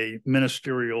under a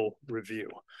ministerial review.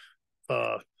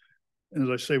 As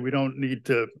I say, we don't need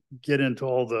to get into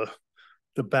all the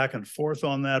back and forth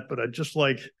on that, but I'd just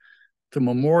like to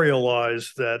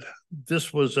memorialize that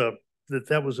this was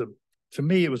to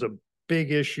me, it was a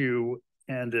big issue,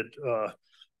 and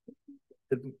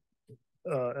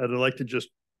I'd like to just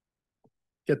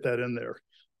get that in there.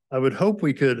 I would hope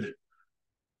we could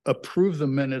approve the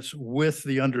minutes with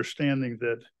the understanding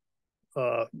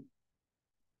that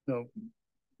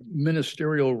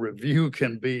ministerial review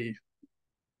can be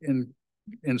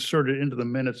inserted into the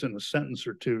minutes in a sentence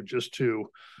or two, just to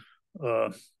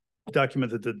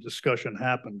document that the discussion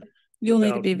happened. You'll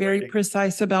need to be very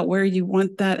precise about where you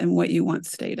want that and what you want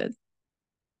stated.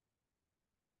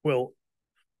 Well,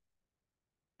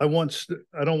 I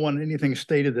don't want anything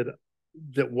stated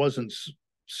that wasn't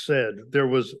said. There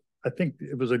was, I think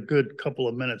it was a good couple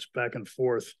of minutes back and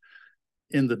forth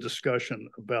in the discussion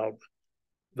about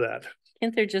that.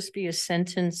 Can't there just be a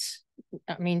sentence?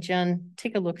 I mean, John,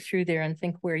 take a look through there and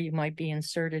think where you might be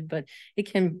inserted, but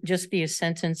it can just be a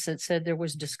sentence that said there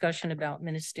was discussion about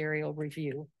ministerial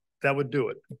review. That would do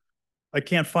it. I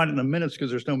can't find it in the minutes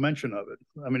because there's no mention of it.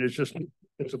 I mean,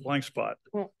 it's a blank spot.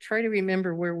 Well, try to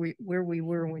remember where we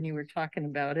were when you were talking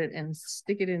about it and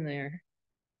stick it in there.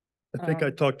 I think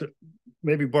I talked to,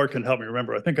 maybe Bart can help me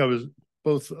remember. I think I was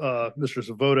both Mr.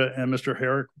 Svoboda and Mr.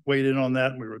 Herrick weighed in on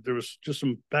that. And there was just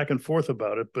some back and forth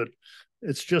about it, but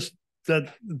it's just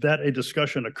that a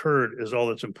discussion occurred is all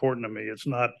that's important to me. It's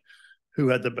not who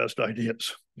had the best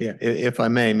ideas. Yeah, if I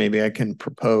may, maybe I can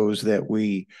propose that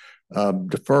we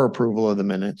defer approval of the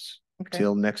minutes Okay.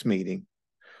 till next meeting.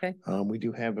 Okay. We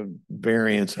do have a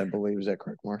variance, I believe. Is that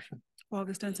correct, Marcia?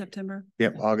 August and September.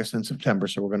 Yep, August and September.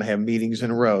 So we're going to have meetings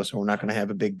in a row. So we're not going to have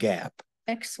a big gap.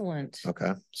 Excellent.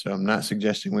 Okay. So I'm not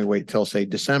suggesting we wait till say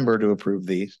December to approve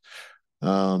these.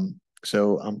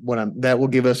 That will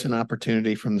give us an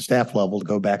opportunity from the staff level to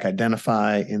go back,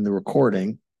 identify in the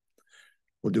recording.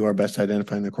 We'll do our best to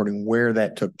identify in the recording where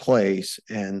that took place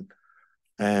and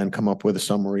come up with a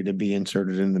summary to be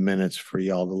inserted in the minutes for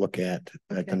y'all to look at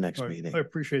the next Right. meeting. I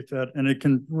appreciate that. And it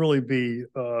can really be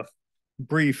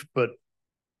brief, but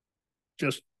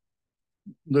just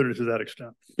limited to that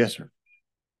extent. Yes, sir.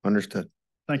 Understood.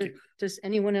 Thank you. Does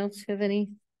anyone else have any?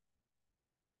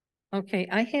 Okay,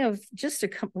 I have just a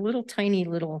couple little tiny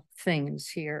little things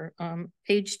here.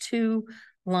 Page 2,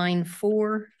 line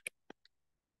 4.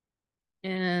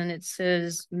 And it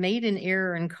says made an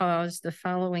error and caused the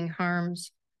following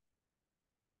harms.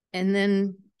 And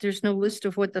then there's no list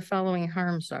of what the following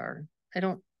harms are. I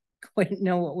don't quite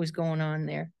know what was going on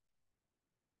there.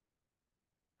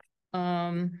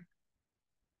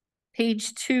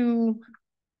 Page 2,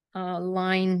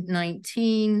 line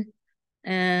 19,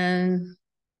 and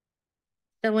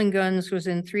selling guns was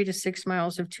in 3 to 6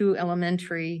 miles of 2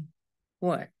 elementary,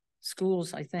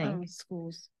 schools, I think.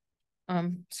 Schools.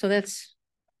 So that's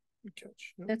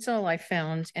all I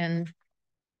found. And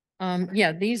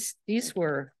yeah, these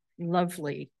were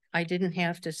lovely. I didn't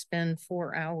have to spend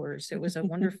 4 hours. It was a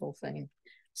wonderful thing.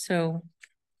 So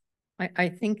I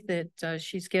think that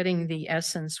she's getting the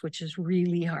essence, which is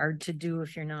really hard to do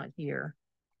if you're not here.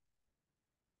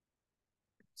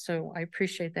 So I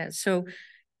appreciate that. So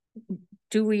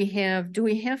do we have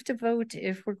to vote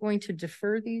if we're going to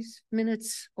defer these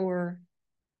minutes, or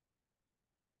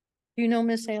do you know,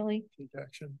 Miss Haley?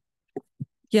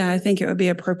 Yeah, I think it would be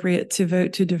appropriate to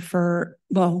vote to defer.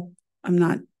 Well, I'm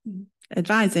not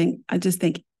advising. I just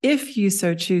think if you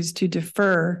so choose to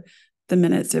defer the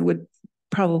minutes, it would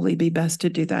probably be best to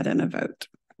do that in a vote.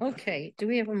 Okay, do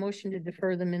we have a motion to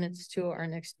defer the minutes to our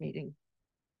next meeting?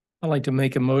 I'd like to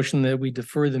make a motion that we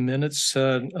defer the minutes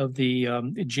of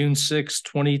the June 6,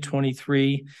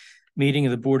 2023 meeting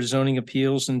of the Board of Zoning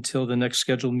Appeals until the next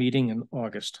scheduled meeting in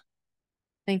August.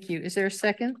 Thank you. Is there a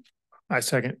second? I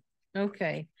second.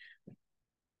 Okay.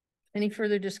 Any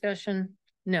further discussion?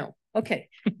 No. Okay.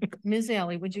 Ms.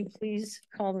 Alley, would you please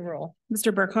call the roll?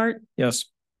 Mr. Burkhart, Yes.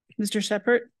 Mr.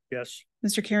 Shepherd, Yes.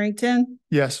 Mr. Carrington,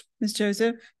 Yes. Ms.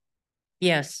 Joseph.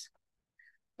 Yes.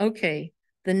 Okay.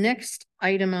 The next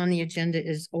item on the agenda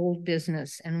is old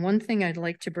business. And one thing I'd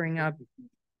like to bring up.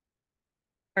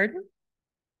 Pardon?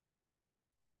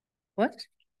 What?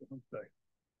 Okay.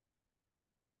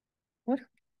 What?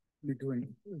 You're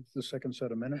doing the second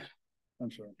set of minutes? I'm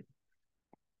sorry.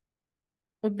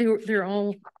 Well, they're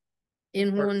all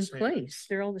in They're one the same. place.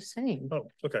 They're all the same. Oh,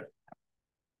 okay.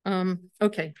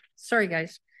 Okay. Sorry,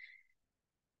 guys.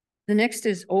 The next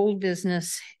is old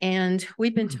business, and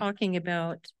we've been talking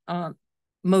about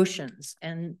motions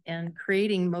and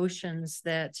creating motions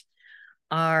that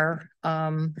are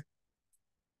well,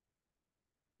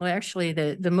 actually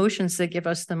the motions that give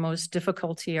us the most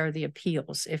difficulty are the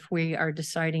appeals if we are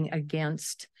deciding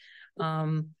against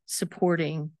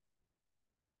supporting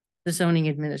the zoning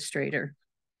administrator.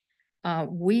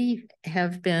 We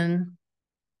have been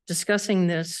discussing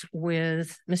this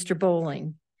with Mr.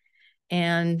 Bowling,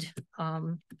 and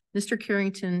Mr.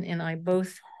 Carrington and I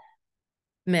both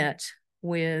met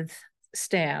with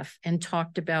staff and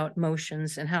talked about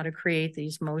motions and how to create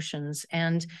these motions.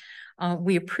 And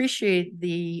we appreciate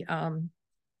the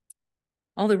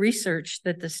all the research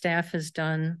that the staff has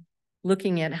done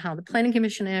looking at how the Planning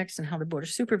Commission acts and how the Board of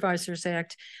Supervisors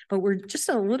act, but we're just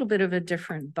a little bit of a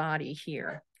different body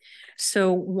here.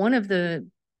 So one of the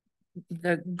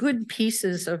good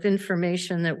pieces of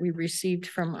information that we received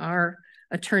from our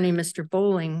attorney, Mr.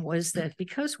 Bowling, was that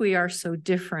because we are so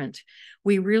different,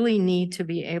 we really need to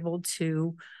be able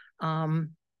to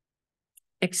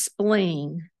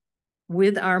explain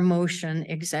with our motion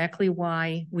exactly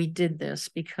why we did this,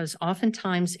 because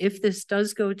oftentimes if this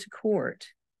does go to court,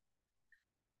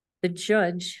 the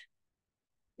judge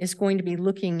is going to be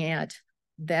looking at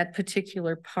that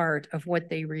particular part of what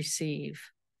they receive.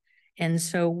 And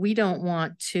so we don't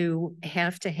want to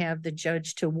have the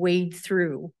judge to wade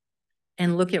through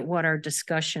and look at what our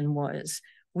discussion was.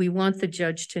 We want the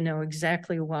judge to know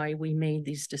exactly why we made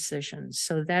these decisions.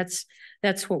 So that's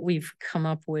what we've come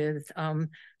up with,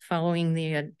 following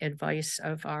the advice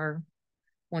of our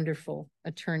wonderful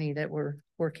attorney that we're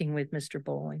working with, Mr.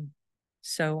 Bowling.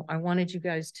 So I wanted you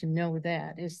guys to know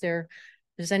that.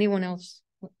 Does anyone else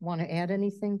want to add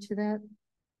anything to that?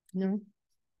 No?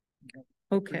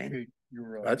 Okay,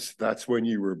 That's when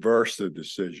you reverse the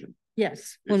decision.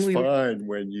 yes. It's fine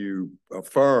when you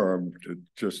affirm to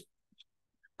just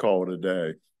call it a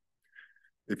day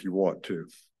if you want to.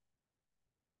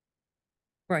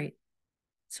 Right.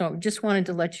 So just wanted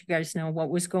to let you guys know what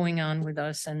was going on with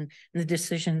us and the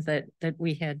decisions that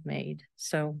we had made.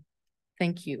 So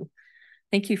thank you.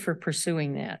 Thank you for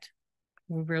pursuing that.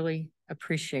 We really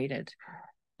appreciate it.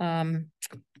 On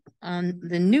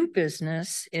the new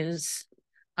business is,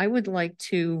 I would like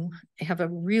to have a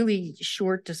really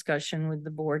short discussion with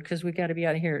the board because we got to be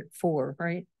out of here at 4,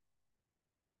 right? Is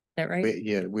that right?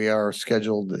 Yeah, we are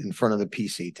scheduled in front of the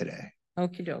PC today,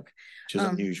 Okie doke. which is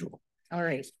unusual. All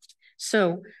right.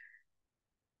 So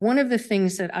one of the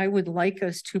things that I would like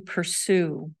us to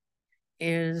pursue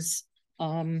is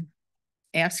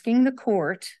asking the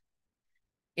court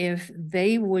if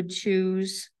they would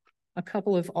choose a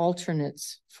couple of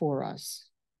alternates for us.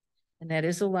 And that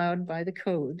is allowed by the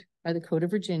Code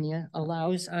of Virginia,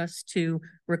 allows us to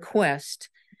request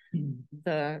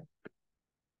the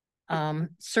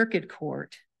circuit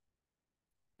court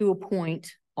to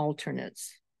appoint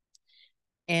alternates.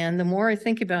 And the more I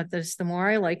think about this, the more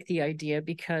I like the idea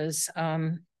because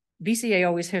BZA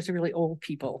always has really old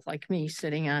people like me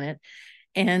sitting on it.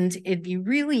 And it'd be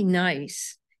really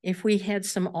nice if we had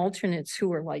some alternates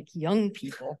who are like young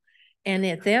people. And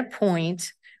at that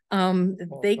point,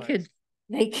 they could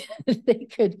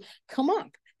come up,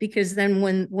 because then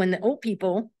when the old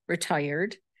people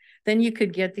retired, then you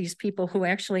could get these people who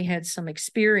actually had some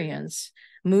experience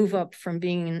move up from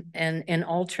being an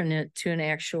alternate to an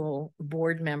actual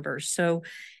board member. So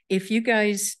if you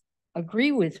guys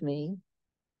agree with me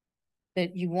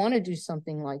that you want to do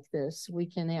something like this, we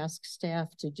can ask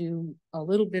staff to do a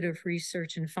little bit of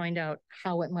research and find out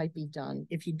how it might be done.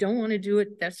 If you don't want to do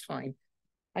it, that's fine.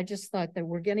 I just thought that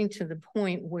we're getting to the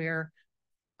point where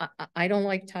I don't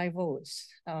like tie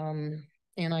votes. And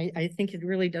I think it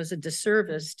really does a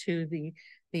disservice to the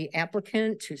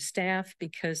applicant, to staff,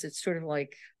 because it's sort of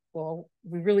like, well,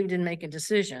 we really didn't make a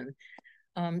decision.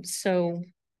 So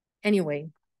anyway,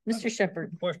 Mr.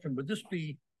 Shepherd. Question, would this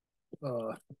be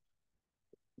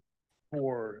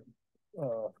for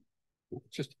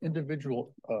just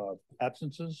individual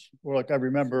absences? Or like I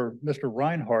remember Mr.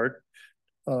 Reinhardt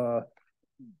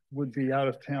would be out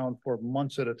of town for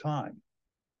months at a time.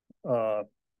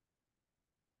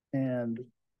 And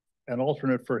an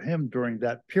alternate for him during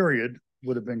that period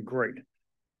would have been great.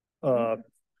 And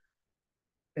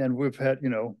we've had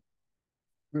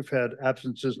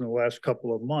absences in the last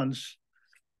couple of months.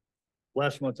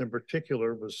 Last month in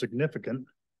particular was significant.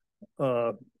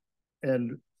 And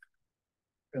an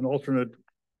alternate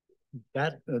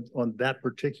on that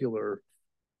particular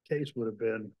case would have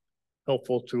been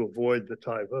helpful to avoid the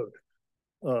tie vote.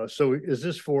 So is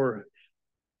this for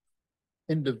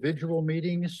individual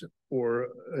meetings or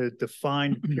a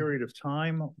defined period of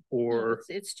time, or?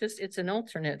 No, it's an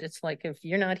alternate. It's like, if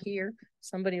you're not here,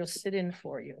 somebody will sit in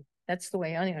for you. That's the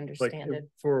way I understand it.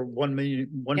 For one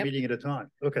meeting at a time.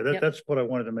 Okay, that's what I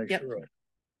wanted to make sure of.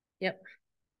 Yep.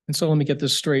 And so let me get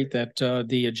this straight, that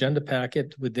the agenda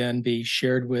packet would then be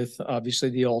shared with obviously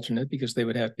the alternate, because they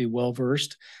would have to be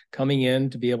well-versed coming in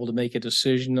to be able to make a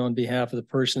decision on behalf of the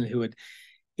person who had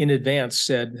in advance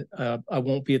said, I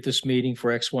won't be at this meeting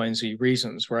for X, Y, and Z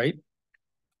reasons, right?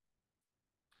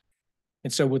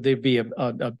 And so would there be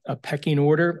a pecking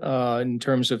order in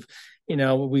terms of,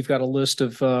 we've got a list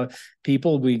of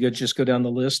people, we could just go down the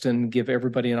list and give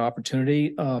everybody an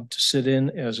opportunity to sit in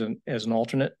as an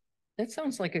alternate? That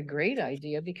sounds like a great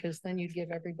idea, because then you'd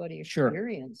give everybody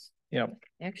experience. Sure.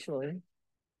 Yeah. Actually,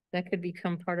 that could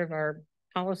become part of our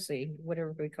policy,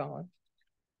 whatever we call it.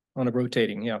 On a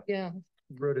rotating, yeah. Yeah.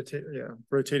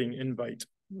 Rotating invite.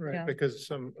 Right. Yeah. Because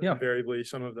invariably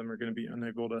some of them are going to be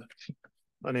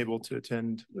unable to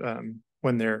attend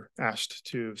when they're asked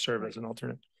to serve as an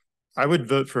alternate. I would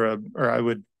vote I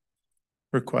would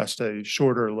request a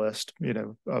shorter list,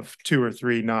 of 2 or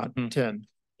 3, not 10.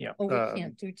 Yeah. Oh, we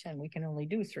can't do 10. We can only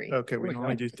do 3. Okay, we can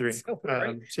only do 3. So,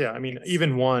 yeah, I mean,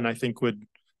 even 1, I think, would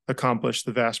accomplish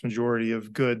the vast majority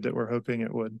of good that we're hoping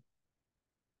it would.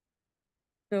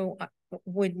 So I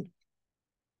would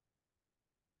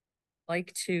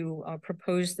like to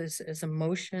propose this as a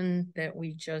motion that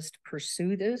we just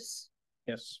pursue this.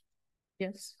 Yes.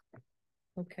 Yes.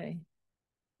 Okay.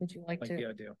 Would you like to? The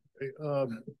idea.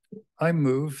 I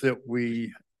move that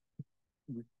we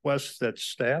request that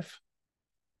staff.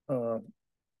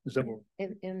 Is that what?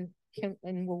 And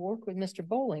we'll work with Mr.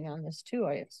 Bowling on this too,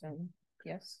 I assume.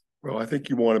 Yes. Well, I think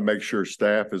you want to make sure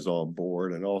staff is on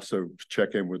board and also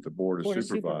check in with the Board of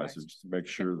Supervisors to make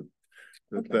sure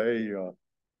that they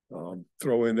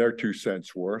throw in their 2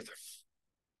 cents worth.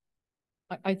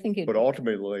 I think it. But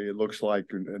ultimately, it looks like,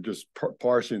 and just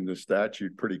parsing the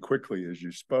statute pretty quickly as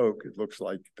you spoke, it looks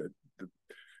like that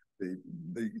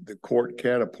the court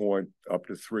can appoint up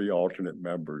to 3 alternate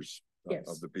members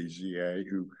of the BZA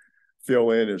who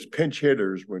fill in as pinch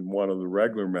hitters when one of the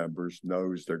regular members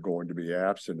knows they're going to be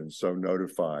absent and so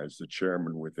notifies the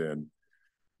chairman within,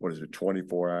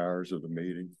 24 hours of the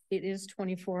meeting? It is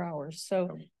 24 hours.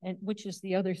 So, and which is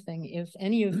the other thing, if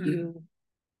any of you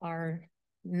are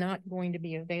not going to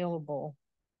be available,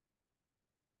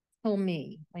 tell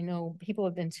me. I know people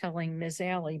have been telling Ms.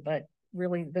 Alley, but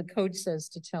really the code says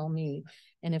to tell me.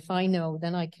 And if I know,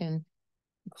 then I can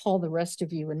call the rest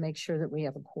of you and make sure that we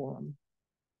have a quorum.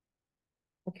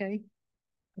 Okay.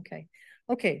 Right.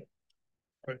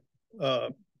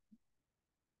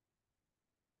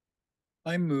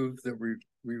 I move that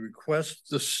we request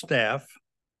the staff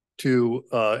to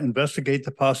investigate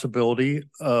the possibility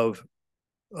of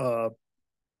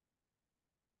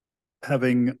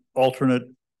having alternate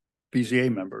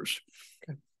BZA members.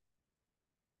 Okay.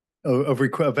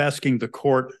 Of asking the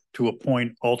court to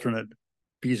appoint alternate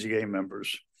BZA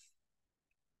members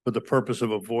for the purpose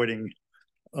of avoiding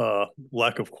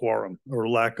lack of quorum or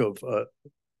lack of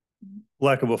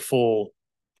a full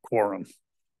quorum.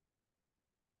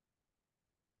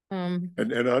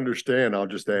 And understand, I'll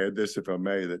just add this if I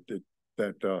may,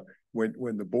 that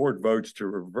when the board votes to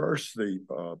reverse the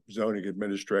zoning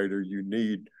administrator, you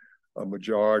need a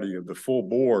majority of the full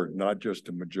board, not just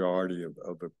a majority of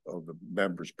the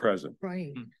members present.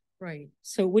 Right. Right.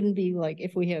 So it wouldn't be like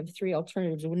if we have 3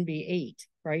 alternatives, it wouldn't be 8,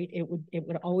 right? It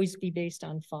would always be based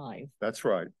on 5. That's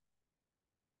right.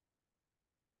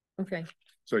 Okay.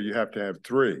 So you have to have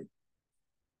 3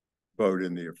 vote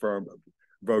in the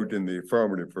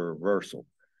affirmative for reversal.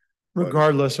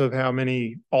 Regardless of how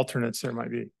many alternates there might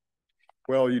be.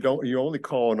 Well, you only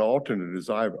call an alternate, as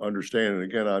I understand it.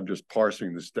 Again, I'm just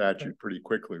parsing the statute pretty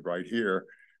quickly right here.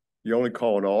 You only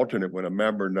call an alternate when a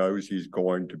member knows he's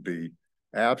going to be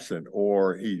absent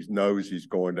or he knows he's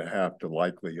going to have to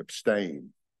likely abstain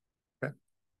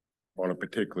on a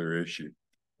particular issue.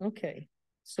 Okay.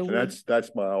 So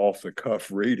that's my off the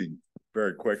cuff reading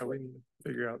very quickly.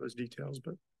 Figure out those details,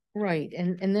 but right.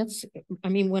 And that's, I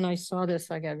mean, when I saw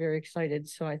this, I got very excited.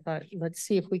 So I thought, let's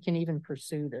see if we can even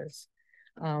pursue this.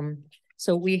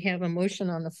 So we have a motion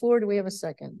on the floor. Do we have a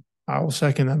second? I will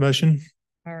second that motion.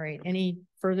 All right. Any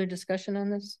further discussion on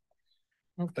this?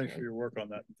 Okay. Thanks for your work on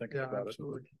that and thinking about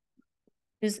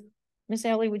it. Ms.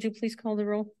 Alley, would you please call the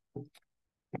roll?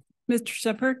 Mr.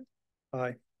 Shepherd?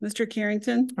 Aye. Mr.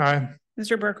 Carrington? Aye.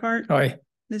 Mr. Burkhart? Aye.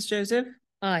 Ms. Joseph?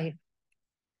 Aye.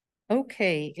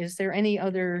 Okay. Is there any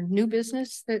other new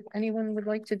business that anyone would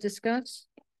like to discuss?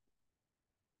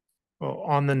 Well,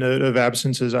 on the note of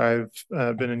absences, I've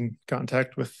been in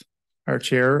contact with our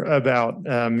chair about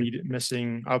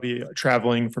missing. I'll be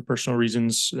traveling for personal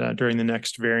reasons during the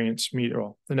next variance meet,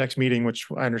 or the next meeting, which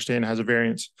I understand has a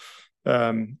variance.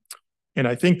 And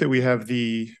I think that we have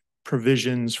the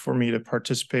provisions for me to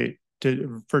participate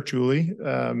virtually.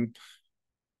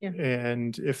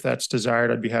 And if that's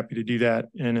desired, I'd be happy to do that.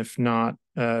 And if not,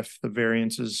 if the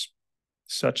variance is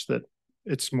such that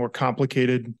it's more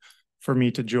complicated for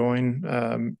me to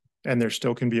join, and there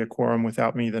still can be a quorum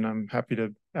without me, then I'm happy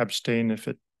to abstain if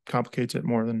it complicates it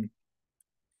more than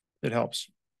it helps.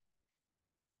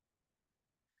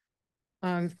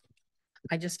 I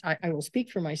will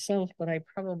speak for myself, but I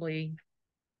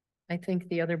think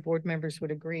the other board members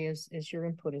would agree as your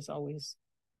input is always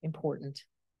important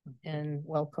and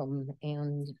welcome.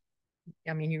 And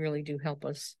I mean, you really do help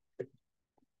us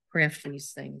craft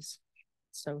these things.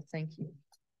 So thank you.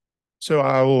 So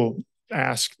I will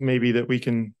ask maybe that we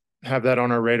can have that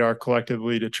on our radar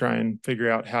collectively to try and figure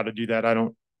out how to do that. I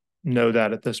don't know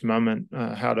that at this moment,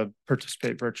 how to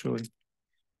participate virtually.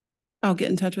 I'll get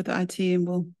in touch with the IT and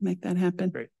we'll make that happen.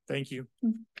 Great. Thank you.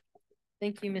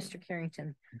 Thank you, Mr.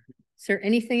 Carrington. Is there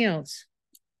anything else?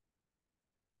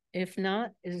 If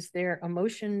not, is there a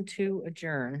motion to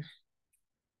adjourn?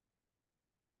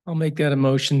 I'll make that a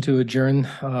motion to adjourn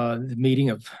the meeting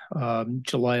of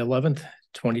July 11th,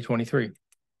 2023.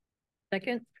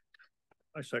 Second?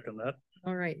 I second that.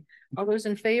 All right. All those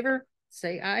in favor,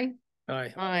 say aye.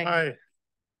 Aye. Aye. Aye.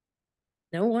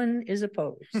 No one is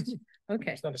opposed.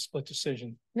 Okay. It's not a split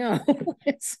decision. No,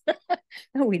 it's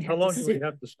no, we'd How have long to do we see.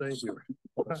 have to stay here?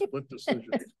 Split decision.